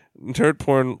 Nerd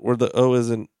porn where the O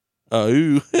is in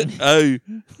oh. Oh.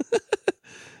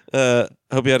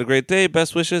 Hope you had a great day.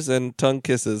 Best wishes and tongue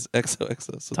kisses.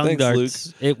 XOXO. So tongue thanks,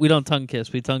 darts. Luke. We don't tongue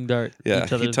kiss. We tongue dart. Yeah,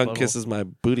 each other's he tongue butthole. kisses my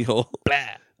booty hole.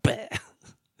 Blah, blah.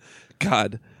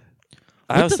 God.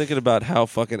 I was thinking about how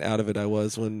fucking out of it I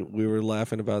was when we were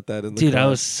laughing about that in the Dude, car. I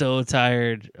was so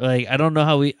tired. Like, I don't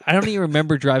even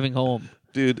remember driving home.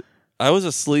 Dude, I was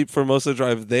asleep for most of the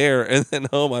drive there, and then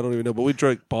home, I don't even know. But we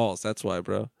drank balls. That's why,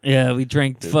 bro. Yeah, we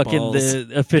drank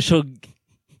the official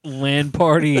LAN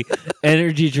party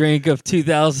energy drink of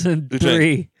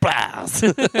 2003. Balls.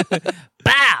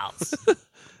 Bows.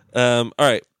 All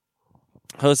right.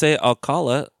 Jose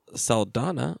Alcala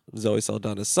Saldana, Zoe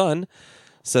Saldana's son,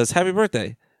 says, happy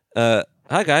birthday. Hi,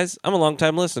 guys. I'm a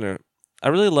longtime listener. I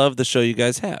really love the show you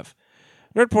guys have.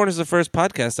 Nerd Porn is the first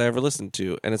podcast I ever listened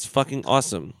to, and it's fucking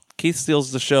awesome. Keith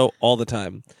steals the show all the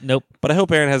time. Nope. But I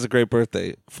hope Aaron has a great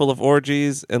birthday, full of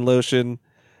orgies and lotion.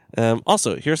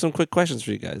 Also, here are some quick questions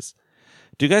for you guys.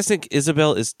 Do you guys think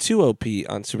Isabelle is too OP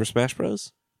on Super Smash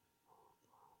Bros?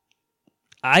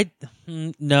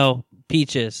 No,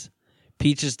 Peach is.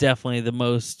 Peach is definitely the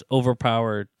most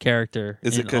overpowered character.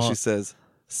 Is it because she says,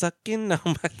 sucking on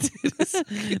my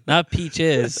titties? Not Peach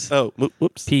is. Oh,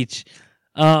 whoops. Peach.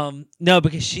 No,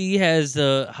 because she has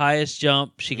the highest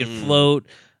jump. She can float.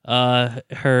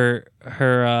 Her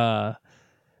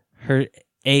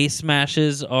A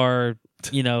smashes are,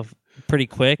 pretty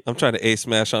quick. I'm trying to A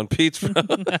smash on Peach, bro.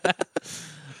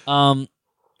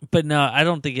 But no, I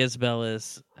don't think Isabelle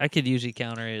is. I could usually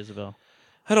counter Isabelle.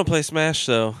 I don't play Smash,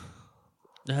 so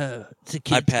It's a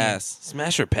kid I pass.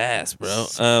 Smash or pass,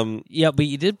 bro. Yeah, but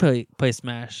you did play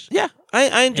Smash. Yeah,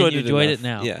 I enjoyed you it. enjoyed enough. it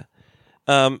now.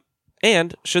 Yeah.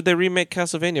 And should they remake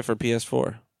Castlevania for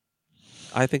PS4?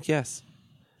 I think yes.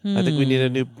 I think we need a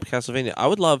new Castlevania. I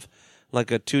would love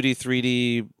like a 2D,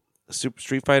 3D Super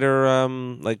Street Fighter,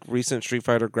 like recent Street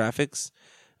Fighter graphics,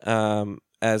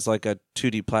 as like a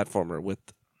 2D platformer with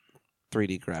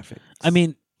 3D graphics. I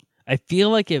mean, I feel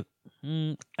like it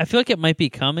might be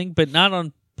coming, but not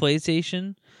on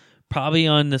PlayStation. Probably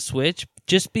on the Switch,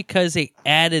 just because they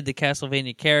added the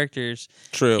Castlevania characters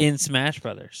True. in Smash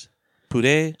Brothers.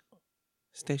 Play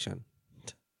Station.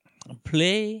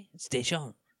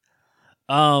 PlayStation.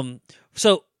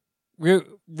 So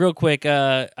real quick,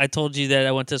 I told you that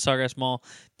I went to Sawgrass Mall.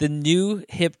 The new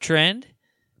hip trend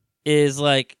is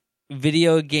like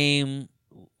video game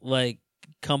like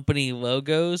company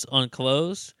logos on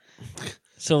clothes.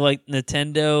 So like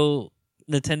Nintendo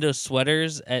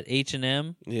sweaters at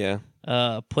H&M, Yeah.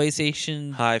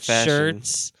 PlayStation High fashion.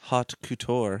 shirts Hot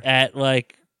couture. at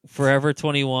like Forever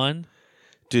 21.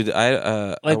 Dude,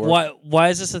 Why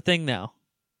is this a thing now?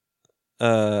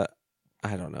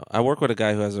 I don't know. I work with a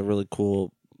guy who has a really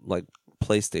cool like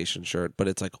PlayStation shirt, but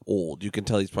it's like old. You can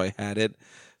tell he's probably had it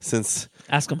since.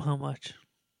 Ask him how much.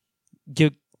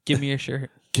 Give me your shirt.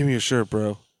 Give me your shirt,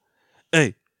 bro.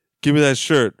 Hey, give me that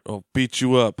shirt. I'll beat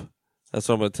you up. That's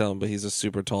what I'm gonna tell him. But he's a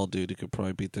super tall dude. He could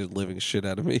probably beat the living shit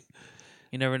out of me.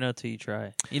 You never know till you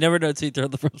try. You never know till you throw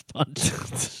the first punch.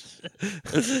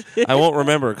 I won't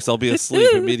remember because I'll be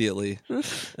asleep immediately.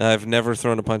 I've never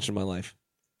thrown a punch in my life.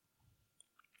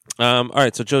 All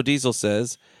right, so Joe Diesel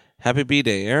says, "Happy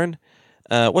B-Day, Aaron.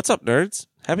 What's up, nerds?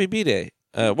 Happy B-Day.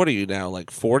 What are you now, like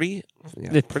 40?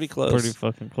 Yeah, pretty close. Pretty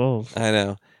fucking close. I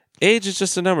know. Age is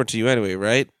just a number to you anyway,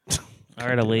 right? All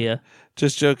right, Aaliyah.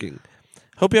 Just joking.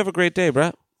 Hope you have a great day,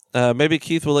 bro. Maybe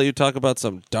Keith will let you talk about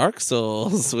some Dark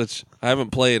Souls, which I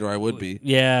haven't played, or I would be.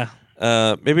 Yeah.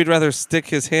 Maybe he'd rather stick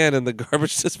his hand in the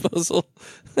garbage disposal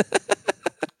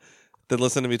than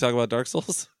listen to me talk about Dark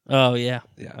Souls. Oh, yeah.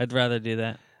 Yeah. I'd rather do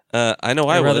that. I know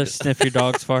I'd would. rather sniff your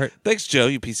dog's fart. Thanks, Joe,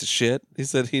 you piece of shit. He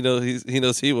said he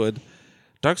knows he would.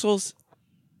 Dark Souls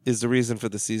is the reason for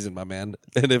the season, my man.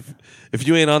 And if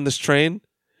you ain't on this train,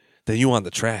 then you on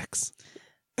the tracks.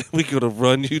 We could have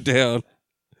run you down.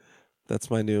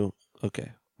 That's my new...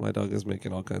 Okay, my dog is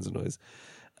making all kinds of noise.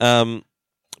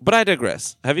 But I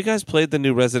digress. Have you guys played the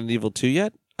new Resident Evil 2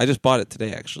 yet? I just bought it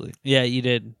today, actually. Yeah, you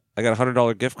did. I got a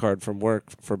 $100 gift card from work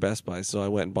for Best Buy, so I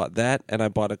went and bought that, and I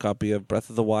bought a copy of Breath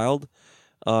of the Wild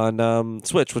on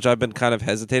Switch, which I've been kind of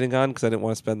hesitating on because I didn't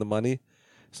want to spend the money.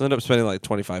 So I ended up spending like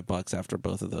 $25 after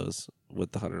both of those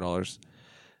with the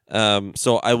 $100.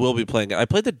 So I will be playing it. I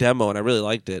played the demo, and I really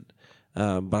liked it,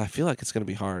 but I feel like it's going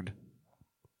to be hard.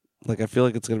 Like, I feel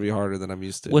like it's going to be harder than I'm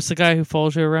used to. What's the guy who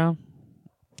follows you around?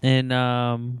 And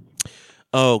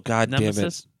oh, God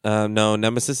Nemesis? damn it. No,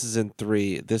 Nemesis is in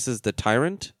 3. This is the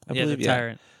Tyrant, I believe. The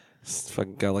Tyrant. It's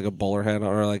fucking got like a bowler hat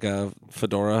or like a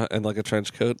fedora and like a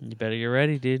trench coat. You better get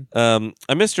ready, dude. I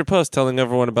missed your post telling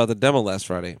everyone about the demo last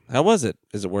Friday. How was it?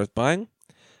 Is it worth buying?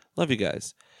 Love you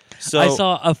guys. So I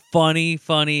saw a funny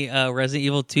Resident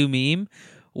Evil 2 meme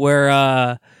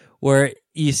where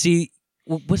you see...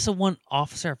 What's the one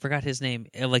officer? I forgot his name.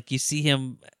 Like, you see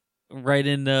him right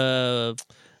in the...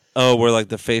 Oh, where like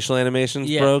the facial animations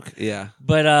broke? Yeah.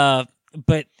 But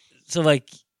so like,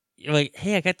 you're like,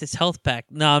 hey, I got this health pack.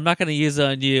 No, I'm not going to use it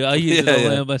on you. I'll use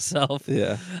it on myself.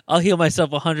 Yeah. I'll heal myself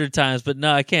 100 times, but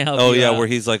no, I can't help you. Oh, yeah, out. where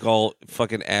he's like all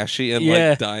fucking ashy and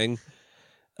like dying.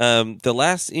 The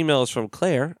last email is from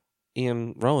Claire,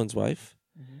 Ian Rowan's wife.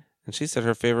 Mm-hmm. And she said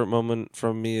her favorite moment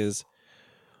from me is,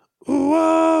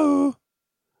 whoa.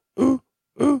 Ooh,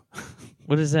 ooh.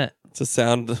 What is that? It's a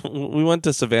sound. We went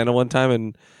to Savannah one time,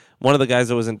 and one of the guys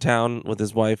that was in town with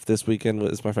his wife this weekend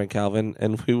was my friend Calvin,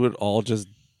 and we would all just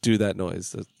do that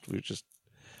noise.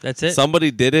 That's it?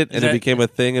 Somebody did it, and it became a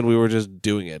thing, and we were just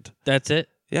doing it. That's it?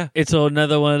 Yeah. It's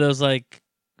another one of those, like,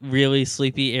 really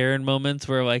sleepy Aaron moments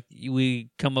where, like, we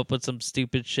come up with some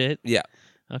stupid shit? Yeah.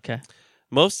 Okay.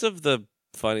 Most of the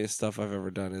funniest stuff I've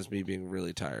ever done is me being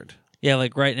really tired. Yeah,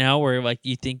 like right now where like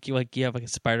you think you have like a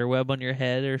spider web on your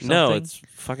head or something. No, it's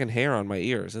fucking hair on my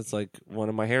ears. It's like one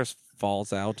of my hairs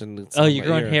falls out and it's you're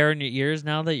growing hair in your ears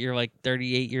now that you're like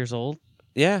 38 years old?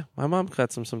 Yeah, my mom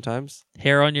cuts them sometimes.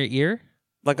 Hair on your ear?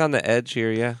 Like on the edge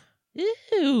here, yeah.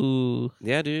 Ew.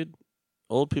 Yeah, dude.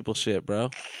 Old people shit, bro.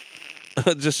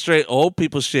 Just straight old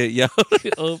people shit, yo.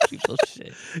 Old people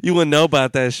shit. You wouldn't know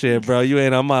about that shit, bro. You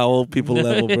ain't on my old people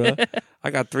level, bro. I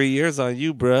got 3 years on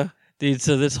you, bro. Dude,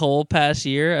 so this whole past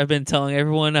year, I've been telling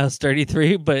everyone I was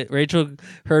 33, but Rachel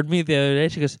heard me the other day.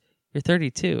 She goes, You're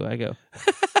 32. I go,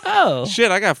 oh.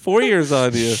 Shit, I got 4 years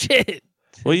on you. Shit.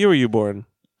 What year were you born?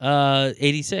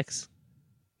 86.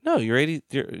 No, you're 80.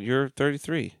 You're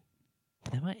 33.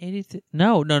 Am I 83?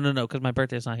 No, because my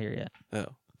birthday's not here yet.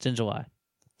 Oh. It's in July.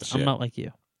 Shit. I'm not like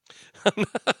you.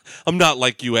 I'm not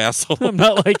like you, asshole. I'm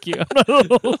not like you.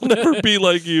 I'll never be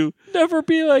like you. Never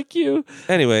be like you.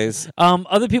 Anyways.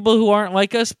 Other people who aren't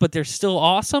like us, but they're still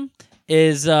awesome,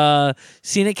 is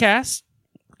Cinecast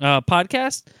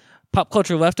podcast, Pop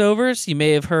Culture Leftovers. You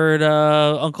may have heard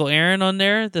Uncle Aaron on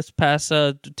there this past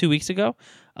 2 weeks ago.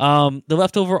 The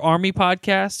Leftover Army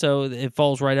podcast, so it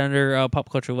falls right under Pop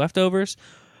Culture Leftovers.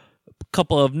 A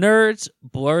couple of nerds,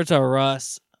 Blurs Are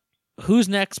Us, Who's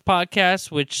Next podcast,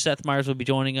 which Seth Meyers will be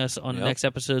joining us on the next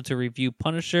episode to review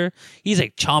Punisher. He's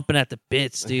like chomping at the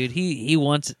bits, dude. He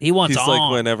wants He's on.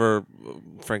 like whenever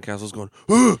Frank Castle's going,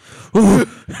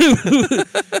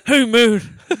 hey man.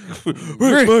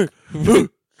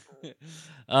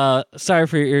 Sorry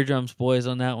for your eardrums, boys,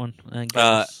 on that one.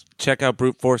 check out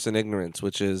Brute Force and Ignorance,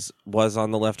 which was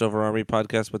on the Leftover Army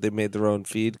podcast, but they made their own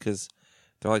feed because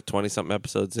they're like 20-something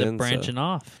episodes they're in. branching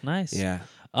off. Nice. Yeah.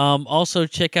 Also,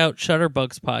 check out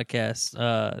Shutterbug's podcast.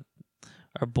 Our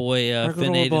boy, Our Finn good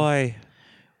old Aiden. boy.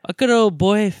 A good old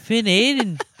boy, Finn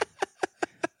Aiden.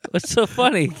 What's so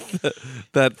funny?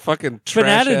 That fucking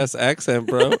trash-ass accent,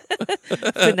 bro.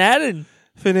 Finn Aiden.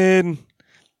 Finn Aiden.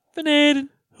 Finn Aiden.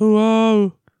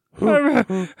 Whoa.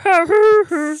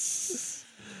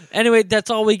 Anyway, that's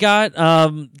all we got.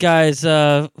 Guys,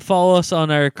 follow us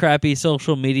on our crappy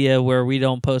social media where we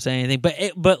don't post anything.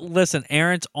 But listen,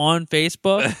 Aaron's on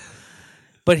Facebook,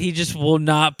 but he just will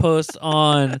not post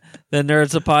on the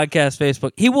Nerds of Podcast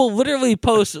Facebook. He will literally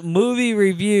post movie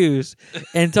reviews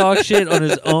and talk shit on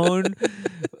his own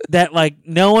that like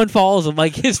no one follows him.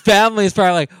 Like his family is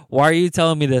probably like, "Why are you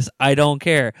telling me this? I don't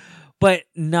care." But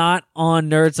not on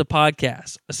Nerds of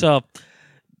Podcast. So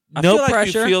I no feel like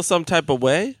pressure. You feel some type of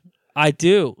way. I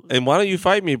do. And why don't you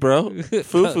fight me, bro?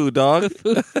 Foo-foo, dog.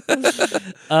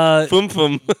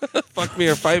 Fum-fum. Fuck me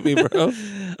or fight me, bro.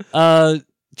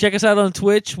 Check us out on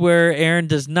Twitch, where Aaron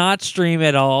does not stream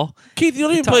at all. Keith, you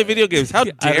don't even play video games. How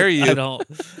dare you? I don't.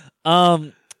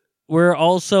 We're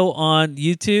also on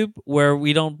YouTube, where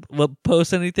we don't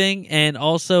post anything, and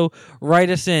also write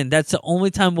us in. That's the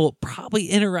only time we'll probably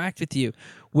interact with you,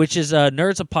 which is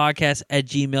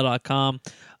nerdsofpodcast@gmail.com.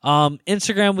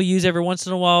 Instagram we use every once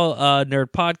in a while,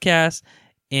 Nerd Podcast,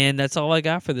 and that's all I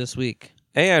got for this week.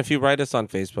 And if you write us on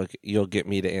Facebook, you'll get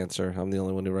me to answer. I'm the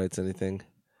only one who writes anything.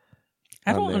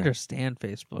 I don't understand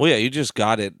Facebook. Well, yeah, you just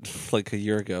got it like a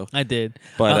year ago. I did.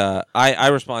 But I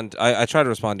respond. I try to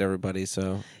respond to everybody,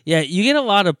 so. Yeah, you get a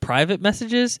lot of private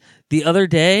messages. The other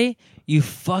day, you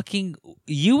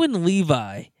and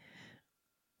Levi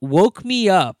woke me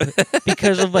up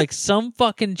because of like some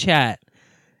fucking chat.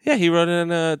 Yeah, he wrote in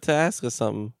to ask us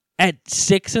something. At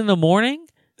 6 a.m?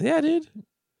 Yeah, dude.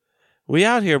 We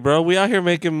out here, bro. We out here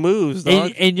making moves,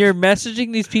 dog. And you're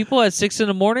messaging these people at 6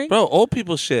 a.m? Bro, old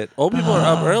people shit. Old people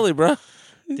are up early, bro.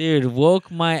 Dude, woke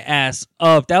my ass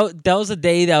up. That was a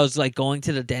day that I was like going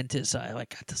to the dentist. So I like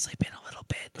got to sleep in a little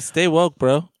bit. Stay woke,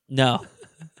 bro. No.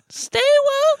 Stay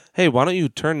woke. Hey, why don't you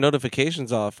turn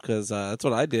notifications off? Because that's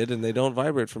what I did, and they don't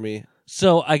vibrate for me.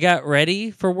 So I got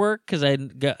ready for work because I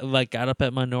got up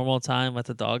at my normal time, let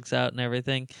the dogs out and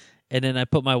everything, and then I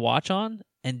put my watch on,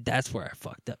 and that's where I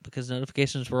fucked up because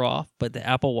notifications were off, but the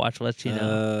Apple Watch lets you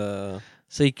know.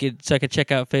 So I could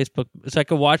check out Facebook, so I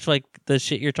could watch like the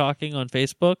shit you're talking on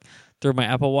Facebook through my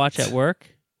Apple Watch at work.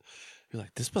 You're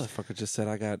like, this motherfucker just said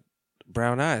I got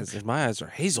brown eyes, and my eyes are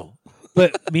hazel.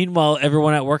 But meanwhile,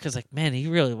 everyone at work is like, man, he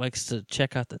really likes to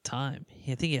check out the time.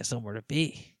 I think he has somewhere to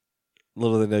be.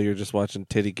 Little they know you're just watching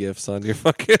titty gifs on your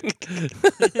fucking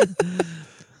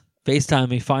FaceTime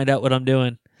me, find out what I'm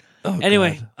doing. Oh,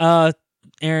 anyway, God.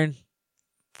 Aaron,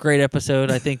 great episode.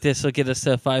 I think this will get us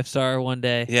to a 5-star one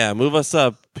day. Yeah, move us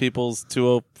up, people's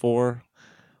 204.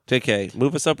 JK,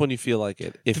 move us up when you feel like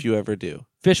it, if you ever do.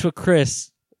 Fish with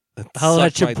Chris. Holla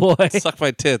at your boy. Suck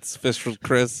my tits, Fish with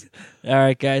Chris. All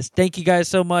right, guys. Thank you guys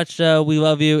so much. We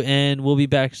love you, and we'll be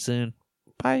back soon.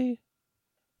 Bye.